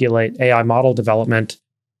overregulate AI model development,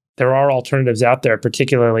 there are alternatives out there,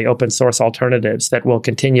 particularly open source alternatives that will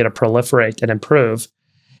continue to proliferate and improve.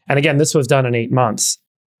 And again, this was done in 8 months.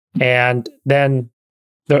 And then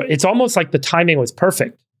it's almost like the timing was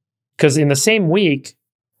perfect because in the same week,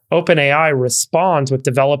 OpenAI responds with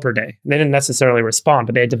Developer Day. They didn't necessarily respond,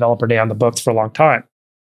 but they had Developer Day on the books for a long time.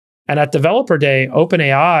 And at Developer Day,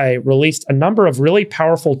 OpenAI released a number of really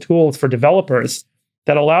powerful tools for developers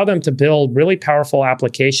that allow them to build really powerful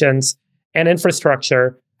applications and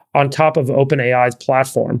infrastructure on top of OpenAI's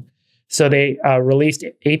platform. So they released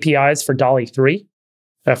APIs for DALL-E 3,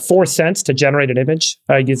 4 cents to generate an image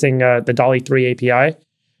using the DALL-E 3 API.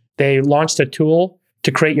 They launched a tool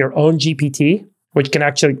to create your own GPT, which can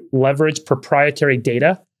actually leverage proprietary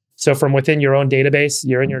data. So from within your own database,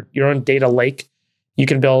 you're in your own data lake, you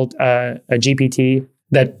can build a GPT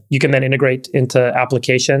that you can then integrate into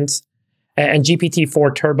applications. And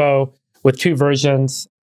GPT-4 Turbo with 2 versions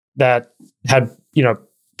that had,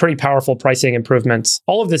 pretty powerful pricing improvements.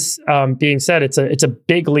 All of this being said, it's a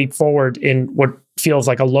big leap forward in what feels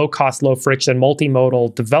like a low-cost, low-friction,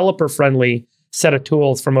 multimodal, developer-friendly set of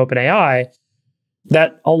tools from OpenAI.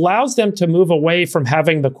 that allows them to move away from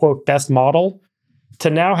having the quote best model to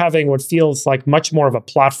now having what feels like much more of a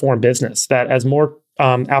platform business, that as more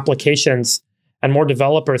applications and more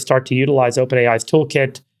developers start to utilize OpenAI's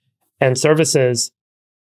toolkit and services,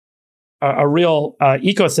 a real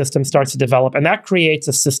ecosystem starts to develop. And that creates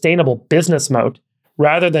a sustainable business moat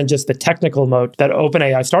rather than just the technical moat that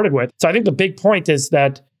OpenAI started with. So I think the big point is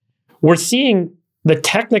that we're seeing the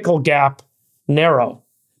technical gap narrow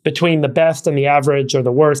between the best and the average, or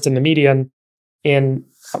the worst and the median in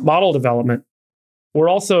model development. We're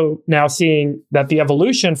also now seeing that the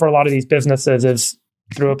evolution for a lot of these businesses is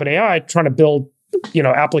through OpenAI trying to build,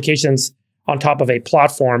 applications on top of a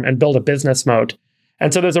platform and build a business mode.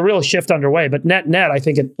 And so there's a real shift underway. But net, I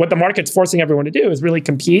think what the market's forcing everyone to do is really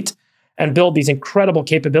compete and build these incredible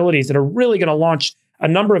capabilities that are really going to launch a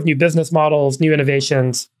number of new business models, new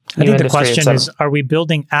innovations. I think the question is, are we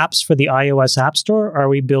building apps for the iOS App Store? Or are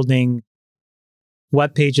we building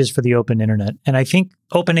web pages for the open internet? And I think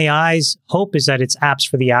OpenAI's hope is that it's apps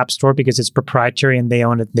for the App Store because it's proprietary and they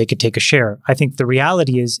own it, they could take a share. I think the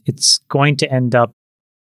reality is it's going to end up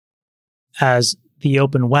as the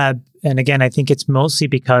open web. And again, I think it's mostly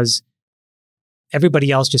because everybody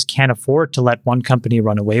else just can't afford to let one company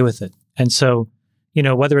run away with it. And so,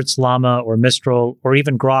 whether it's Llama or Mistral or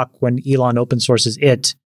even Grok, when Elon open sources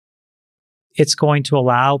it's going to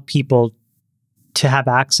allow people to have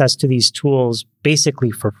access to these tools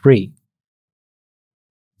basically for free.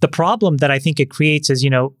 The problem that I think it creates is,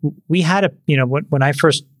 we had when I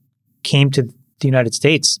first came to the United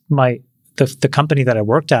States, the company that I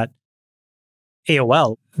worked at,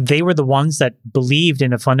 AOL, they were the ones that believed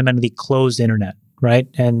in a fundamentally closed internet, right?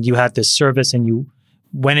 And you had this service and you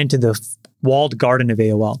went into the walled garden of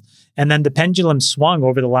AOL. And then the pendulum swung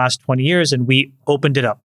over the last 20 years and we opened it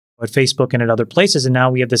up at Facebook and at other places. And now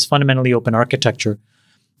we have this fundamentally open architecture.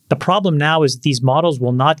 The problem now is these models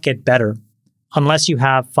will not get better unless you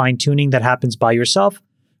have fine-tuning that happens by yourself,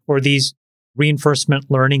 or these reinforcement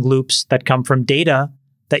learning loops that come from data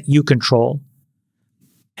that you control.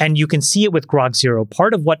 And you can see it with Grok Zero.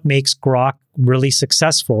 Part of what makes Grok really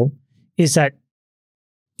successful is that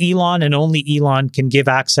Elon and only Elon can give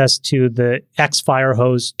access to the X fire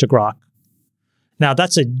hose to Grok. Now,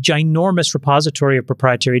 that's a ginormous repository of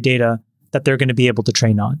proprietary data that they're going to be able to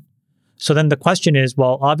train on. So then the question is,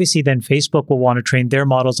 well, obviously then Facebook will want to train their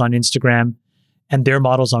models on Instagram and their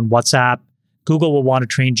models on WhatsApp. Google will want to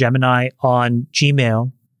train Gemini on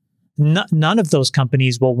Gmail. None of those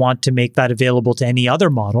companies will want to make that available to any other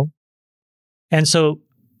model. And so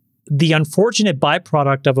the unfortunate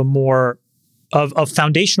byproduct of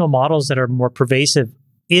foundational models that are more pervasive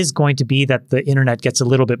is going to be that the internet gets a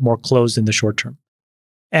little bit more closed in the short term.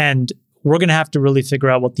 And we're going to have to really figure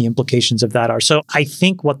out what the implications of that are. So I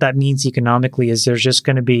think what that means economically is there's just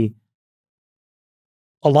going to be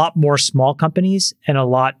a lot more small companies and a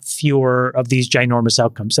lot fewer of these ginormous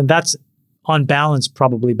outcomes. And that's on balance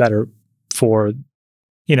probably better for,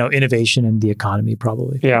 innovation and the economy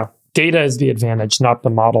probably. Yeah. Data is the advantage, not the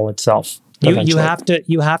model itself. You have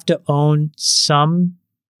to own some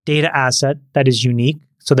data asset that is unique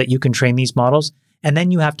so that you can train these models. And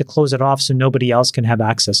then you have to close it off so nobody else can have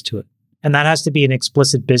access to it. And that has to be an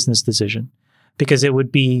explicit business decision because it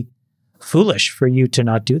would be foolish for you to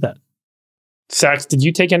not do that. Sachs, did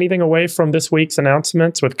you take anything away from this week's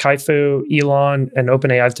announcements with Kaifu, Elon, and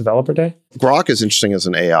OpenAI's Developer Day? Grok is interesting as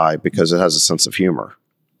an AI because it has a sense of humor.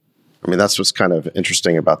 I mean, that's what's kind of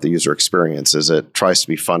interesting about the user experience is it tries to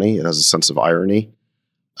be funny. It has a sense of irony.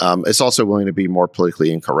 It's also willing to be more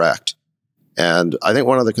politically incorrect. And I think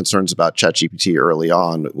one of the concerns about ChatGPT early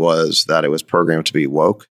on was that it was programmed to be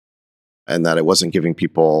woke and that it wasn't giving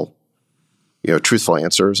people, truthful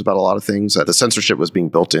answers about a lot of things, that the censorship was being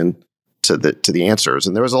built in to the answers.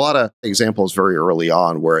 And there was a lot of examples very early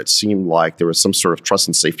on where it seemed like there was some sort of trust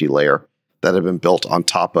and safety layer that had been built on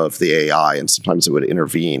top of the AI. And sometimes it would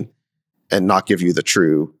intervene and not give you the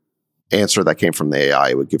true answer that came from the AI.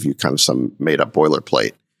 It would give you kind of some made up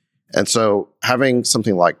boilerplate. And so having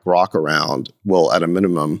something like Grok around will, at a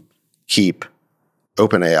minimum, keep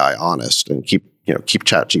OpenAI honest and keep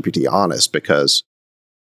ChatGPT honest, because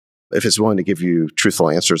if it's willing to give you truthful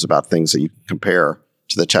answers about things that you can compare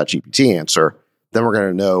to the ChatGPT answer, then we're going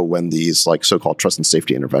to know when these like so-called trust and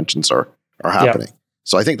safety interventions are happening. Yeah.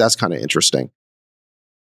 So I think that's kind of interesting.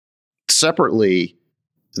 Separately,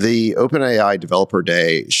 the OpenAI Developer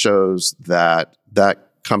Day shows that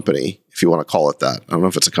company, if you want to call it that, I don't know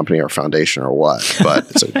if it's a company or a foundation or what, but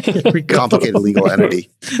it's a complicated legal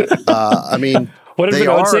entity. What does the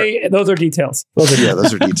note say? Those are details.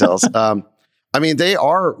 Those are details. They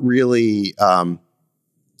are really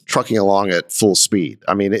trucking along at full speed.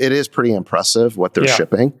 I mean, it is pretty impressive what they're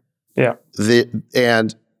shipping. Yeah.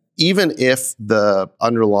 And even if the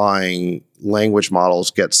underlying language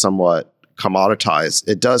models get somewhat commoditized,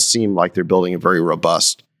 it does seem like they're building a very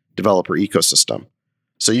robust developer ecosystem.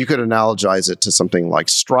 So you could analogize it to something like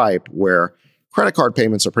Stripe, where credit card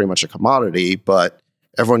payments are pretty much a commodity, but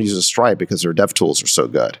everyone uses Stripe because their dev tools are so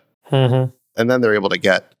good. Mm-hmm. And then they're able to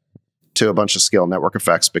get to a bunch of scale network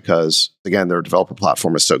effects because, again, their developer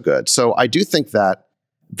platform is so good. So I do think that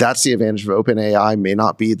that's the advantage of OpenAI. May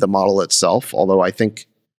not be the model itself, although I think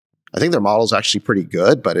their model is actually pretty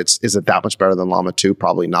good, but is it that much better than Llama 2?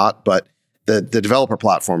 Probably not, but the developer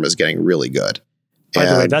platform is getting really good. By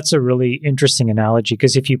the way, that's a really interesting analogy,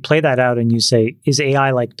 because if you play that out and you say, is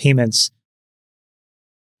AI like payments?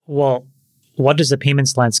 Well, what does the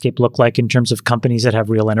payments landscape look like in terms of companies that have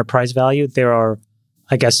real enterprise value? There are,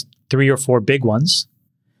 I guess, 3 or 4 big ones.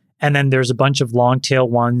 And then there's a bunch of long tail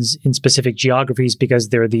ones in specific geographies because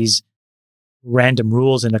there are these random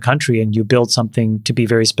rules in a country and you build something to be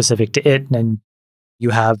very specific to it. And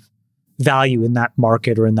you have value in that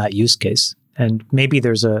market or in that use case. And maybe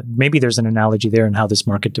there's an analogy there in how this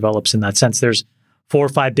market develops in that sense. There's 4 or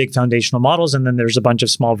 5 big foundational models, and then there's a bunch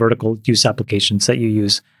of small vertical use applications that you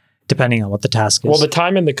use depending on what the task is. Well, the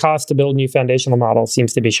time and the cost to build new foundational models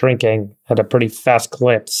seems to be shrinking at a pretty fast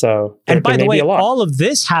clip. So, and by the way, all of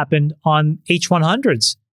this happened on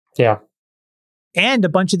H100s. Yeah. And a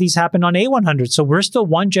bunch of these happened on A100s. So we're still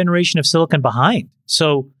one generation of silicon behind.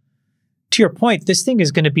 So to your point, this thing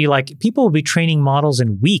is going to be like, people will be training models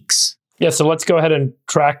in weeks. Yeah, so let's go ahead and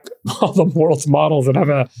track all the world's models and have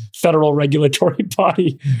a federal regulatory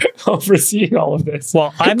body overseeing all of this.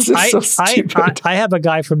 Well, I have a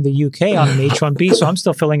guy from the UK on an H-1B, so I'm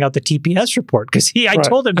still filling out the TPS report because I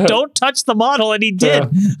told him, don't touch the model, and he did.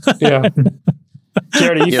 Yeah.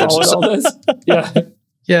 Jared, you followed all this? Yeah.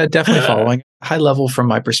 Yeah, definitely following. High level from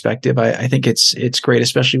my perspective, I think it's great,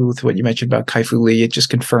 especially with what you mentioned about Kai-Fu Lee. It just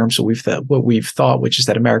confirms what we've thought, which is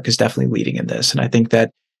that America is definitely leading in this. And I think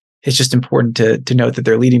that it's just important to note that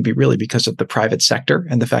they're leading really because of the private sector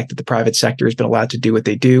and the fact that the private sector has been allowed to do what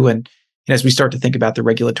they do. And as we start to think about the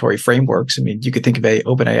regulatory frameworks, I mean, you could think of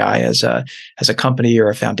OpenAI as a company or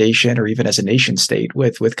a foundation or even as a nation state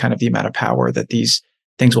with kind of the amount of power that these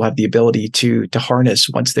things will have the ability to harness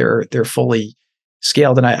once they're fully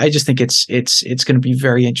scaled. And I just think it's going to be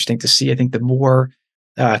very interesting to see. I think the more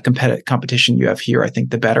competition you have here, I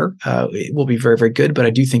think the better. It will be very, very good. But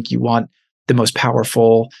I do think you want the most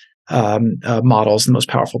powerful models, the most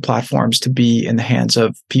powerful platforms to be in the hands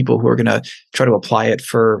of people who are going to try to apply it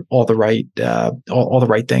for all the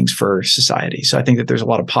right things for society. So I think that there's a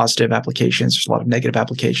lot of positive applications. There's a lot of negative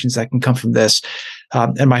applications that can come from this.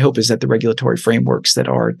 And my hope is that the regulatory frameworks that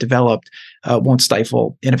are developed won't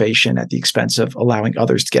stifle innovation at the expense of allowing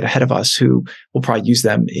others to get ahead of us who will probably use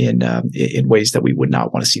them in ways that we would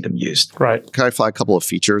not want to see them used. Right. Can I flag a couple of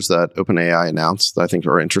features that OpenAI announced that I think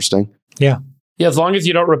are interesting? Yeah. Yeah, as long as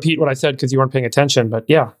you don't repeat what I said because you weren't paying attention. But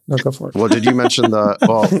yeah, no, go for it. Well, did you mention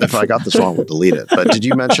if I got this wrong, we'll delete it. But did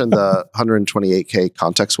you mention the 128K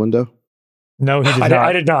context window? No, he did not.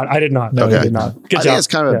 I did not. No, okay. he did not. Good I job. think it's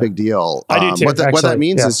kind of a big deal. I do too. What that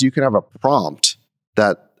means is you can have a prompt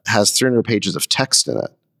that has 300 pages of text in it.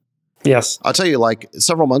 Yes. I'll tell you, like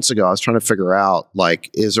several months ago, I was trying to figure out, like,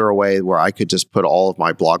 is there a way where I could just put all of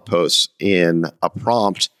my blog posts in a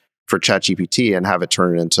prompt for ChatGPT and have it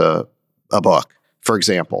turn it into a book, for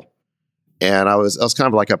example? And I was kind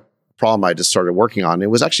of like a problem I just started working on. It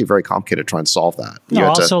was actually very complicated to try and solve that. No,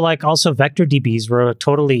 also vector DBs were a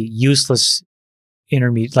totally useless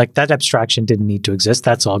intermediate. Like that abstraction didn't need to exist.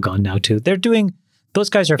 That's all gone now too. Those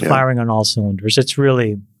guys are firing on all cylinders. It's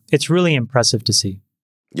really impressive to see.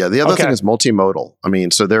 Yeah. The other thing is multimodal. I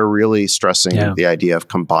mean, so they're really stressing the idea of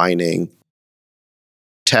combining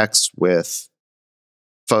text with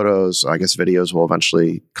photos. I guess videos will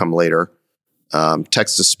eventually come later.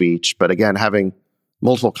 Text to speech, but again, having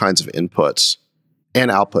multiple kinds of inputs and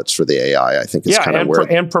outputs for the AI, I think is kind of where...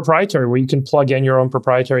 and proprietary, where you can plug in your own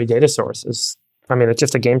proprietary data sources. I mean, it's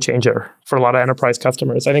just a game changer for a lot of enterprise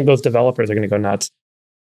customers. I think those developers are going to go nuts.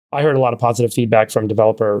 I heard a lot of positive feedback from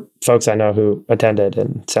developer folks I know who attended,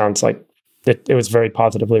 and sounds like it was very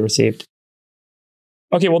positively received.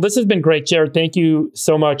 Okay, well, this has been great. Jared, thank you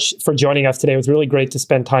so much for joining us today. It was really great to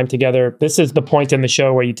spend time together. This is the point in the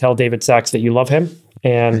show where you tell David Sachs that you love him.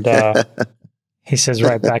 And he says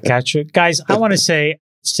right back at you. Guys, I want to say,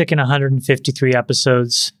 sticking 153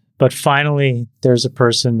 episodes, but finally there's a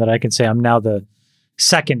person that I can say I'm now the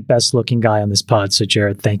second best looking guy on this pod. So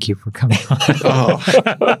Jared, thank you for coming on.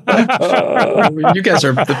 You guys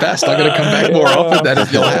are the best. I'm going to come back more often then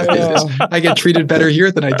if you'll have me. I get treated better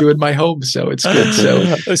here than I do in my home, so it's good.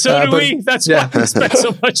 So do we. That's why we spend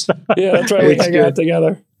so much time. Yeah, that's why we hang out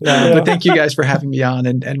together. But thank you guys for having me on,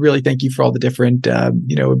 and really thank you for all the different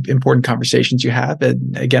important conversations you have.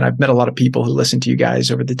 And again, I've met a lot of people who listen to you guys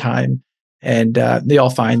over the time, and they all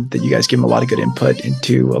find that you guys give them a lot of good input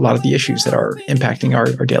into a lot of the issues that are impacting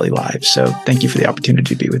our daily lives. So thank you for the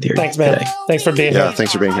opportunity to be with you today. Thanks, man. Thanks for being here. Yeah,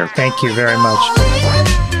 thanks for being here. Thank you very much.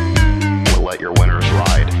 We'll let your winners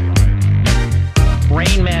ride.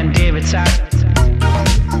 Rain Man David Sack.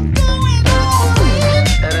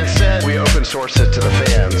 And instead, we open source it to the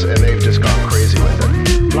fans, and they've just gone crazy with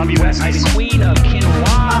it. Love you, Besties. Queen of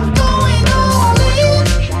Quinoa.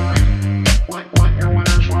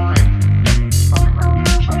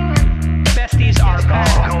 Besties are back.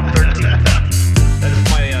 That is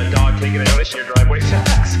my dog taking a notice in your driveway.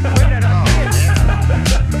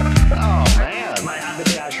 Oh, man. My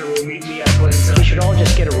haberdasher will meet me at Clinton. We should all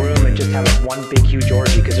just get a room and just have one big huge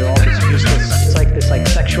orgy because they're all just useless. It's like this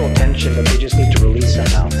sexual tension that they just need to release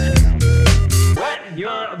somehow. Wet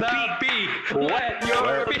your beak. Wet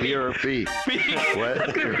your beak. Your feet.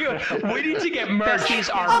 That's gonna be we need to get merch. Besties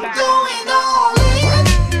are back. I'm going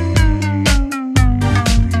all in.